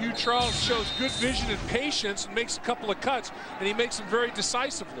 Hugh Charles shows good vision and patience and makes a couple of cuts, and he makes them very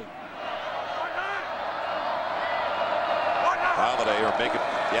decisively. Holiday, or make it,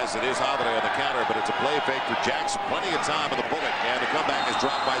 yes, it is Holiday on the counter, but it's a play fake for Jackson. Plenty of time on the bullet, and the comeback is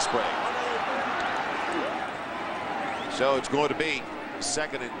dropped by Sprague. So it's going to be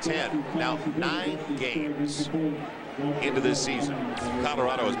 2nd and 10. Now 9 games into this season.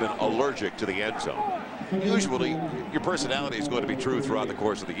 Colorado has been allergic to the end zone. Usually, your personality is going to be true throughout the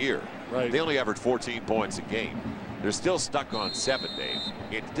course of the year. Right. They only average 14 points a game. They're still stuck on 7, Dave.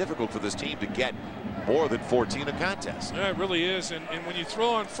 It's difficult for this team to get more than 14 a contest. Yeah, it really is. And when you throw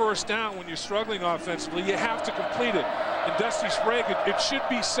on first down, when you're struggling offensively, you have to complete it. And Dusty Sprague, it should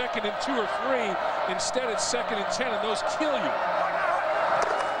be 2nd and 2 or 3. Instead, it's 2nd and 10, and those kill you.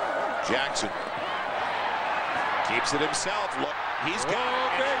 Jackson keeps it himself. Look, he's got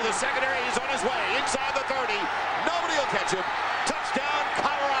it. Into the secondary. He's on his way inside the 30. Nobody will catch him. Touchdown,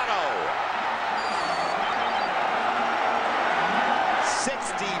 Colorado.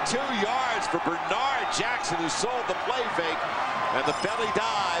 62 yards for Bernard Jackson, who sold the play fake, and the belly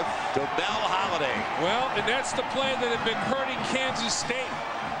dive to Mel Holiday. Well, and that's the play that had been hurting Kansas State,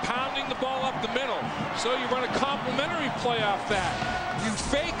 pounding the ball up the middle. So you run a complementary play off that. You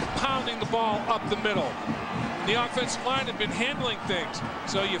fake pounding the ball up the middle. The offensive line have been handling things.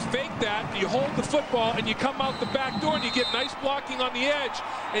 So you fake that, you hold the football, and you come out the back door, and you get nice blocking on the edge,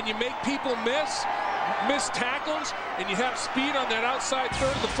 and you make people miss tackles, and you have speed on that outside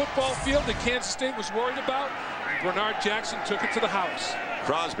third of the football field that Kansas State was worried about. Bernard Jackson took it to the house.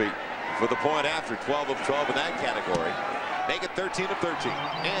 Crosby for the point after, 12 of 12 in that category. Make it 13 of 13.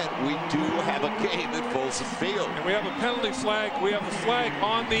 And we do have a game at Folsom Field. And we have a penalty flag. We have a flag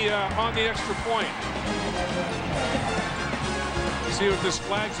on the extra point. See what this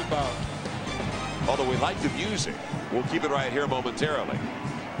flag's about. Although we like the music, we'll keep it right here momentarily.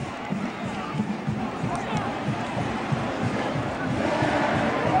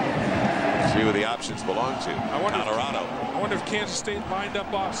 See what the options belong to. Colorado. I wonder if Kansas State lined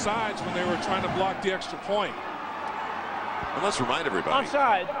up off sides when they were trying to block the extra point. And let's remind everybody.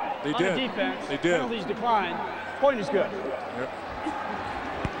 Offside. They on did. The defense. They did. Penalties decline. Point is good. Yep.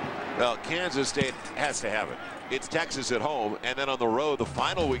 Well, Kansas State has to have it. It's Texas at home, and then on the road the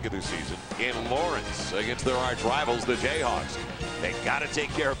final week of the season in Lawrence against their arch rivals, the Jayhawks. They've got to take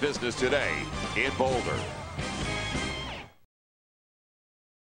care of business today in Boulder.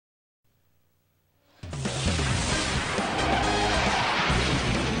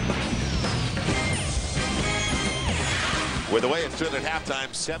 With the way it stood at halftime,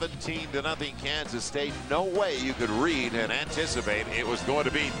 17-0 Kansas State, no way you could read and anticipate it was going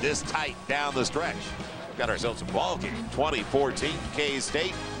to be this tight down the stretch. We've got ourselves a ball game. 20-14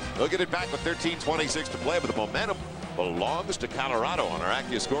 K-State. They'll get it back with 13:26 to play, but the momentum belongs to Colorado on our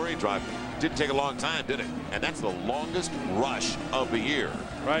active scoring drive. Didn't take a long time, did it? And that's the longest rush of the year.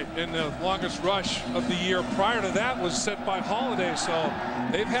 Right, and the longest rush of the year prior to that was set by Holiday, so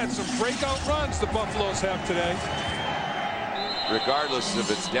they've had some breakout runs the Buffaloes have today. Regardless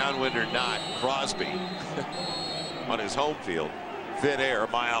if it's downwind or not, Crosby on his home field, thin air,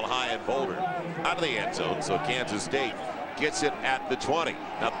 mile high in Boulder, out of the end zone. So Kansas State gets it at the 20.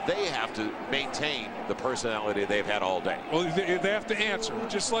 Now they have to maintain the personality they've had all day. Well, they have to answer,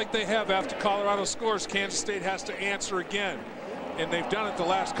 just like they have after Colorado scores. Kansas State has to answer again, and they've done it the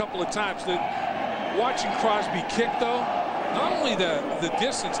last couple of times. Watching Crosby kick, though, not only the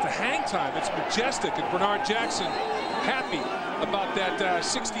distance, the hang time, it's majestic, and Bernard Jackson happy about that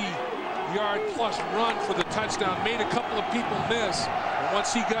 60-yard-plus run for the touchdown. Made a couple of people miss, and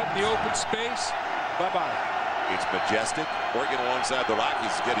once he got in the open space, bye-bye. It's majestic. Working alongside the Rockies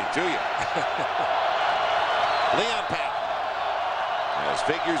is getting to you. Leon Patton. As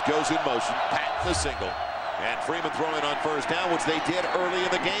figures goes in motion, Patton the single, and Freeman throwing on first down, which they did early in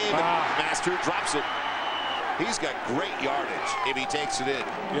the game. Master drops it. He's got great yardage if he takes it in.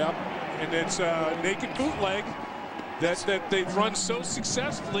 Yep, and it's a naked bootleg that they've run so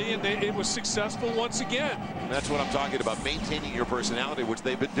successfully, and it was successful once again. That's what I'm talking about, maintaining your personality, which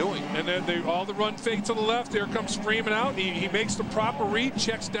they've been doing. And then all the run fake to the left. There comes Freeman out. He makes the proper read,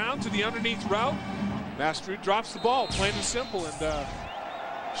 checks down to the underneath route. Master drops the ball, plain and simple, and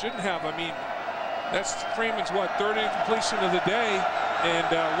shouldn't have. I mean, that's Freeman's, third incompletion of the day, and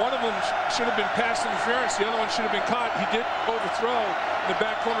one of them should have been pass interference. The other one should have been caught. He did overthrow in the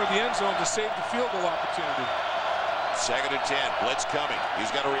back corner of the end zone to save the field goal opportunity. 2nd and 10, blitz coming. He's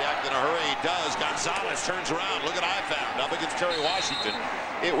got to react in a hurry. He does. Gonzalez turns around. Look at I found up against Terry Washington.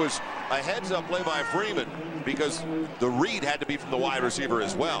 It was a heads-up play by Freeman because the read had to be from the wide receiver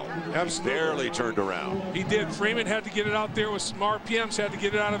as well. Absolutely. Barely turned around. He did. Freeman had to get it out there with some RPMs, had to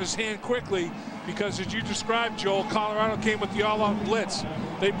get it out of his hand quickly because, as you described, Joel, Colorado came with the all-out blitz.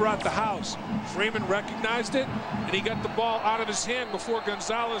 They brought the house. Freeman recognized it, and he got the ball out of his hand before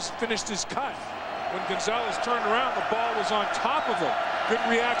Gonzalez finished his cut. When Gonzalez turned around, the ball was on top of him. Good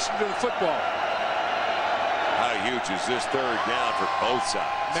reaction to the football. How huge is this third down for both sides?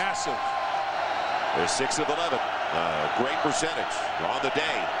 Massive. They're 6 of 11. Great percentage on the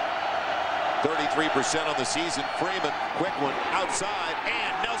day. 33% on the season. Freeman, quick one outside,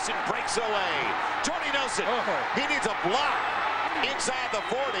 and Nelson breaks away. Jordy Nelson, he needs a block inside the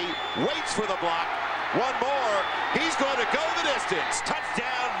 40, waits for the block. One more, he's going to go the distance.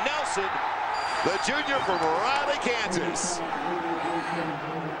 Touchdown, Nelson. The junior from Riley, Kansas.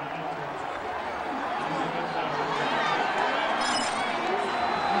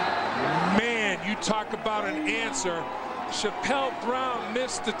 Man, you talk about an answer. Chappelle Brown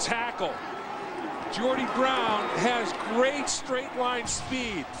missed the tackle. Jordy Brown has great straight line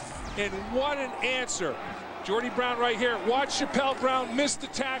speed. And what an answer. Jordy Brown right here. Watch Chappelle Brown miss the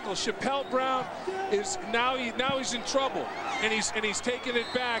tackle. Chappelle Brown is now he's in trouble, and he's taking it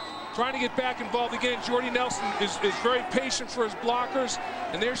back, trying to get back involved again. Jordy Nelson is very patient for his blockers,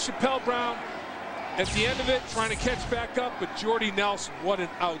 and there's Chappelle Brown. at the end of it, trying to catch back up, but Jordy Nelson, what an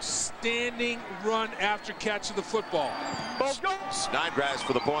outstanding run after catching the football. Snodgrass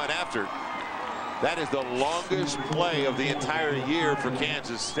for the point after. That is the longest play of the entire year for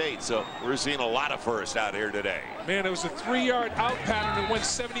Kansas State, so we're seeing a lot of firsts out here today. Man, it was a 3-yard out pattern and went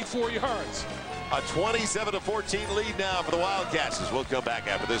 74 yards. A 27-14 lead now for the Wildcats as we'll come back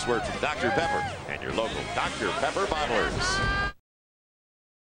after this word from Dr. Pepper and your local Dr. Pepper bottlers.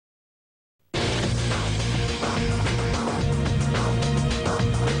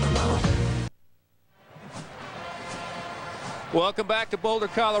 Welcome back to Boulder,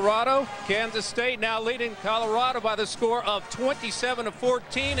 Colorado. Kansas State now leading Colorado by the score of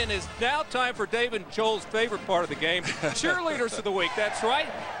 27-14, and it's now time for David and Joel's favorite part of the game, cheerleaders of the week. That's right,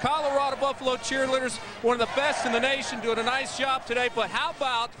 Colorado Buffalo cheerleaders, one of the best in the nation, doing a nice job today. But how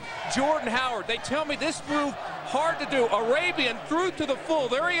about Jordan Howard? They tell me this move hard to do. Arabian threw to the full.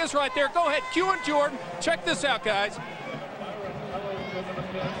 There he is right there. Go ahead, cue in Jordan. Check this out, guys.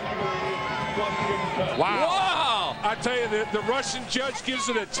 Wow. I tell you, the Russian judge gives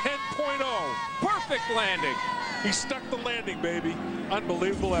it a 10.0. Perfect landing. He stuck the landing, baby.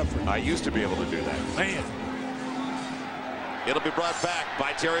 Unbelievable effort. I used to be able to do that. Man. It'll be brought back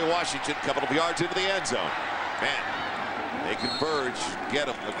by Terry Washington, a couple of yards into the end zone. Man, they converge, get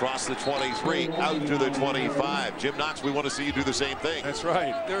him across the 23, out to the 25. Jim Knox, we want to see you do the same thing. That's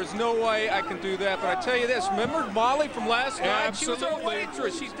right. There's no way I can do that, but I tell you this, remember Molly from last night? Absolutely. She was a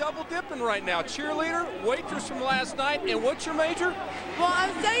waitress. She's double dipping right now. Cheerleader, waitress from last night, and what's your major? Well,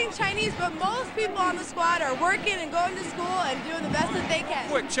 I'm studying Chinese, but most people on the squad are working and going to school and doing the best that they can.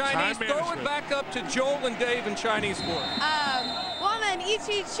 Quick, Chinese, throw it back up to Joel and Dave in Chinese for it. Woman, eat,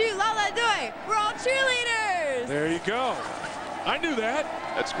 shoot, la la doi. We're all cheerleaders. There you go. I knew that.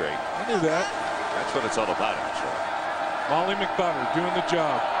 That's great. I knew that. That's what it's all about, actually. Molly McButter doing the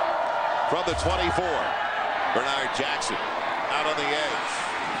job. From the 24, Bernard Jackson out on the edge.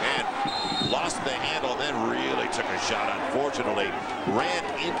 And lost the handle, then really took a shot. Unfortunately, ran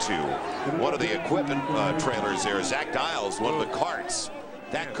into one of the equipment trailers there. Zach Dials, one of the carts.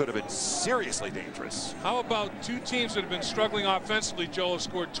 That could have been seriously dangerous. How about two teams that have been struggling offensively, Joel, have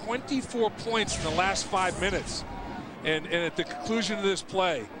scored 24 points in the last 5 minutes. And at the conclusion of this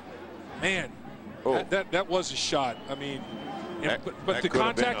play, man, that was a shot. I mean, but the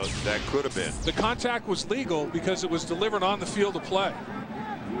contact, that could have been. The contact was legal because it was delivered on the field of play.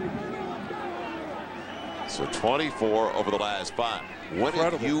 So 24 over the last 5. When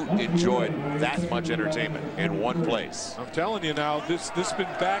have you enjoyed that much entertainment in one place? I'm telling you now, this has been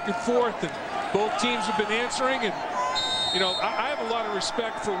back and forth, and both teams have been answering. And you know, I have a lot of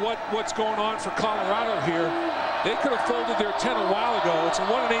respect for what's going on for Colorado here. They could have folded their 10 a while ago. It's a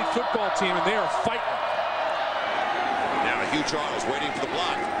 1-8 football team, and they are fighting. Now Hugh Charles waiting for the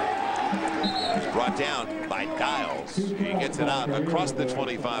block. He's brought down by Dials. He gets it out across the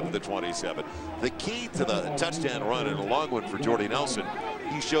 25 and the 27. The key to the touchdown run and a long one for Jordy Nelson,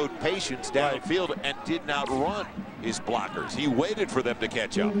 he showed patience downfield and did not run his blockers. He waited for them to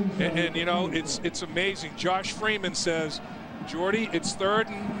catch up. And you know, it's amazing. Josh Freeman says, Jordy, it's third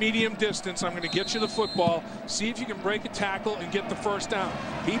and medium distance. I'm going to get you the football. See if you can break a tackle and get the first down.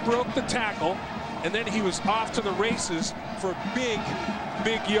 He broke the tackle, and then he was off to the races for big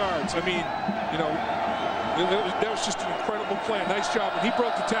yards. I mean, you know, that was just an incredible play. Nice job. When he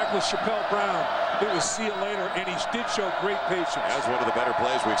broke the tackle with Chappelle Brown, it was see you later, and he did show great patience. That was one of the better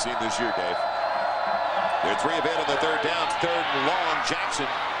plays we've seen this year, Dave. They're 3 of 8 on the third down. Third and long. Jackson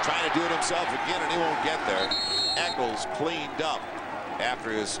trying to do it himself again, and he won't get there. Eccles cleaned up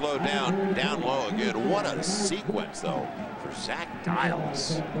after he was slowed down low again. What a sequence, though, for Zach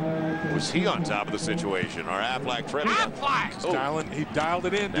Dials. Was he on top of the situation? Our Aflac trivia. He dialed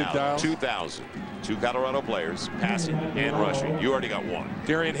it in, did Dials. 2,000. 2 Colorado players, passing and rushing. You already got 1.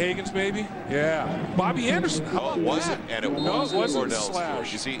 Darian Higgins, maybe? Yeah. Bobby Anderson. How about was that? It? And it wasn't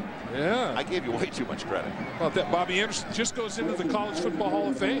Slash. You see, yeah. I gave you way too much credit. Well, that Bobby Anderson just goes into the College Football Hall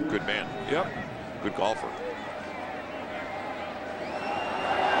of Fame. Good man. Yep. Good golfer.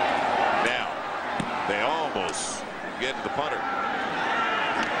 Now, they almost get to the punter.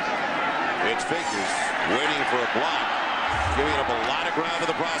 It's Figures waiting for a block, giving up a lot of ground in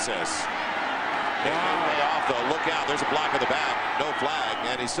the process. And way off the lookout. There's a block in the back. No flag.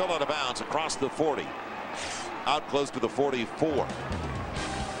 And he's still out of bounds across the 40. Out close to the 44.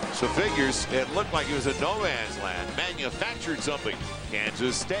 So Figures, it looked like he was in no man's land. Manufactured something.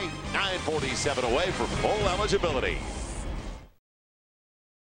 Kansas State, 9:47 away from bowl eligibility.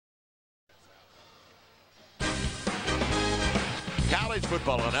 College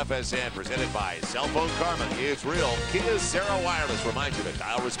football on FSN, presented by Cell Phone Karma. It's real. Kia Sarah Wireless reminds you to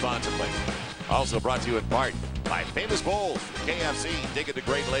dial responsibly. Also brought to you in part by Famous Bowls. KFC, dig into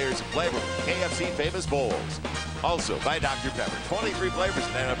great layers of flavor. KFC Famous Bowls. Also by Dr. Pepper. 23 flavors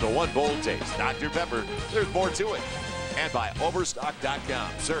and then up to one bold taste. Dr. Pepper, there's more to it. And by Overstock.com.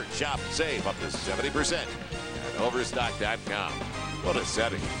 Search, shop, save up to 70% at Overstock.com. What a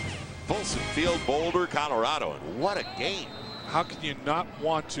setting. Folsom Field, Boulder, Colorado. And what a game. How can you not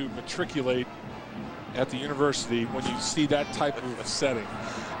want to matriculate at the university when you see that type of setting?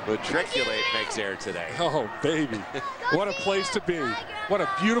 Matriculate makes air today. Oh, baby. What a place to be. What a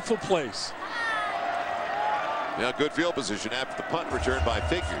beautiful place. Now, good field position after the punt return by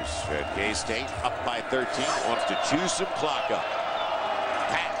Figures. And K-State up by 13. Wants to chew some clock up.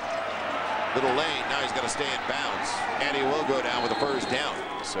 Pat, little lane. Now he's got to stay in bounds. And he will go down with a first down.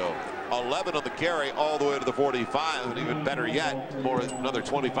 So 11 on the carry all the way to the 45. And even better yet, another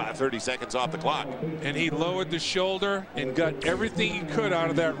 25, 30 seconds off the clock. And he lowered the shoulder and got everything he could out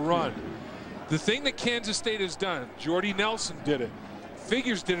of that run. The thing that Kansas State has done, Jordy Nelson did it.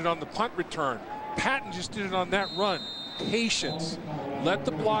 Figures did it on the punt return. Patton just did it on that run. Patience. Let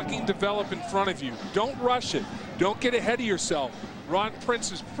the blocking develop in front of you. Don't rush it. Don't get ahead of yourself. Ron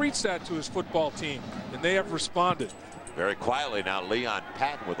Prince has preached that to his football team, and they have responded. Very quietly now, Leon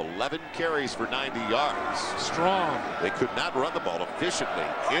Patton with 11 carries for 90 yards. Strong. They could not run the ball efficiently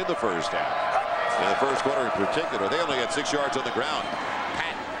in the first half. In the first quarter in particular, they only got 6 yards on the ground.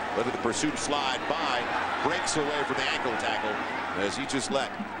 Patton letting the pursuit slide by, breaks away from the ankle tackle as he just let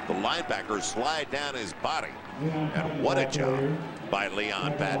the linebacker slide down his body. And what a job by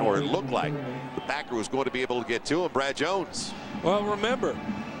Leon Patton, or it looked like the backer was going to be able to get to him, Brad Jones. Well, remember,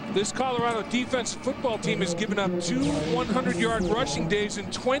 this Colorado defensive football team has given up 2 100-yard rushing days in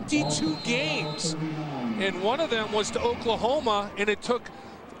 22 games. And one of them was to Oklahoma, and it took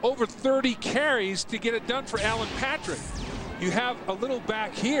over 30 carries to get it done for Alan Patrick. You have a little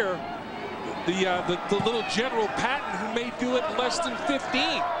back here, the little General Patton, who may do it in less than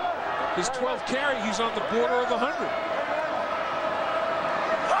 15. His 12th carry, he's on the border of 100.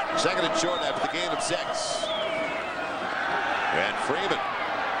 Second and short after the gain of 6. And Freeman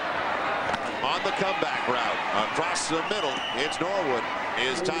on the comeback route across the middle. It's Norwood,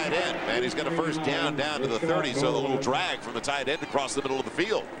 his tight end, and he's got a first down to the 30. So the little drag from the tight end across the middle of the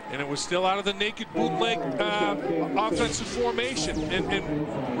field. And it was still out of the naked bootleg offensive formation.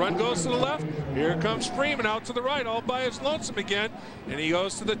 And run goes to the left. Here comes Freeman out to the right, all by his lonesome again. And he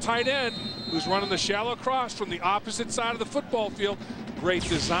goes to the tight end, who's running the shallow cross from the opposite side of the football field. Great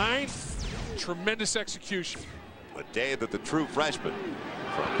design, tremendous execution. A day that the true freshman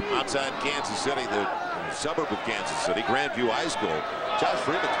from outside Kansas City, the suburb of Kansas City, Grandview High School, Josh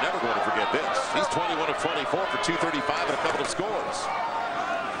Freeman's never going to forget this. He's 21 of 24 for 235 and a couple of scores.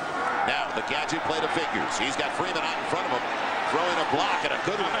 Now the gadget play to Figures. He's got Freeman out in front of him, throwing a block, and a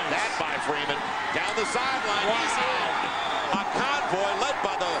good one. That by Freeman down the sideline. Wow. He's in. A convoy led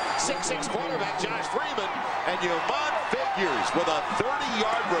by the 6'6" quarterback Josh Freeman, and Yvonne Figures with a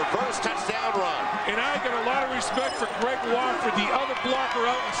 30-yard reverse touchdown run. And I got a lot of respect for Greg Wofford, the other blocker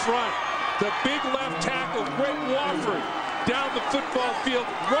out in front. The big left tackle, Greg Wofford, down the football field,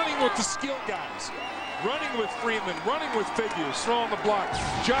 running with the skill guys. Running with Freeman, running with Figures, throwing the block.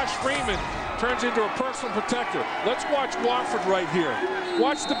 Josh Freeman turns into a personal protector. Let's watch Wofford right here.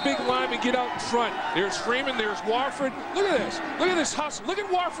 Watch the big lineman get out in front. There's Freeman, there's Wofford. Look at this. Look at this hustle. Look at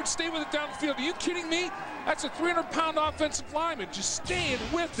Wofford stay with it down the field. Are you kidding me? That's a 300-pound offensive lineman just staying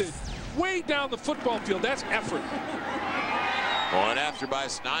with it way down the football field. That's effort. Going after by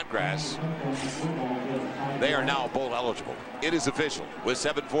Snodgrass. They are now bowl eligible. It is official. With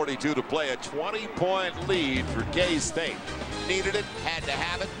 7:42 to play, a 20-point lead for K-State. Needed it, had to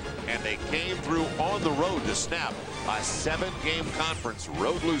have it, and they came through on the road to snap a 7-game conference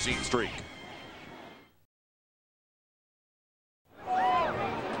road losing streak.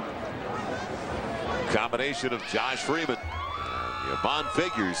 Combination of Josh Freeman and Yvonne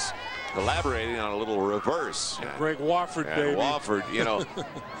Figures collaborating on a little reverse. And Greg Wofford, and baby. Wofford, you know.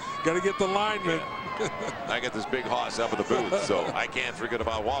 Got to get the lineman. Yeah. I got this big hoss up in the booth, so I can't forget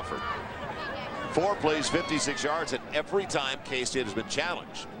about Wofford. 4 plays, 56 yards, and every time K-State has been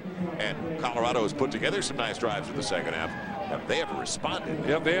challenged. And Colorado has put together some nice drives in the second half. They haven't responded.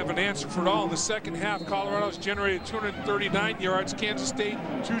 Yep, they have an answer for it all. In the second half, Colorado's generated 239 yards, Kansas State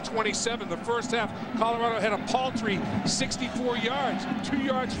 227. The first half, Colorado had a paltry 64 yards, 2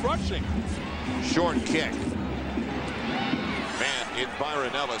 yards rushing. Short kick. Man, in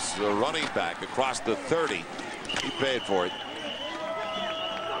Byron Ellis, the running back across the 30. He paid for it.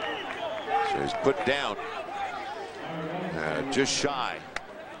 So he's put down. just shy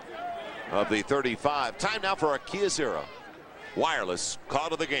of the 35. Time now for our Kia Sierra wireless call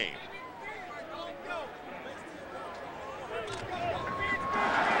of the game.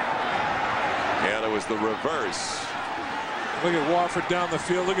 And it was the reverse. Look at Wofford down the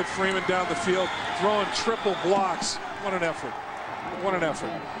field. Look at Freeman down the field, throwing triple blocks. What an effort. What an effort.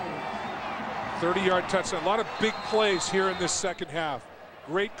 30-yard touchdown. A lot of big plays here in this second half.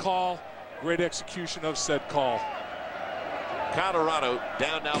 Great call, great execution of said call. Colorado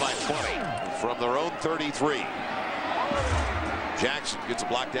down now by 20 from their own 33. Jackson gets a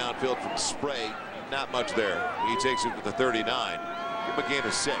block downfield from Spray. Not much there. He takes it to the 39. Give him a gain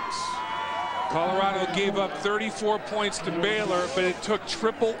of 6. Colorado gave up 34 points to Baylor, but it took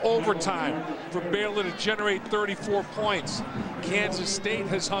triple overtime for Baylor to generate 34 points. Kansas State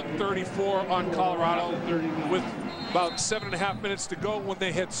has hung 34 on Colorado with about 7.5 minutes to go when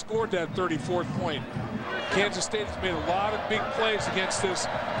they had scored that 34th point. Kansas State has made a lot of big plays against this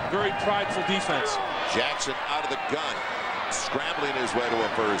very prideful defense. Jackson out of the gun, scrambling his way to a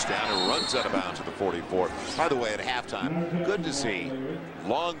first down and runs out of bounds at the 44. By the way, at halftime, good to see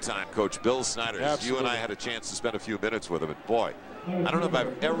longtime coach Bill Snyder. You and I had a chance to spend a few minutes with him, and boy, I don't know if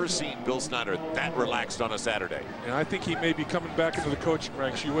I've ever seen Bill Snyder that relaxed on a Saturday. And I think he may be coming back into the coaching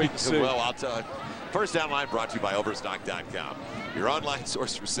ranks. You wait and see. Well, I'll tell you. First Down Line brought to you by Overstock.com. Your online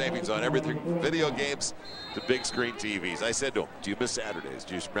source for savings on everything from video games to big screen TVs. I said to him, do you miss Saturdays?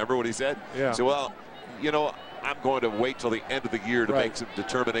 Do you remember what he said? Yeah. So, well, you know, I'm going to wait till the end of the year to make some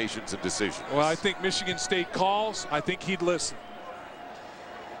determinations and decisions. Well, I think Michigan State calls. I think he'd listen.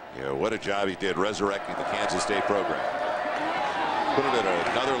 Yeah, what a job he did resurrecting the Kansas State program. Put it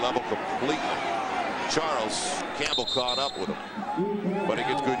at another level completely. Charles Campbell caught up with him, but he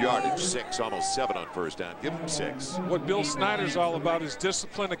gets good yardage. 6, almost 7 on first down. Give him 6. What Bill Snyder's all about is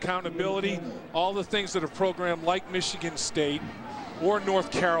discipline, accountability, all the things that a program like Michigan State or North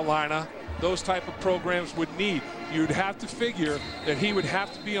Carolina, those type of programs would need. You'd have to figure that he would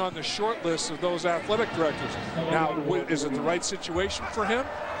have to be on the short list of those athletic directors. Now, is it the right situation for him?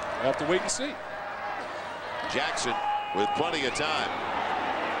 We'll have to wait and see. Jackson with plenty of time.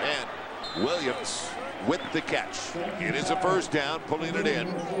 And Williams with the catch. It is a first down, pulling it in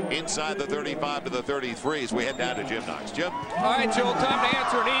inside the 35 to the 33 as we head down to Jim Knox. Jim? All right, Joel, time to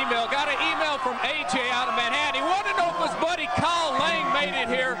answer an email. Got an email from AJ out of Manhattan. He wanted to know if his buddy Kyle Lang made it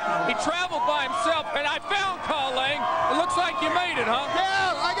here. He traveled by himself, and I found Kyle Lang. It looks like you made it, huh?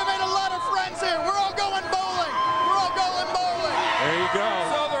 Yeah, I made a lot of friends here. We're all going bowling. We're all going bowling. There you go.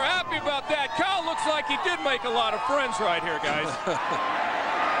 So they're happy about that. Kyle looks like he did make a lot of friends right here, guys.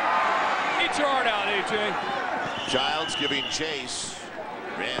 Get your heart out, AJ. Childs giving chase.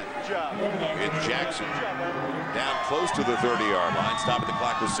 Man, it's Jackson down close to the 30-yard line. Stopping the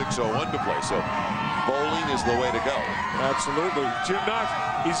clock with 6:01 to play. So bowling is the way to go. Absolutely. Jim Knox,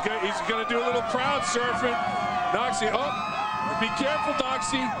 he's going to do a little crowd surfing. Knoxy, oh, be careful,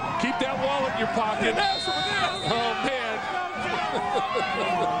 Knoxy. Keep that wallet in your pocket. Oh, man.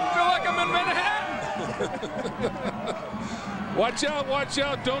 I feel like I'm in Manhattan. Watch out, watch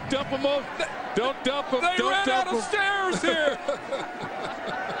out. Don't dump them over. Don't dump them. They ran out of stairs here.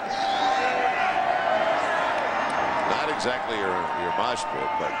 Not exactly your mosh pit,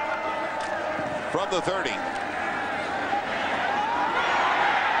 but from the 30.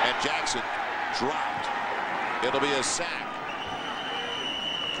 And Jackson dropped. It'll be a sack.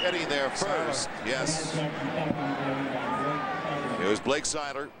 Getting there first. Yes. It was Blake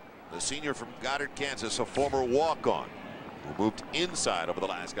Seiler, the senior from Goddard, Kansas, a former walk-on, who moved inside over the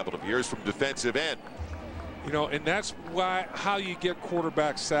last couple of years from defensive end. You know, and that's how you get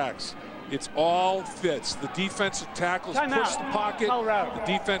quarterback sacks. It's all fits. The defensive tackles push the pocket. The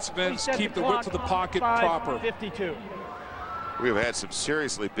defensive ends keep the width of the pocket proper. 52. We've had some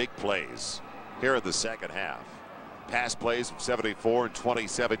seriously big plays here in the second half. Pass plays of 74 and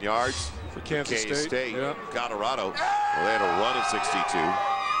 27 yards for Kansas State. Yeah. Colorado, well, they had a run of 62.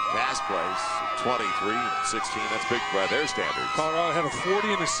 Pass plays 23 and 16. That's big by their standards. Colorado had a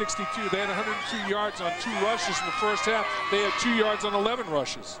 40 and a 62. They had 102 yards on 2 rushes in the first half. They had 2 yards on 11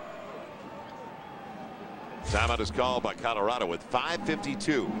 rushes. Timeout is called by Colorado with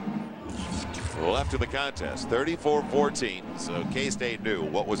 5:52 left in the contest. 34-14. So K-State knew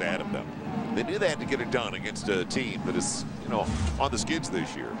what was ahead of them. They knew they had to get it done against a team that is, you know, on the skids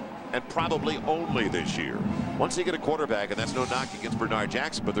this year, and probably only this year. Once they get a quarterback, and that's no knock against Bernard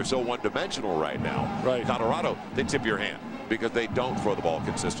Jackson, but they're so one-dimensional right now. Right. Colorado, they tip your hand because they don't throw the ball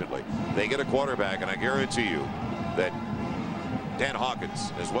consistently. They get a quarterback, and I guarantee you that Dan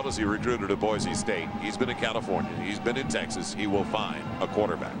Hawkins, as well as he recruited at Boise State, he's been in California, he's been in Texas. He will find a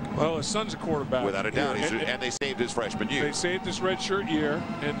quarterback. Well, his son's a quarterback. Without a doubt. And they saved his freshman year. They saved his redshirt year,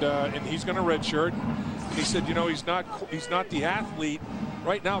 and he's going to redshirt. And he said, you know, he's not the athlete.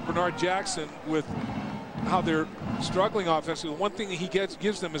 Right now, Bernard Jackson, with how they're struggling offensively, the one thing that he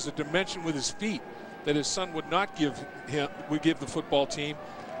gives them is a dimension with his feet that his son would not give the football team.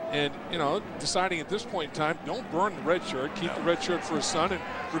 And, you know, deciding at this point in time, don't burn the red shirt, keep the red shirt for his son, and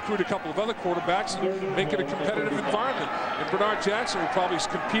recruit a couple of other quarterbacks and make it a competitive environment. And Bernard Jackson will probably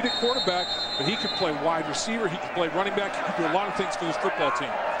compete at quarterback, but he could play wide receiver, he could play running back, he could do a lot of things for this football team.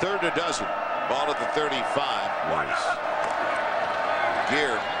 3rd and a dozen. Ball at the 35. Nice.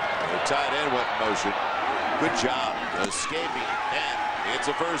 Gear, the tight end went in motion. Good job escaping, and it's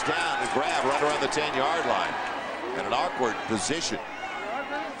a first down. A grab right around the 10-yard line. And an awkward position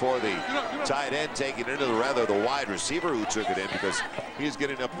for the tight end, taking it into the wide receiver who took it in, because he's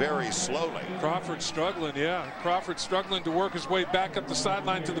getting up very slowly. Crawford struggling, yeah. Crawford struggling to work his way back up the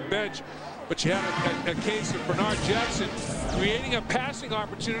sideline to the bench. But you have a case of Bernard Jackson creating a passing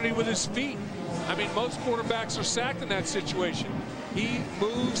opportunity with his feet. I mean, most quarterbacks are sacked in that situation. He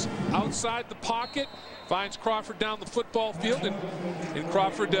moves outside the pocket, finds Crawford down the football field, and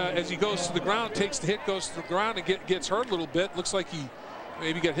Crawford, as he goes to the ground, takes the hit, goes to the ground, and gets hurt a little bit. Looks like he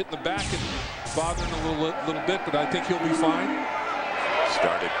maybe got hit in the back and bothering a little bit, but I think he'll be fine.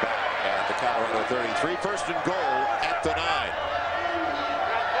 Started back at the Colorado 33, 1st and goal at the 9.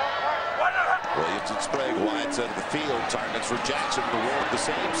 Williams and Sprague wide side of the field. Targets for Jackson to work the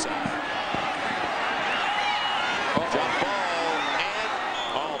same side. Jump ball and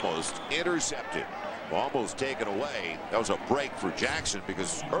almost intercepted. Almost taken away. That was a break for Jackson,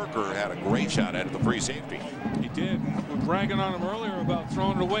 because Urker had a great shot out of the free safety. He did. We were bragging on him earlier about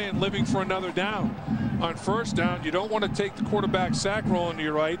throwing it away and living for another down. On 1st down, you don't want to take the quarterback sack rolling to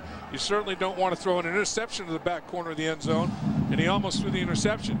your right. You certainly don't want to throw an interception to the back corner of the end zone. And he almost threw the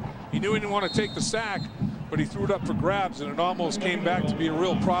interception. He knew he didn't want to take the sack, but he threw it up for grabs, and it almost came back to be a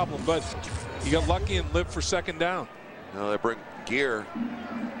real problem. But he got lucky and lived for 2nd down. Now they bring Gear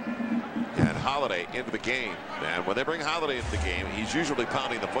and Holiday into the game. And when they bring Holiday into the game, he's usually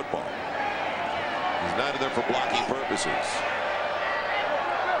pounding the football. He's not in there for blocking purposes.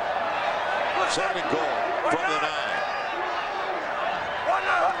 2nd and goal from the 9.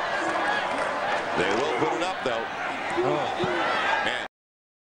 They will put it up, though. And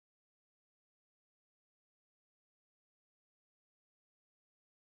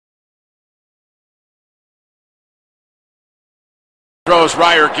throws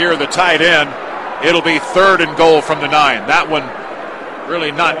Ryer Gear, the tight end. It'll be 3rd and goal from the 9. That one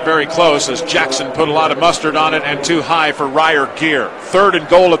really not very close, as Jackson put a lot of mustard on it, and too high for Ryer Gear. 3rd and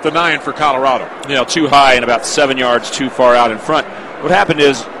goal at the 9 for Colorado. You know, too high and about 7 yards too far out in front. What happened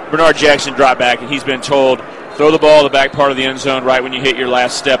is Bernard Jackson dropped back, and he's been told, throw the ball in the back part of the end zone right when you hit your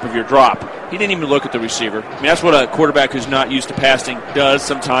last step of your drop. He didn't even look at the receiver. I mean, that's what a quarterback who's not used to passing does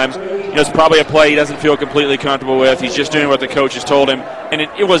sometimes. You know, it's probably a play he doesn't feel completely comfortable with. He's just doing what the coach has told him, and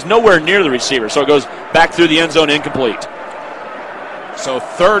it was nowhere near the receiver, so it goes back through the end zone incomplete. So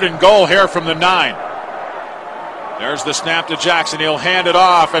 3rd and goal here from the 9. There's the snap to Jackson. He'll hand it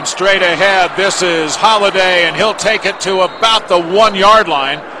off, and straight ahead, this is Holiday, and he'll take it to about the 1-yard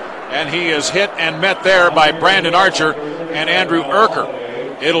line. And he is hit and met there by Brandon Archer and Andrew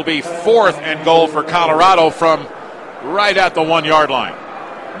Urker. It'll be 4th and goal for Colorado from right at the 1-yard line.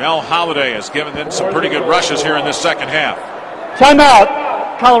 Mel Holiday has given them some pretty good rushes here in this 2nd half.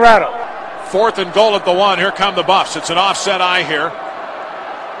 Timeout, Colorado. 4th and goal at the 1. Here come the Buffs. It's an offset eye here.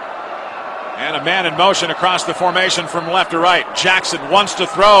 And a man in motion across the formation from left to right. Jackson wants to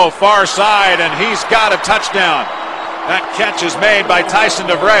throw far side, and he's got a touchdown. That catch is made by Tyson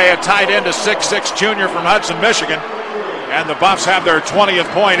DeVray, a tight end, a 6'6" junior from Hudson, Michigan. And the Buffs have their 20th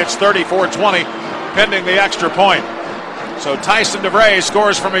point. It's 34-20, pending the extra point. So Tyson DeVray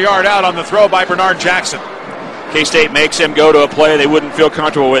scores from a yard out on the throw by Bernard Jackson. K-State makes him go to a play they wouldn't feel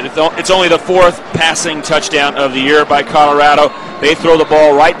comfortable with. It's only the 4th passing touchdown of the year by Colorado. They throw the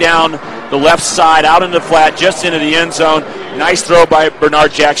ball right down the left side, out into the flat, just into the end zone. Nice throw by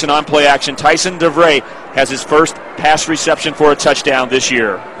Bernard Jackson on play action. Tyson DeVray has his first pass reception for a touchdown this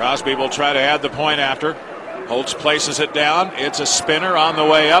year. Crosby will try to add the point after. Holtz places it down. It's a spinner on the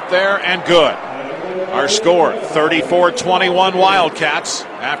way up there, and good. Our score, 34-21 Wildcats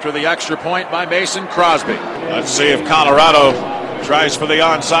after the extra point by Mason Crosby. Let's see if Colorado tries for the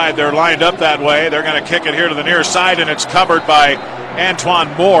onside. They're lined up that way. They're going to kick it here to the near side, and it's covered by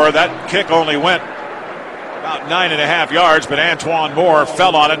Antoine Moore. That kick only went about 9.5 yards, but Antoine Moore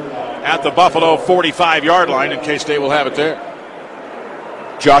fell on it at the Buffalo 45-yard line, and K-State will have it there.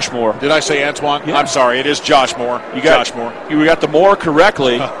 Josh Moore. Did I say Antoine? Yeah. I'm sorry. It is Josh Moore. You got Josh Moore. You got the Moore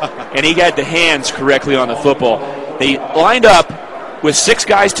correctly, and he got the hands correctly on the football. They lined up with 6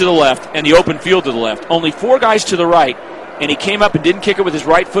 guys to the left and the open field to the left. Only 4 guys to the right, and he came up and didn't kick it with his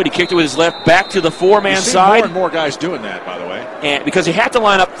right foot. He kicked it with his left back to the 4-man side. More and more guys doing that, by the way. And because he had to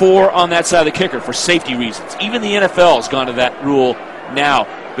line up 4 on that side of the kicker for safety reasons. Even the NFL has gone to that rule now.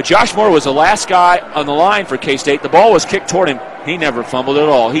 But Josh Moore was the last guy on the line for K-State. The ball was kicked toward him. He never fumbled at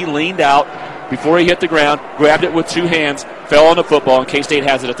all. He leaned out before he hit the ground, grabbed it with 2 hands, fell on the football, and K-State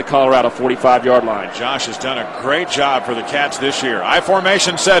has it at the Colorado 45-yard line. Josh has done a great job for the Cats this year. I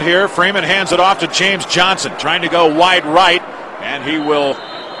formation set here. Freeman hands it off to James Johnson, trying to go wide right, and he will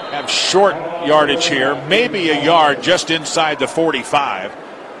have short yardage here, maybe a yard just inside the 45.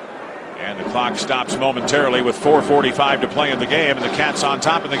 And the clock stops momentarily with 4:45 to play in the game, and the Cats on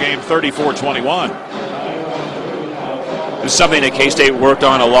top of the game 34-21. This is something that K-State worked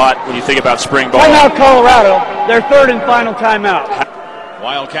on a lot when you think about spring ball. Timeout Colorado, their 3rd and final timeout.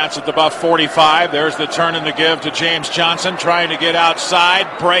 Wildcats at the buff 45. There's the turn and the give to James Johnson, trying to get outside,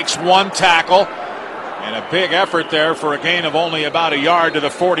 breaks 1 tackle. And a big effort there for a gain of only about a yard to the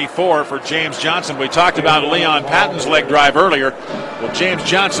 44 for James Johnson. We talked about Leon Patton's leg drive earlier. Well, James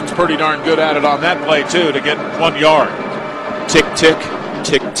Johnson's pretty darn good at it on that play, too, to get 1 yard. Tick, tick,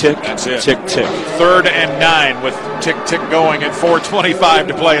 tick, tick. That's it. Tick, tick. 3rd and 9 with tick, tick going at 4:25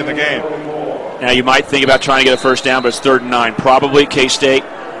 to play in the game. Now, you might think about trying to get a first down, but it's 3rd and 9. Probably K-State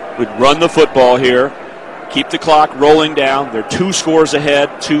would run the football here. Keep the clock rolling down. They're 2 scores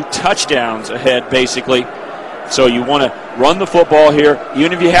ahead, 2 touchdowns ahead, basically. So you want to run the football here.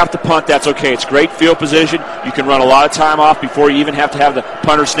 Even if you have to punt, that's okay. It's great field position. You can run a lot of time off before you even have to have the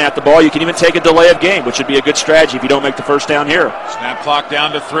punter snap the ball. You can even take a delay of game, which would be a good strategy if you don't make the first down here. Snap clock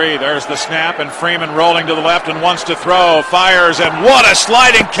down to 3. There's the snap, and Freeman rolling to the left and wants to throw. Fires, and what a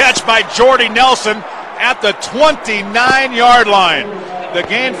sliding catch by Jordy Nelson at the 29-yard line. The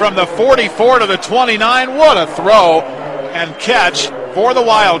gain from the 44 to the 29. What a throw and catch for the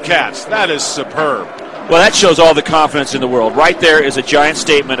Wildcats. That is superb. Well, that shows all the confidence in the world. Right there is a giant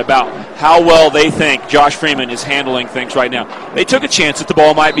statement about how well they think Josh Freeman is handling things right now. They took a chance that the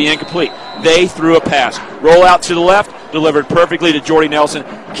ball might be incomplete. They threw a pass. Roll out to the left, delivered perfectly to Jordy Nelson.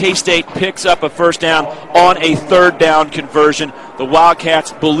 K-State picks up a first down on a 3rd down conversion. The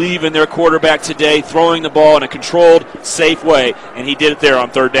Wildcats believe in their quarterback today, throwing the ball in a controlled, safe way, and he did it there on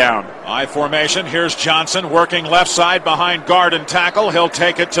 3rd down. I formation. Here's Johnson working left side behind guard and tackle. He'll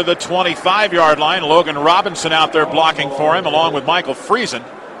take it to the 25-yard line. Logan Robinson out there blocking for him, along with Michael Friesen.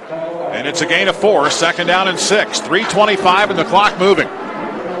 And it's a gain of 4, 2nd down and 6. 3:25 and the clock moving.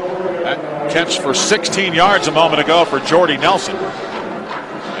 That catch for 16 yards a moment ago for Jordy Nelson.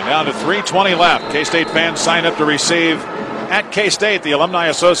 And down to 3:20 left. K-State fans sign up to receive at K-State the Alumni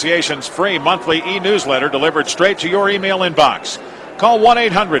Association's free monthly e-newsletter delivered straight to your email inbox. Call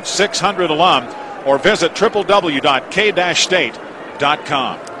 1-800-600-ALUM or visit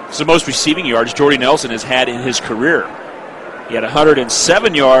www.k-state.com. It's the most receiving yards Jordy Nelson has had in his career. He had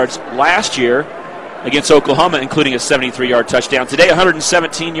 107 yards last year against Oklahoma, including a 73-yard touchdown. Today,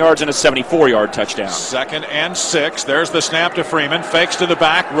 117 yards and a 74-yard touchdown. 2nd and 6. There's the snap to Freeman. Fakes to the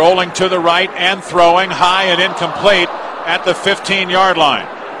back, rolling to the right and throwing high and incomplete at the 15-yard line.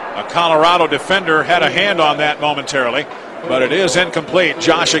 A Colorado defender had a hand on that momentarily, but it is incomplete.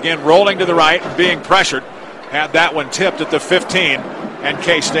 Josh again rolling to the right and being pressured. Had that one tipped at the 15, and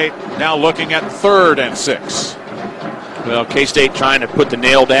K-State now looking at 3rd and 6. Well, K-State trying to put the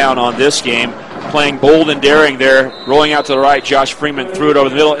nail down on this game, playing bold and daring there, rolling out to the right. Josh Freeman threw it over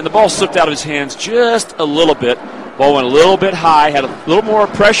the middle, and the ball slipped out of his hands just a little bit. Ball went a little bit high, had a little more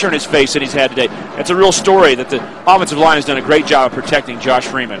pressure in his face than he's had today. That's a real story that the offensive line has done a great job of protecting Josh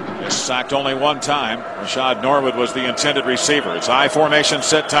Freeman. He's sacked only 1 time. Rashad Norwood was the intended receiver. It's I formation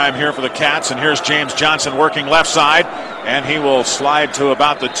set time here for the Cats, and here's James Johnson working left side, and he will slide to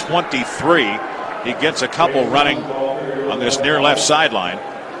about the 23. He gets a couple running on this near left sideline,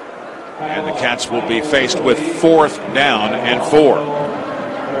 and the Cats will be faced with 4th down and 4.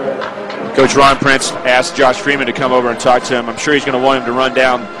 Coach Ron Prince asked Josh Freeman to come over and talk to him. I'm sure he's going to want him to run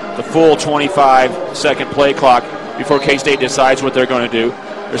down the full 25-second play clock before K-State decides what they're going to do.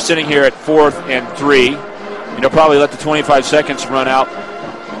 They're sitting here at 4th and 3. And they'll probably let the 25 seconds run out.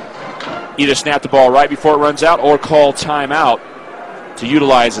 Either snap the ball right before it runs out or call timeout to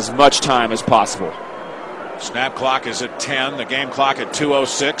utilize as much time as possible. Snap clock is at 10. The game clock at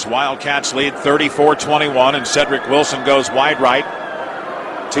 2:06. Wildcats lead 34-21, and Cedric Wilson goes wide right.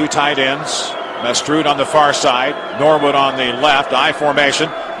 2 tight ends. Mestrud on the far side. Norwood on the left. I formation.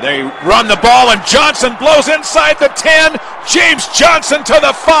 They run the ball, and Johnson blows inside the 10. James Johnson to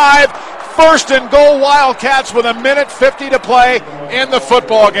the 5. First and goal, Wildcats with 1:50 to play in the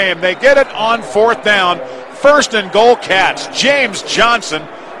football game. They get it on 4th down. First and goal, Cats. James Johnson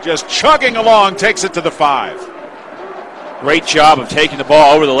just chugging along, takes it to the 5. Great job of taking the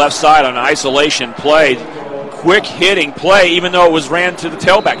ball over the left side on an isolation play. Quick hitting play, even though it was ran to the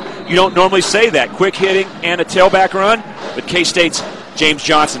tailback. You don't normally say that, quick hitting and a tailback run, but K-State's James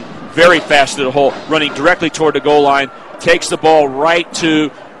Johnson, very fast to the hole, running directly toward the goal line, takes the ball right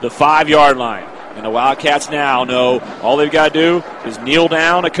to the 5-yard line. And the Wildcats now know all they've got to do is kneel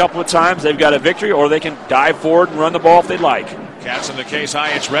down a couple of times. They've got a victory, or they can dive forward and run the ball if they'd like. Cats in the Case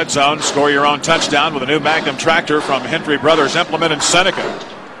IH Red Zone. Score your own touchdown with a new Magnum tractor from Hendry Brothers Implement in Seneca.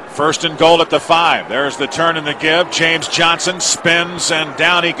 First and goal at the 5. There's the turn and the give. James Johnson spins, and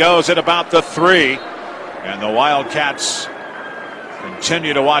down he goes at about the 3. And the Wildcats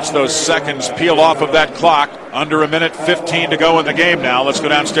continue to watch those seconds peel off of that clock. Under 1:15 to go in the game now. Let's go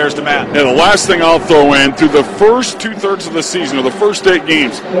downstairs to Matt. And the last thing I'll throw in, through the first 2/3 of the season, or the first 8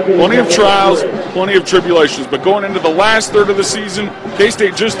 games, plenty of trials, plenty of tribulations, but going into the last third of the season,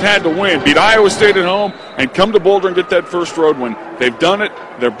 K-State just had to win, beat Iowa State at home, and come to Boulder and get that first road win. They've done it.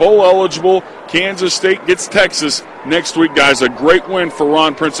 They're bowl eligible. Kansas State gets Texas next week, guys. A great win for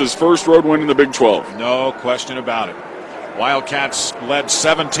Ron Prince's first road win in the Big 12. No question about it. Wildcats led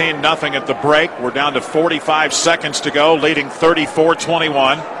 17-0 at the break. We're down to 45 seconds to go, leading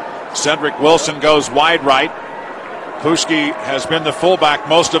 34-21. Cedric Wilson goes wide right. Pushki has been the fullback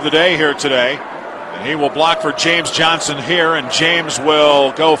most of the day here today. And he will block for James Johnson here, and James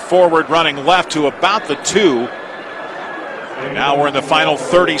will go forward running left to about the 2. And now we're in the final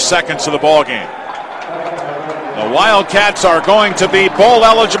 30 seconds of the ball game. The Wildcats are going to be bowl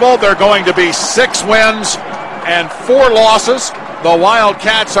eligible. They're going to be 6 wins and 4 losses. The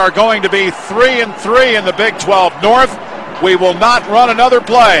Wildcats are going to be 3-3 in the Big 12 North. We will not run another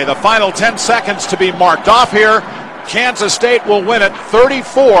play. The final 10 seconds to be marked off here. Kansas State will win it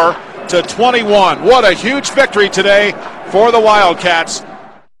 34-21. What a huge victory today for the Wildcats.